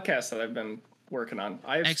the podcast that I've been working on.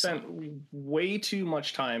 I've Excellent. spent way too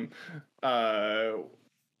much time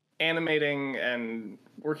animating and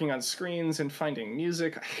working on screens and finding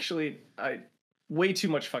music. Actually, I way too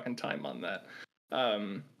much fucking time on that.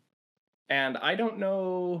 And I don't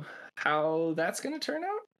know how that's going to turn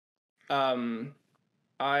out.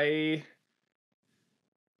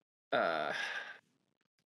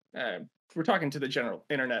 We're talking to the general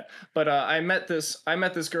internet, but I met this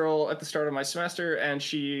girl at the start of my semester, and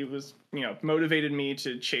she was, motivated me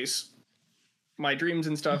to chase my dreams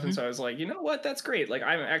and stuff. And so I was like, you know what, that's great. Like,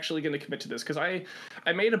 I'm actually going to commit to this, because I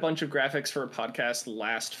made a bunch of graphics for a podcast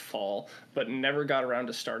last fall, but never got around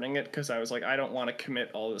to starting it, because I was like, I don't want to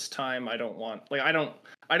commit all this time. I don't want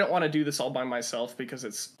to do this all by myself, because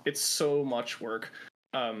it's so much work.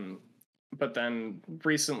 But then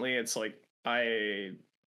recently it's like I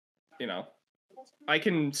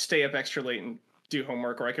can stay up extra late and do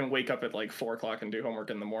homework, or I can wake up at like 4:00 and do homework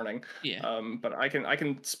in the morning. Yeah. But I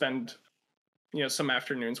can spend, some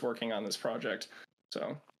afternoons working on this project.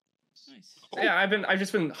 So Nice. yeah, I've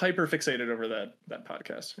just been hyper fixated over that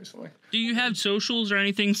podcast recently. Do you have socials or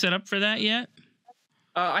anything set up for that yet?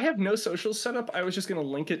 I have no socials set up. I was just going to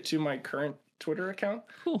link it to my current Twitter account.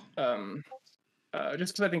 Cool.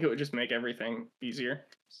 Just because I think it would just make everything easier.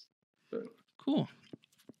 But, cool.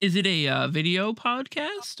 Is it a video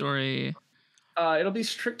podcast or a? It'll be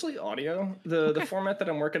strictly audio. The format that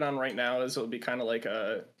I'm working on right now is it'll be kind of like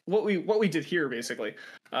what we did here, basically.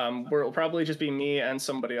 Where it'll probably just be me and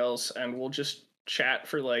somebody else, and we'll just chat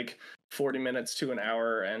for like 40 minutes to an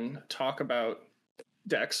hour and talk about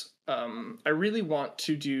decks. I really want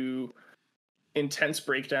to do intense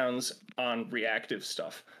breakdowns on reactive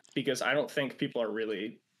stuff, because I don't think people are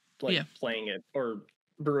really playing it or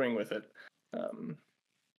brewing with it.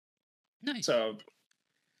 Nice. So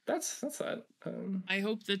that's that. I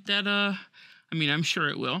hope that I'm sure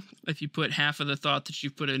it will. If you put half of the thought that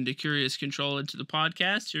you put into Curious Control into the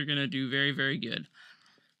podcast, you're gonna do very, very good.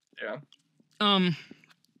 Yeah.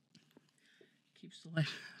 Keeps the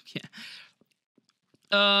life.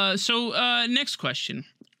 Yeah. So next question.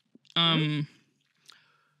 What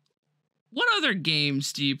other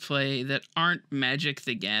games do you play that aren't Magic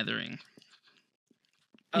the Gathering?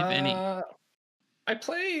 If any. I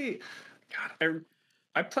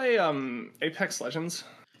play Apex Legends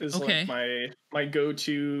is like my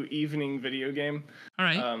go-to evening video game. All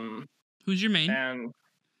right. Who's your main? And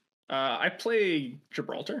I play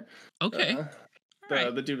Gibraltar. Okay.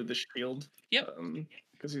 The dude with the shield. Yep.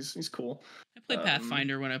 Because he's cool. I play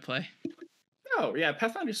Pathfinder when I play. Oh yeah,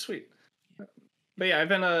 Pathfinder's sweet. But yeah, I've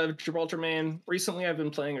been a Gibraltar main. Recently, I've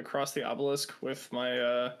been playing Across the Obelisk with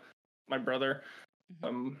my my brother.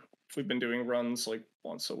 We've been doing runs like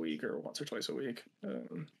once a week or once or twice a week.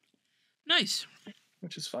 Nice.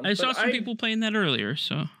 Which is fun. I saw some people playing that earlier,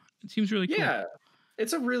 so it seems really cool. Yeah,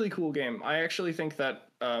 it's a really cool game. I actually think that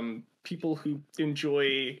people who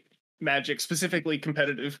enjoy Magic, specifically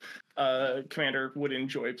competitive Commander, would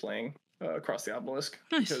enjoy playing Across the Obelisk.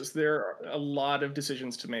 Nice. Because there are a lot of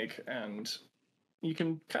decisions to make, and you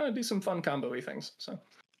can kind of do some fun combo-y things. So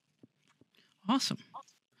awesome.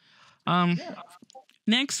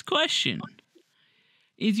 Next question.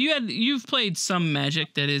 If you've played some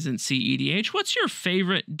Magic that isn't CEDH, what's your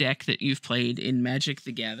favorite deck that you've played in Magic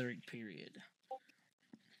the Gathering period?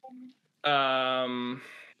 The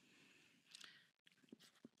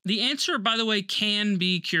answer, by the way, can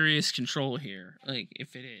be Curious Control here. Like,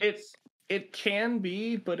 if it is. It can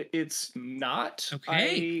be, but it's not.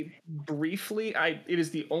 Okay. It is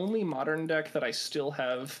the only modern deck that I still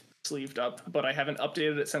have sleeved up, but I haven't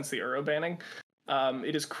updated it since the Euro banning.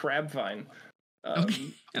 It is Crabvine.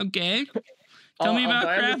 Okay. Tell me about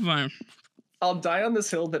Crabvine. I'll die on this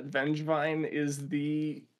hill that Vengevine is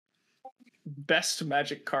the best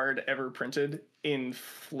Magic card ever printed in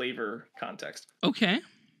flavor context. Okay.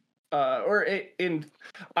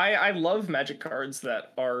 I love Magic cards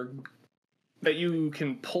that you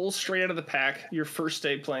can pull straight out of the pack your first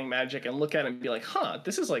day playing Magic and look at it and be like, huh,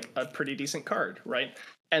 this is like a pretty decent card, right?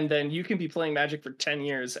 And then you can be playing Magic for 10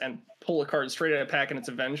 years and pull a card straight out of the pack and it's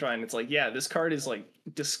a Vengevine. And it's like, yeah, this card is like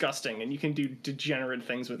disgusting and you can do degenerate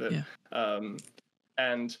things with it. Yeah.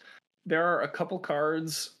 And there are a couple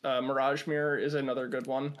cards, Mirage Mirror is another good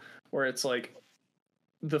one, where it's like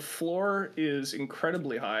the floor is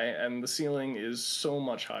incredibly high and the ceiling is so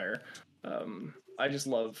much higher. I just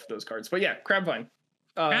love those cards. But yeah, Crabvine.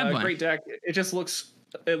 Great deck. It just looks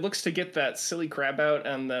to get that silly crab out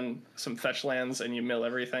and then some fetch lands and you mill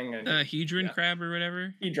everything. And Hedron crab or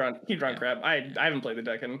whatever. Hedron crab. I haven't played the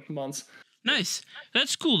deck in months. Nice.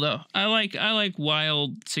 That's cool though. I like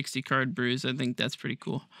wild 60 card brews. I think that's pretty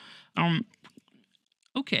cool.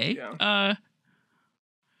 Okay. Yeah.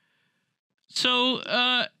 So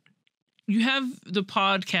you have the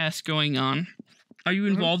podcast going on. Are you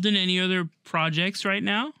involved in any other projects right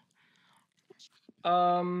now?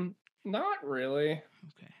 Not really.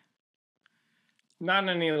 Okay. Not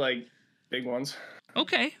any like big ones.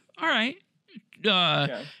 Okay. All right.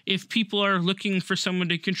 Yeah. If people are looking for someone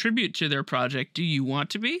to contribute to their project, do you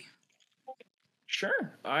want to be?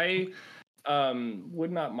 Sure. I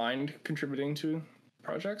would not mind contributing to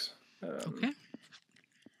projects. Okay.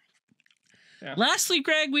 Yeah. Lastly,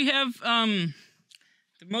 Greg, we have the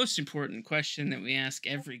most important question that we ask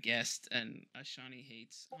every guest, and Ashani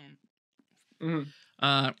hates.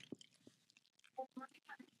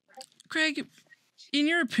 Greg, in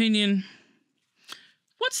your opinion,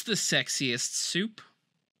 what's the sexiest soup?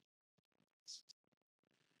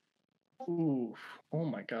 Ooh, oh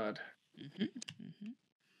my god.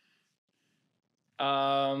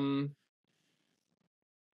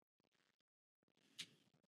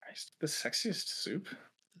 The sexiest soup?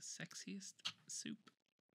 The sexiest soup.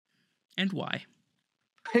 And why?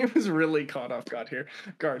 I was really caught off guard here.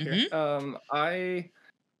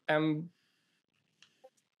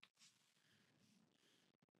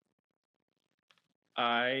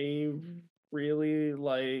 I really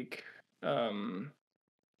like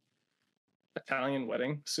Italian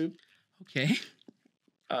wedding soup. Okay.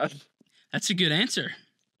 That's a good answer.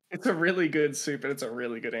 It's a really good soup, and it's a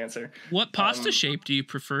really good answer. What pasta shape do you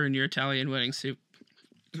prefer in your Italian wedding soup?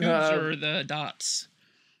 Tubes or the dots?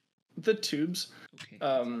 The tubes.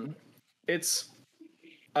 Okay. It's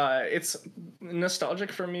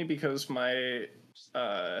nostalgic for me because my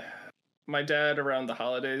dad around the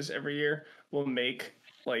holidays every year will make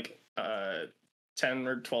like 10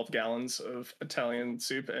 or 12 gallons of Italian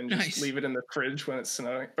soup and just leave it in the fridge when it's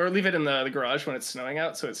snowing, or leave it in the garage when it's snowing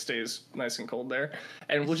out so it stays nice and cold there,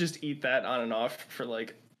 and we'll just eat that on and off for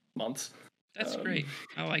like months. That's great.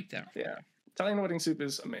 I like that. Yeah, Italian wedding soup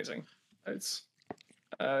is amazing. It's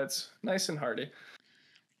nice and hearty.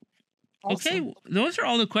 Okay, those are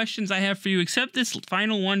all the questions I have for you, except this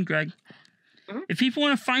final one, Greg. If people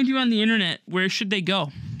want to find you on the internet, where should they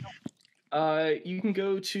go? You can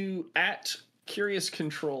go to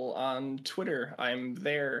 @CuriousControl on Twitter. I'm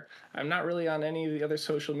there. I'm not really on any of the other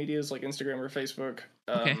social medias like Instagram or Facebook.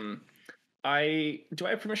 Okay. Do I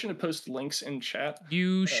have permission to post links in chat?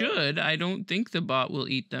 You should. I don't think the bot will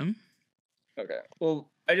eat them. Okay. Well,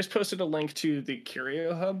 I just posted a link to the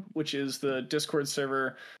Curio Hub, which is the Discord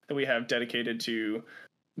server that we have dedicated to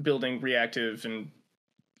building reactive and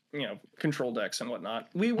control decks and whatnot.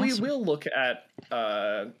 We will look at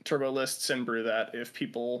turbo lists and brew that if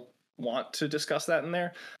people want to discuss that in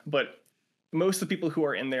there, but most of the people who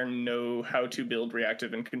are in there know how to build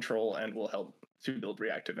reactive and control and will help to build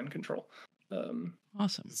reactive and control.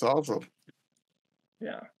 Awesome. It's awesome.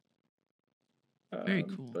 Yeah. Very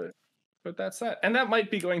cool. But that's that. And that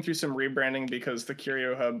might be going through some rebranding because the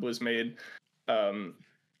Curio Hub was made.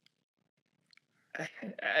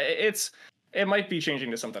 It might be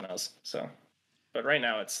changing to something else. So, but right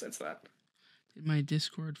now it's that. Did my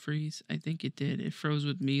Discord freeze? I think it did. It froze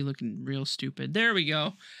with me looking real stupid. There we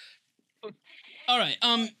go. All right.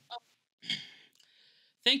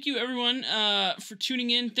 Thank you everyone for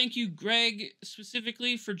tuning in. Thank you, Greg,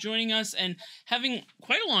 specifically for joining us and having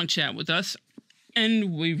quite a long chat with us.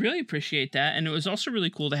 And we really appreciate that. And it was also really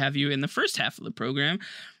cool to have you in the first half of the program,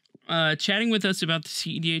 chatting with us about the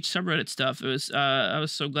CEDH subreddit stuff. It was I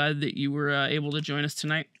was so glad that you were able to join us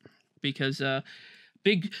tonight because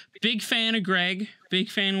big fan of Greg, big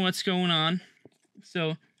fan of what's going on.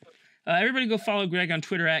 So everybody go follow Greg on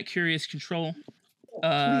Twitter @CuriousControl.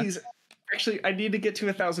 Please. Actually, I need to get to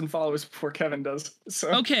 1,000 followers before Kevin does.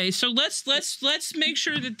 So okay, so let's make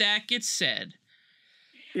sure that gets said.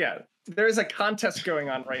 Yeah. there is a contest going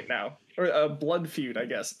on right now, or a blood feud, I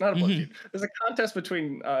guess. Not a blood feud. There's a contest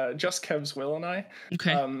between Just Kev's Will and I.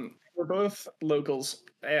 Okay. We're both locals,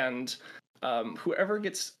 and whoever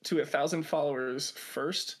gets to 1,000 followers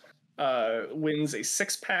first wins a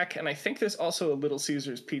 6-pack, and I think there's also a Little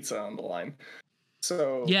Caesars pizza on the line.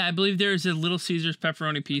 So yeah, I believe there's a Little Caesars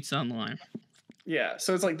pepperoni pizza on the line. Yeah,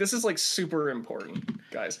 so it's like this is like super important,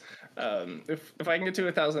 guys. If I can get to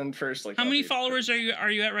 1,000 first, like how many followers are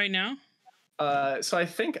you at right now? So I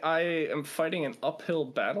think I am fighting an uphill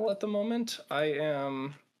battle at the moment. I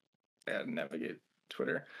am navigate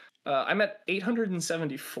Twitter. I'm at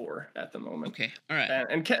 874 at the moment. Okay, all right.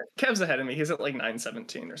 And Kev's ahead of me. He's at like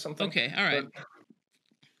 917 or something. Okay, all right. But,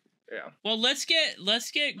 yeah. Well, let's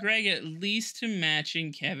get Greg at least to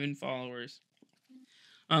matching Kevin followers.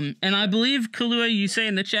 And I believe, Kalua, you say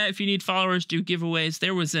in the chat, if you need followers, do giveaways.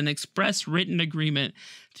 There was an express written agreement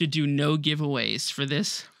to do no giveaways for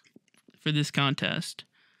this contest.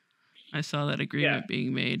 I saw that agreement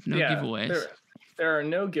being made. No giveaways. There are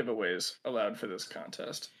no giveaways allowed for this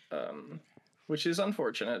contest, which is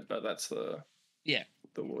unfortunate, but that's the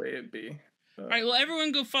way it be. All right, well,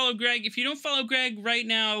 everyone go follow Greg. If you don't follow Greg right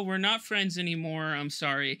now, we're not friends anymore. I'm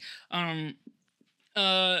sorry.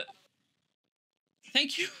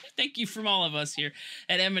 Thank you from all of us here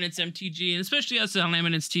at Eminence MTG, and especially us on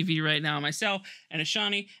Eminence TV right now, myself and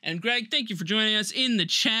Ashani and Greg. Thank you for joining us in the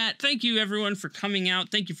chat. Thank you, everyone, for coming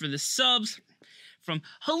out. Thank you for the subs from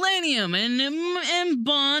Helenium and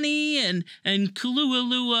Bonnie and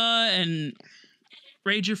Kalualua and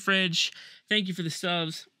Rager Fridge. Thank you for the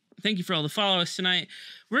subs. Thank you for all the followers tonight.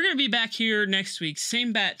 We're going to be back here next week.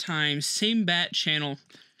 Same bat time, same bat channel.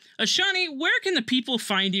 Ashani, where can the people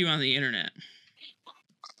find you on the internet?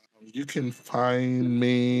 You can find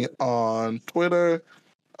me on Twitter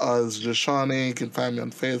as Jashani. You can find me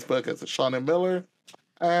on Facebook as Ashani Miller.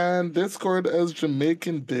 And Discord as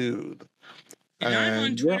Jamaican Dude. And I'm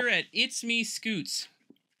on Twitter at It's Me Scoots.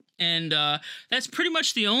 And that's pretty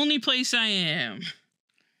much the only place I am.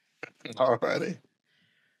 Alrighty.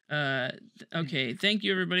 Okay, thank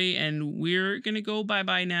you, everybody. And we're going to go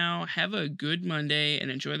bye-bye now. Have a good Monday and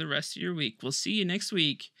enjoy the rest of your week. We'll see you next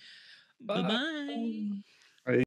week. Bye-bye.